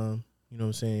time, you know what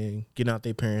I'm saying, getting out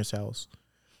their parents' house,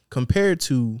 compared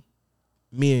to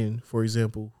men, for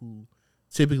example, who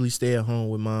typically stay at home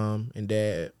with mom and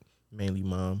dad, mainly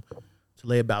mom, to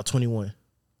lay about 21?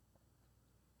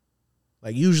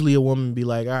 Like usually a woman be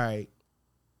like, all right,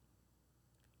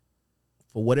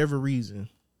 for whatever reason,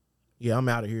 yeah, I'm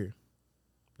out of here.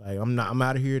 Like I'm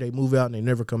out of here. They move out and they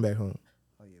never come back home.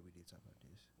 Oh yeah, we did talk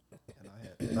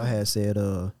about this. And I had said,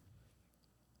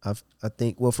 I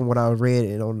think, well, from what I read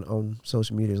and on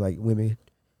social media, it's like women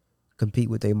compete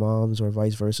with their moms or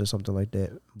vice versa, something like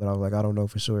that. But I was like, I don't know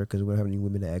for sure because we don't have any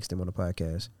women to ask them on the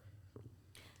podcast.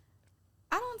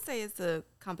 I don't say it's a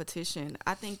competition.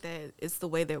 I think that it's the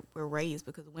way that we're raised,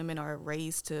 because women are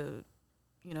raised to,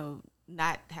 you know,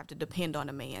 not have to depend on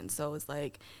a man. So it's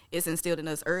like it's instilled in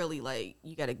us early, like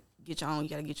you got to get your own, you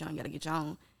got to get your own, you got to get your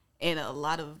own. And a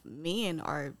lot of men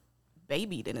are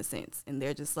babied in a sense, and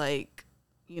they're just like,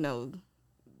 you know,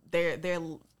 they're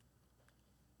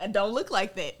don't look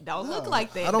like that. Don't look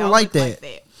like that. I don't like look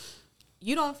that.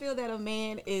 You don't feel that a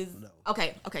man is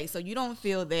okay. So you don't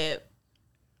feel that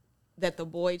the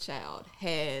boy child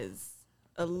has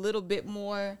a little bit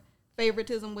more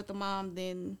favoritism with the mom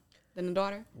than the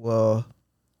daughter? Well,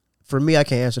 for me, I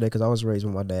can't answer that because I was raised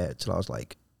with my dad till I was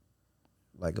like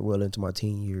well into my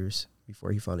teen years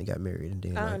before he finally got married. And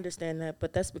then I understand that,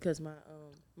 but that's because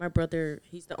my brother,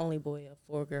 he's the only boy of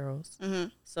 4 girls. Mm-hmm.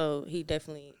 So he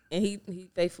definitely, and he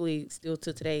faithfully still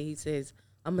to today, he says,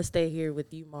 I'm going to stay here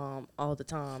with you, Mom, all the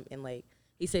time. And like,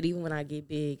 he said, even when I get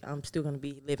big, I'm still going to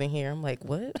be living here. I'm like,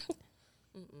 what?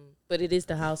 But it is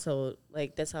the household.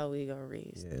 Like, that's how we are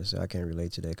raised. Yeah, so I can't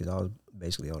relate to that because I was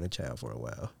basically on a child for a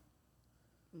while.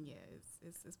 Yeah,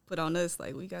 it's put on us.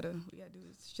 Like we gotta do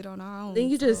this shit on our own. Then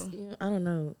you so. just, you know, I don't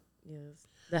know. Yes,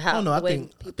 the house. I don't know. I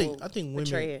think portray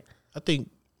women. it. I think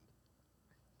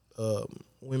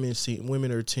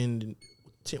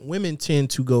women tend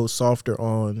to go softer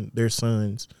on their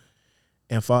sons,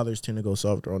 and fathers tend to go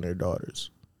softer on their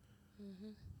daughters. Mm-hmm.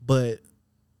 But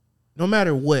no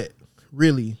matter what,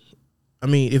 really, I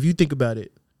mean, if you think about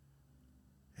it,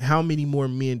 how many more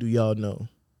men do y'all know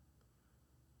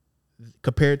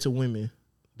compared to women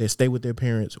that stay with their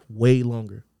parents way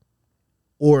longer,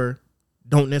 or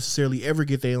don't necessarily ever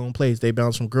get their own place? They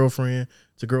bounce from girlfriend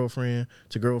to girlfriend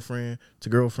to girlfriend to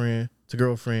girlfriend to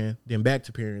girlfriend, then back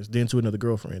to parents, then to another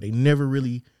girlfriend. They never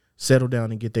really settle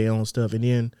down and get their own stuff. And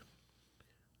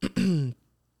then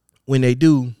when they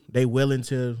do, they well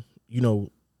into, you know,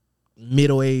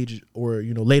 middle age or,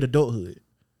 you know, late adulthood.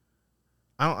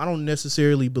 I don't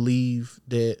necessarily believe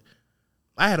that.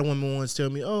 I had a woman once tell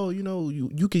me, oh, you know,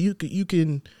 you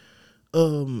can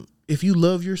if you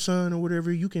love your son or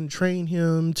whatever, you can train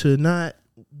him to not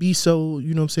be so,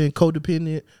 you know what I'm saying,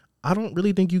 codependent. I don't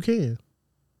really think you can.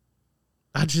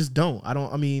 I just don't. I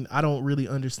don't really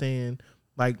understand.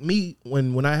 Like me,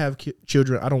 when I have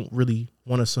children, I don't really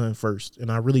want a son first.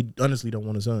 And I really honestly don't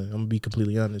want a son. I'm going to be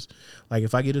completely honest. Like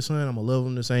if I get a son, I'm going to love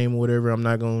him the same or whatever. I'm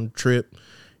not going to trip.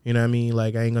 You know what I mean?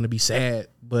 Like I ain't going to be sad.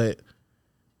 But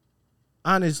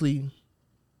honestly,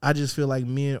 I just feel like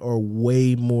men are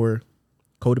way more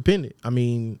codependent. I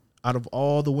mean, out of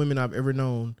all the women I've ever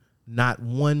known, not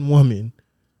one woman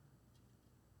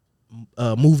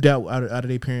moved out of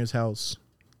their parents' house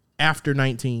after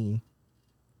 19,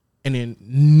 and then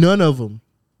none of them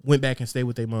went back and stayed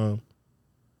with their mom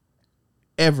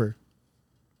ever.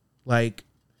 Like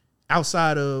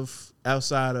outside of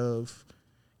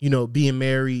you know, being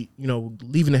married, you know,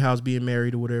 leaving the house, being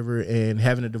married or whatever, and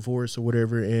having a divorce or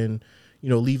whatever, and you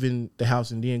know, leaving the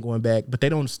house and then going back, but they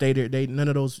don't stay there. None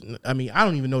of those. I mean, I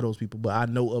don't even know those people, but I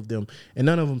know of them, and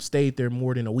none of them stayed there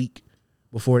more than a week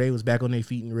before they was back on their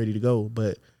feet and ready to go.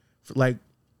 But like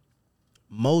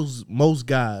most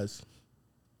guys,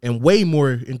 and way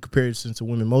more in comparison to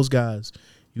women, most guys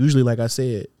usually, like I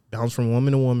said, bounce from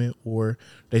woman to woman, or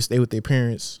they stay with their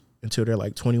parents until they're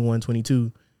like 21, 22,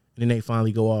 and then they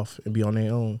finally go off and be on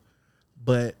their own.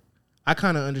 But I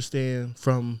kind of understand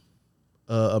from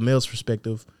a male's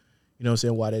perspective, you know what I'm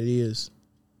saying, why that is.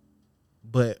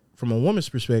 But from a woman's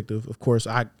perspective, of course,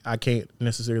 I can't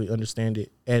necessarily understand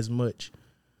it as much.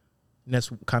 And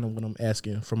that's kind of what I'm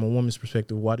asking. From a woman's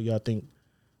perspective, why do y'all think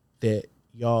that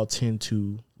y'all tend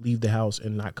to leave the house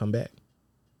and not come back?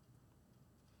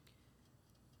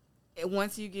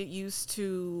 Once you get used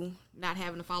to not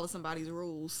having to follow somebody's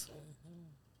rules,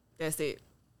 that's it.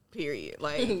 Period.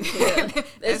 Like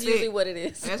That's usually it. what it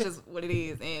is. That's just what it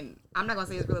is. And I'm not gonna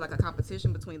say it's really like a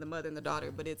competition between the mother and the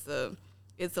daughter, but it's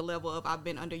a level of I've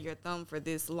been under your thumb for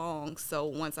this long. So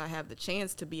once I have the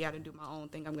chance to be out and do my own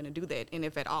thing, I'm gonna do that. And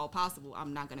if at all possible,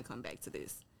 I'm not gonna come back to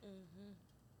this.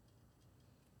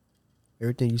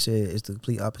 Everything you said is the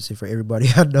complete opposite for everybody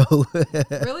I know.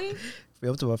 Really?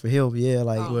 I'm talking about for him, yeah.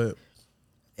 Like But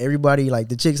everybody, like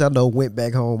the chicks I know went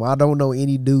back home. I don't know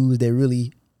any dudes that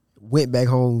really went back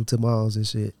home to moms and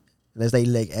shit, unless they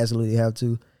like absolutely have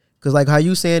to. Cause like how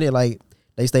you saying it, like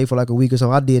they stay for like a week or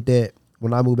so. I did that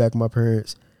when I moved back with my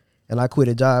parents, and I quit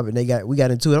a job, and we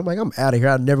got into it. I'm like, I'm out of here.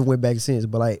 I never went back since.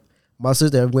 But like my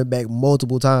sister went back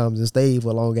multiple times and stayed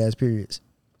for long ass periods,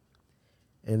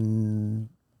 and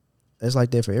it's like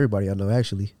that for everybody I know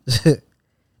actually.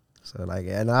 So like,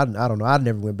 and I don't know. I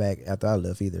never went back after I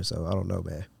left either. So I don't know,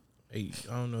 man. hey,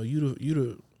 I don't know. You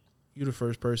the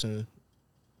first person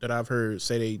that I've heard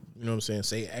say they, you know what I'm saying,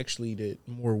 say actually that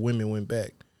more women went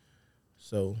back.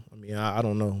 So, I mean, I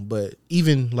don't know. But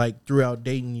even like throughout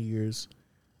dating years,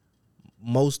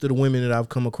 most of the women that I've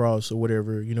come across or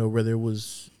whatever, you know, whether it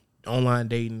was online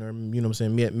dating or, you know what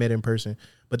I'm saying, met in person,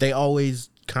 but they always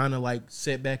kind of like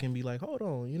sit back and be like, hold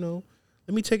on, you know,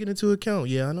 let me take it into account.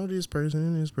 Yeah, I know this person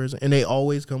and this person. And they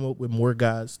always come up with more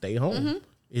guys stay home.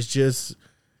 It's just,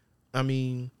 I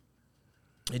mean,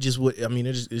 it's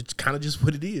kind of just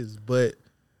what it is. But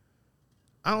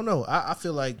I don't know. I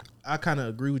feel like I kind of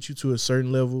agree with you to a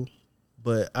certain level,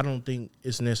 but I don't think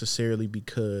it's necessarily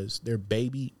because they're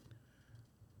baby.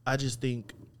 I just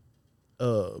think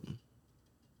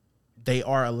they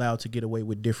are allowed to get away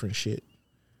with different shit.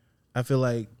 I feel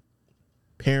like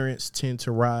parents tend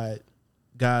to ride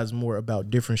guys more about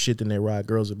different shit than they ride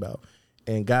girls about.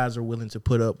 And guys are willing to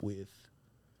put up with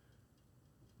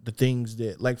the things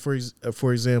that, like, for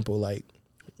example, like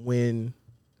when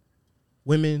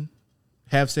women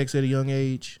have sex at a young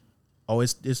age,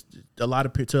 it's to a lot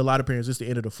of parents, it's the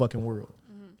end of the fucking world.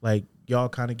 Like, y'all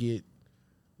kind of get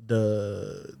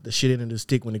the shit end of the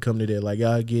stick when it come to that. Like,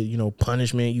 y'all get, you know,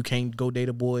 punishment. You can't go date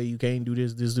a boy. You can't do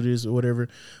this, or whatever.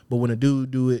 But when a dude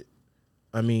do it,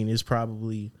 I mean, it's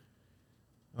probably,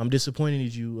 I'm disappointed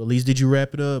in you. At least did you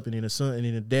wrap it up? And then a son, and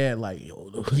then a dad, like, yo,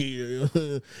 look here.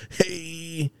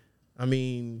 Hey. I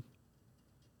mean,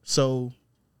 so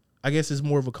I guess it's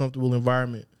more of a comfortable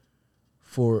environment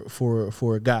for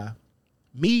a guy.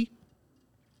 Me,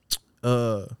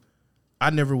 I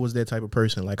never was that type of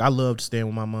person. Like, I loved staying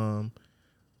with my mom,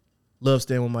 loved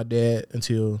staying with my dad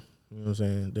until, you know what I'm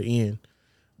saying, the end.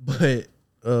 But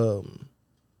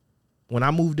when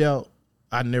I moved out,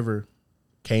 I never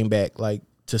came back, like,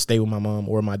 to stay with my mom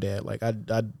or my dad. Like, I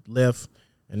left,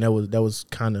 and that was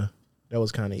kind of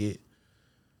it.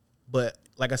 But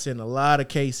like I said, in a lot of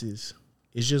cases,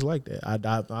 it's just like that.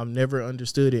 I've never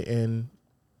understood it, and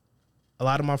a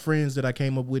lot of my friends that I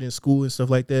came up with in school and stuff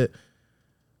like that,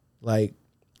 like,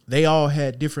 they all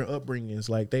had different upbringings.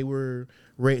 Like, they were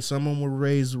raised, some of them were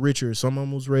raised richer, some of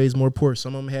them was raised more poor,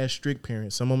 some of them had strict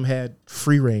parents, some of them had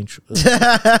free range.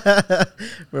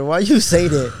 Bro, why you say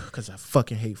that? Because I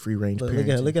fucking hate free range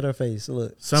parenting. Look at her face.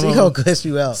 Look, Some she of gonna them- cuss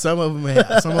you out. Some of them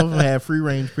had free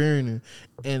range parenting,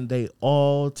 and they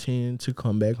all tend to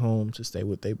come back home to stay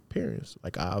with their parents.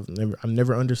 Like, I've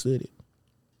never understood it.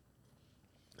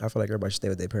 I feel like everybody should stay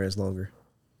with their parents longer.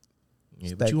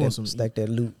 Yeah, but you want some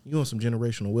loot. You want some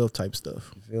generational wealth type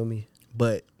stuff. You feel me?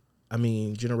 But I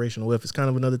mean, generational wealth is kind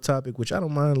of another topic, which I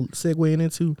don't mind segueing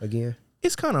into. Again,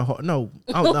 It's kind of hard. No,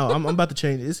 I'm about to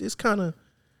change it. It's kind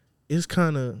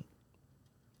of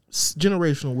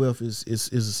generational wealth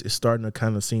is starting to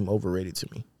kind of seem overrated to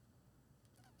me.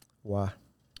 why?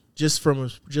 Just from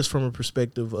a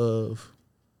perspective of,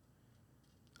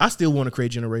 I still want to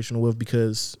create generational wealth,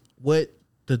 because what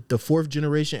the fourth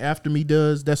generation after me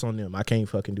does, that's on them. I can't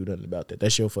fucking do nothing about that.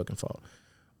 That's your fucking fault.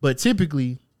 But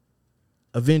typically,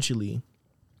 eventually,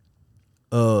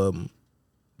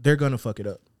 they're gonna fuck it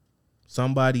up.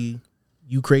 Somebody,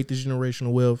 you create this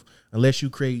generational wealth, unless you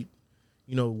create,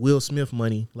 you know, Will Smith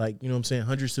money, like, you know what I'm saying,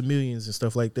 hundreds of millions and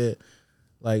stuff like that.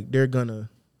 Like, they're gonna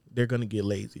they're gonna get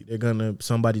lazy.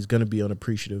 Somebody's gonna be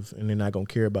unappreciative, and they're not gonna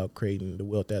care about creating the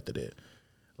wealth after that.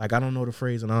 Like, I don't know the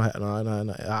phrase, and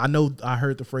I know I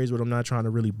heard the phrase, but I'm not trying to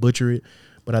really butcher it.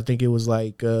 But I think it was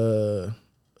like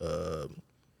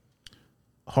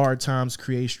hard times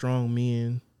create strong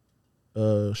men.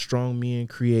 Strong men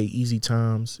create easy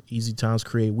times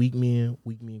create weak men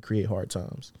create hard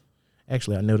times.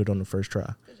 Actually, I noted on the first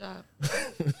try. Good job.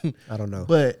 I don't know.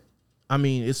 But I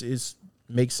mean, it's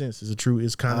makes sense.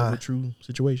 It's kind of a true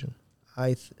situation.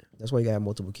 That's why you gotta have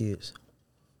multiple kids.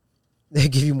 They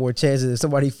give you more chances if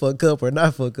somebody fuck up or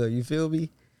not fuck up. You feel me?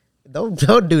 Don't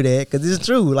do that, because it's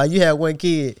true. Like, you have one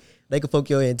kid, they can fuck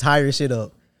your entire shit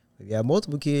up. If you have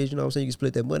multiple kids, you know what I'm saying, you can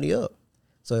split that money up.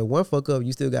 So if one fuck up,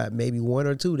 you still got maybe one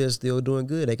or two that's still doing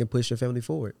good. They can push your family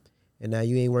forward. And now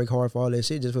you ain't work hard for all that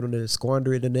shit just for them to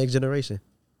squander it in the next generation.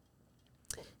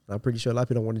 And I'm pretty sure a lot of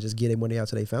people don't want to just give their money out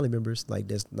to their family members, like,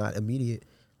 that's not immediate,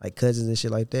 like cousins and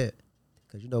shit like that.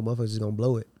 Because you know motherfuckers is going to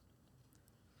blow it.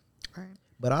 Right.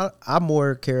 But I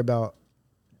more care about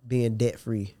being debt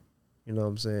free. You know what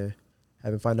I'm saying?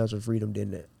 Having financial freedom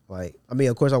than that. Like, I mean,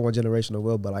 of course I want generational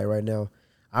wealth, but like right now,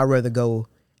 I'd rather go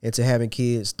into having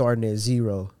kids starting at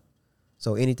zero.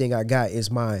 So anything I got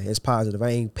is mine. It's positive. I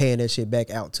ain't paying that shit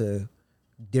back out to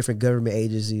different government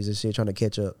agencies and shit trying to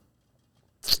catch up.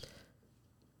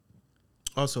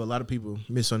 Also, a lot of people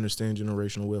misunderstand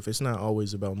generational wealth. It's not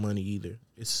always about money either.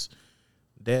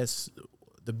 That's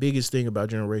the biggest thing about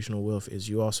generational wealth is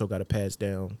you also got to pass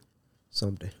down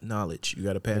Something. knowledge. You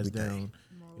got to pass Everything. down,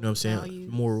 you know what I'm saying?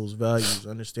 Values. Morals, values,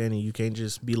 understanding. You can't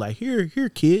just be like, here,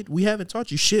 kid, we haven't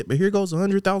taught you shit, but here goes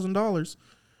 $100,000.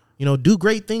 You know, do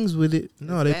great things with it.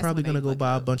 No, they're That's probably when going to they go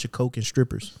buy a fuck up. bunch of coke and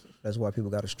strippers. That's why people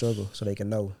got to struggle so they can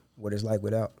know what it's like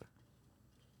without.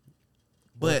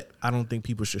 But I don't think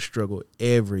people should struggle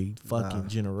every fucking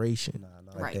generation.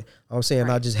 Nah, like Right. that. I'm saying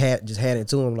Right. I just hand it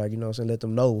to them, like, you know what I'm saying, let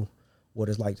them know what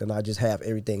it's like to not just have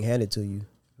everything handed to you.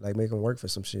 Like, make them work for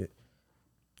some shit.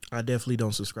 I definitely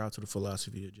don't subscribe to the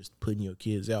philosophy of just putting your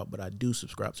kids out, but I do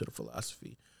subscribe to the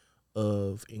philosophy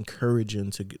of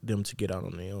encouraging them to get out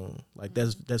on their own. Like,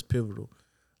 that's pivotal.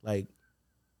 Like,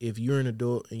 if you're an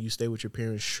adult and you stay with your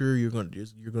parents, sure, you're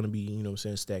gonna be, you know what I'm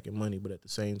saying, stacking money, but at the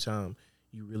same time,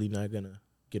 you're really not gonna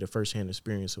get a firsthand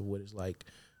experience of what it's like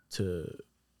to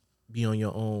be on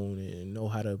your own and know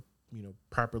how to, you know,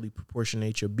 properly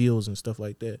proportionate your bills and stuff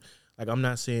like that. Like, I'm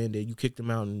not saying that you kick them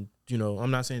out and, you know,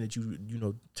 I'm not saying that you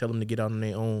know, tell them to get out on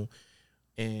their own.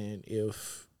 And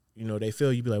if, you know, they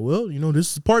fail, you be like, well, you know,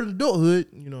 this is part of adulthood.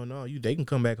 You know, no, they can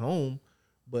come back home,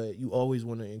 but you always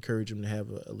want to encourage them to have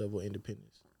a level of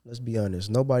independence. Let's be honest.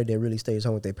 Nobody that really stays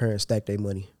home with their parents stack their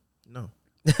money. No.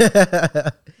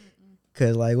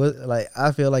 Cause like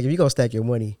I feel like if you gonna stack your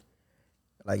money,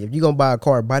 like if you gonna buy a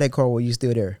car, buy that car while you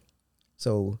still there.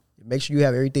 So make sure you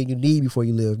have everything you need before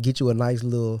you leave. Get you a nice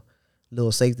little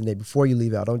safety net before you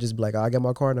leave out. Don't just be like, oh, I got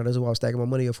my car now. This is what I'm stacking my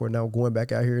money up for. Now I'm going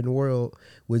back out here in the world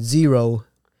with zero.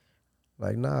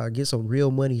 Like, nah, get some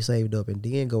real money saved up and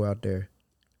then go out there.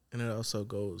 And it also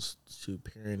goes to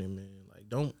parenting, man. Like,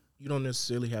 you don't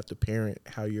necessarily have to parent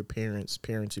how your parents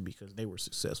parented because they were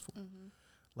successful. Mm-hmm.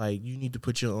 Like, you need to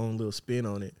put your own little spin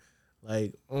on it.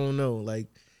 Like, I don't know, like,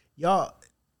 y'all,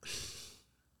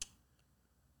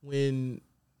 when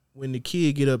the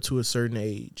kid get up to a certain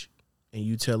age and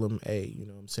you tell them, hey, you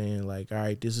know what I'm saying, like, all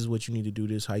right, this is what you need to do,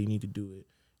 this is how you need to do it.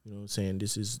 You know what I'm saying?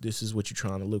 This is what you're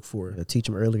trying to look for. Yeah, teach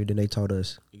them earlier than they taught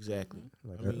us. Exactly.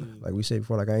 Like we said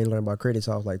before, like I ain't learned about credit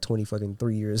till I was like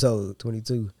 3 years old,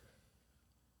 22.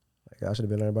 Like I should have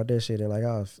been learning about that shit in like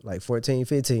I was like 14,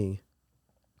 15.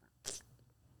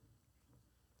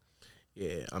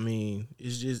 Yeah, I mean,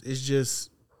 it's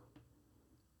just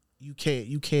you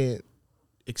can't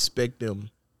expect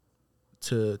them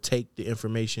to take the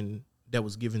information that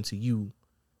was given to you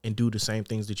and do the same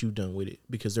things that you've done with it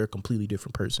because they're a completely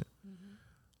different person. Mm-hmm.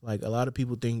 Like, a lot of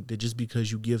people think that just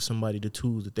because you give somebody the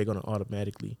tools that they're going to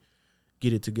automatically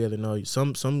get it together. No,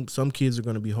 some kids are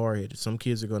going to be hard-headed. Some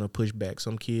kids are going to push back.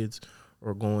 Some kids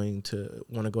are going to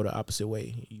want to go the opposite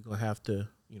way. You're going to have to,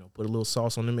 you know, put a little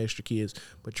sauce on them extra kids,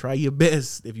 but try your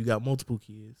best if you got multiple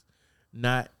kids,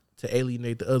 not to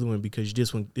alienate the other one because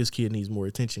this kid needs more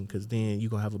attention, because then you're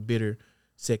going to have a bitter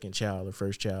second child or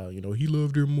first child. You know, he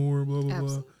loved her more, blah, blah,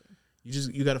 Absolutely. blah.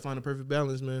 You got to find a perfect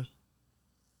balance, man.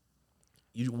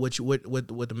 What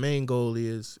the main goal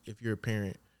is, if you're a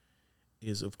parent,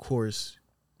 is, of course,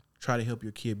 try to help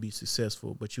your kid be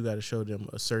successful, but you got to show them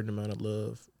a certain amount of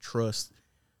love, trust.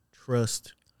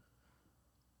 Because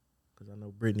I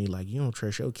know Brittany, like, you don't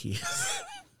trust your kids.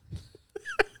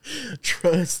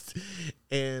 Trust,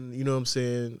 and you know what I'm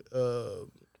saying,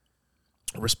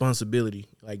 responsibility.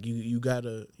 Like you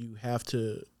have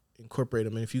to incorporate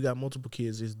them. And if you got multiple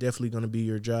kids, it's definitely going to be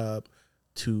your job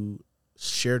to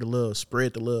share the love,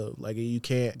 spread the love. Like you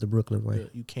can't The Brooklyn way.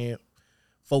 You can't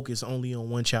focus only on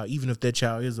one child, even if that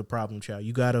child is a problem child.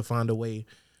 You got to find a way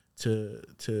to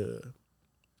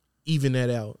even that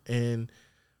out. And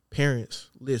parents,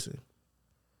 listen.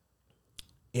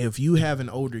 If you have an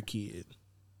older kid,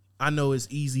 I know it's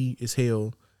easy as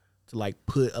hell to like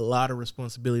put a lot of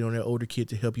responsibility on that older kid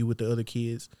to help you with the other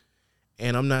kids.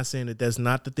 And I'm not saying that that's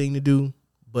not the thing to do,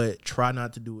 but try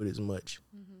not to do it as much.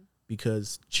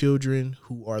 Because children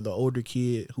who are the older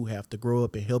kid who have to grow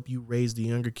up and help you raise the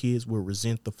younger kids will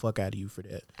resent the fuck out of you for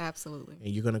that. Absolutely. And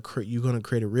you're gonna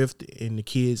create a rift in the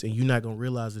kids, and you're not gonna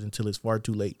realize it until it's far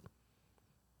too late.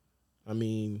 I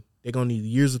mean, they're gonna need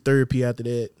years of therapy after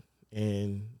that,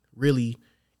 and really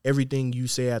everything you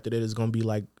say after that is gonna be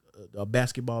like a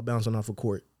basketball bouncing off a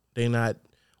court. They're not.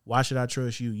 Why should I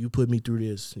trust you? You put me through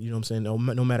this. You know what I'm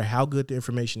saying? No matter how good the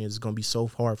information is, it's gonna be so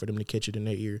hard for them to catch it in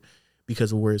their ear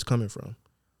because of where it's coming from.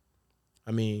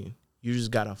 I mean, you just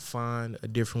got to find a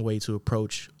different way to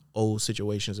approach old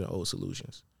situations and old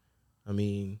solutions. I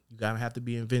mean, you got to have to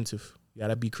be inventive. You got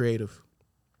to be creative.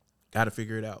 Got to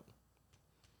figure it out.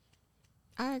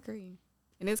 I agree.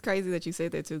 And it's crazy that you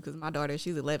said that too, because my daughter,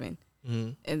 she's 11.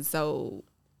 Mm-hmm. And so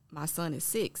my son is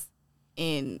 6.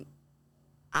 And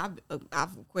I've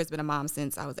of course been a mom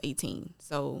since I was 18.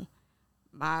 So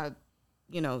my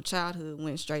childhood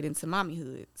went straight into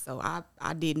mommyhood. So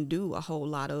I didn't do a whole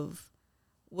lot of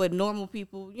what normal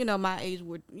people, my age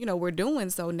were doing.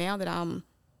 So now that I'm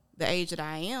the age that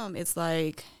I am, it's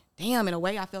like, damn, in a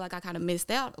way I feel like I kind of missed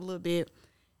out a little bit.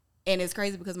 And it's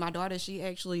crazy because my daughter, she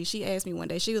asked me one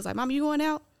day, she was like, Mom, you going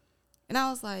out? And I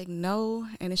was like, no.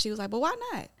 And then she was like, but why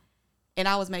not? And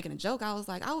I was making a joke. I was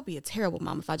like, I would be a terrible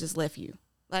mom if I just left you.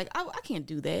 Like, I can't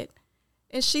do that.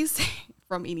 And she said,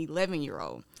 from an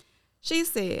 11-year-old, she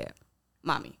said,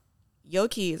 Mommy, your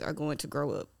kids are going to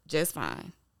grow up just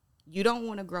fine. You don't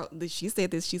want to grow. She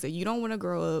said this. She said, you don't want to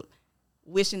grow up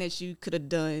wishing that you could have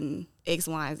done X,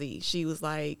 Y, and Z. She was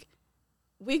like,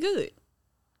 we good.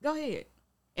 Go ahead.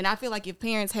 And I feel like if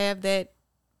parents have that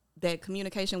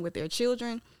communication with their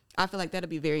children, I feel like that'll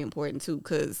be very important too.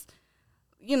 Because,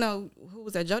 who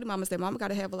was that? Jody mama said, Mama got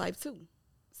to have a life too.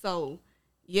 So,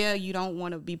 yeah, you don't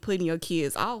want to be putting your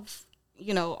kids off,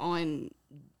 on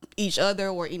each other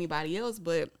or anybody else.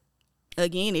 But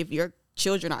again, if your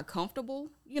children are comfortable,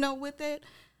 with it,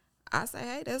 I say,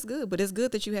 hey, that's good. But it's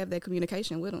good that you have that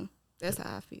communication with them. That's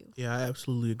how I feel. Yeah, I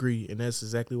absolutely agree. And that's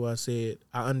exactly why I said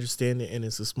I understand it and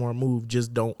it's a smart move.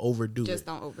 Just don't overdo it. Just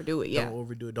don't overdo it, yeah. Don't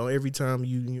overdo it. Don't every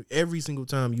single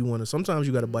time you want to. Sometimes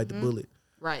you got to bite the bullet.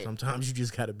 Right. Sometimes you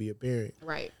just got to be a parent.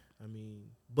 Right. I mean,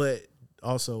 but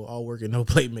also all work and no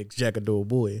play makes Jack a dull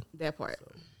boy. That part.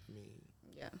 So, I mean,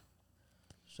 yeah.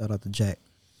 Shout out to Jack.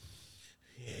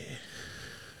 Yeah.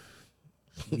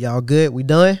 Y'all good? We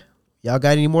done? Y'all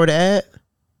got any more to add?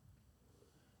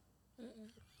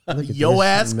 Yo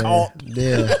ass man. caught.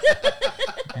 Yeah.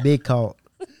 Big caught.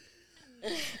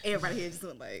 Everybody here just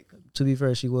went like. To be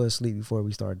fair, she was asleep before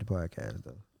we started the podcast,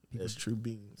 though. That's true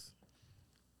beans.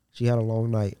 She had a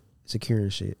long night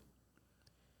securing shit.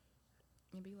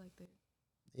 It be like that.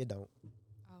 It don't.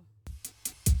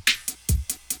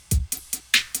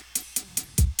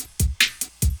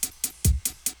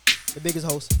 The biggest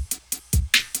host.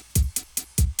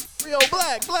 Rio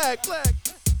Black.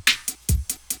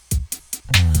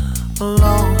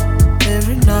 Alone,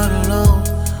 every night alone.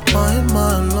 Why am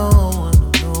I alone?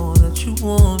 I know that you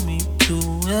want me to.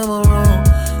 Am I wrong?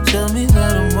 Tell me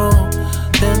that I'm wrong.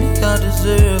 Tell me I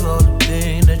deserve all the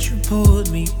pain that you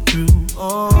put me through.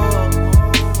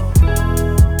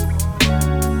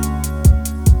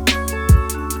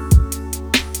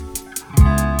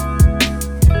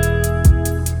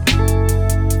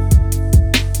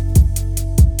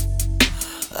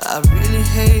 I really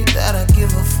hate that I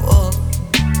give a fuck.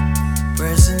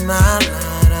 Pressing my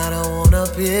line, I don't wanna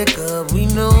pick up. We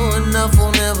know enough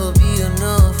will never be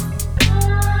enough.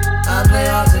 I play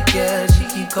hard to get, she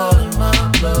keep calling my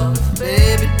bluff.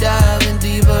 Baby diving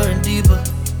deeper and deeper.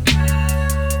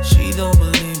 She don't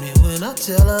believe me when I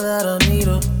tell her that I need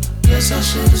her. Guess I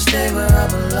should've stayed where I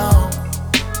belong.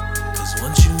 Cause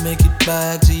once you make it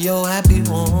back to your happy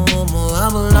home, well,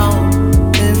 I'm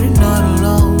alone, every night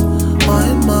alone. Why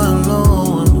am I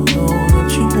alone? I know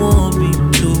that you want me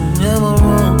to. Am I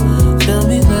wrong? Tell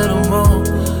me that I'm wrong.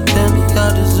 Tell me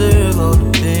I deserve all the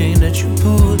pain that you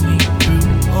put me through.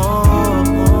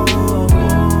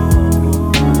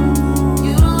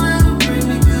 You don't ever bring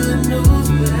me good news,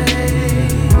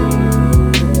 babe.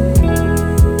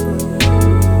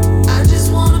 I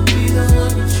just wanna be the one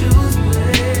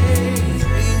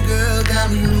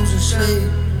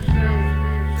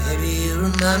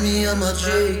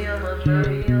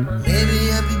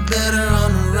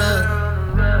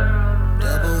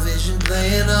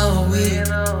week.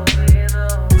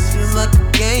 This feels like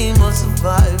a game of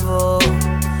survival.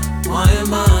 Why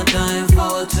am I dying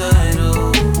for a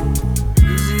title?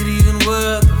 Is it even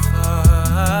worth the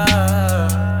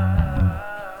fight?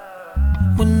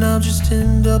 When I just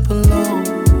end up alone,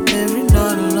 every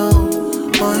night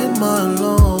alone. Why am I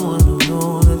alone? I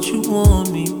know that you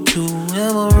want me to.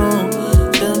 Am I wrong?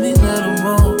 Tell me that I'm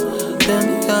wrong. Tell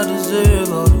me I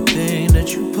deserve all the pain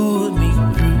that you put me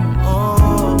through.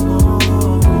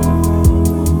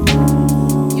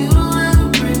 You don't ever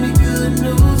bring me good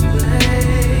news,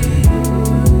 babe.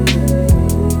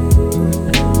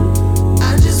 I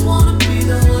just wanna be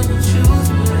the one you choose,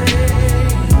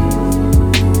 babe.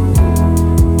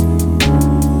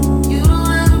 You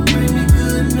don't ever bring me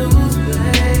good news,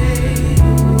 babe.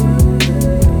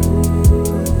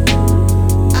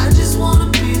 I just wanna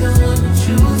be the one you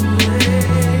choose,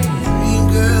 babe. Green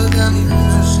girl got me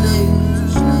losing sleep.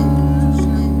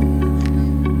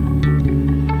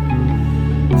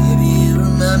 Baby, you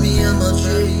remind me of my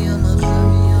dream.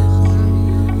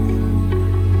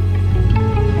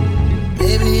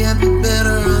 Maybe I'd be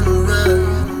better on the run.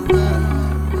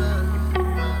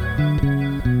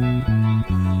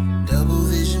 Double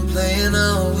vision playing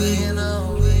all week.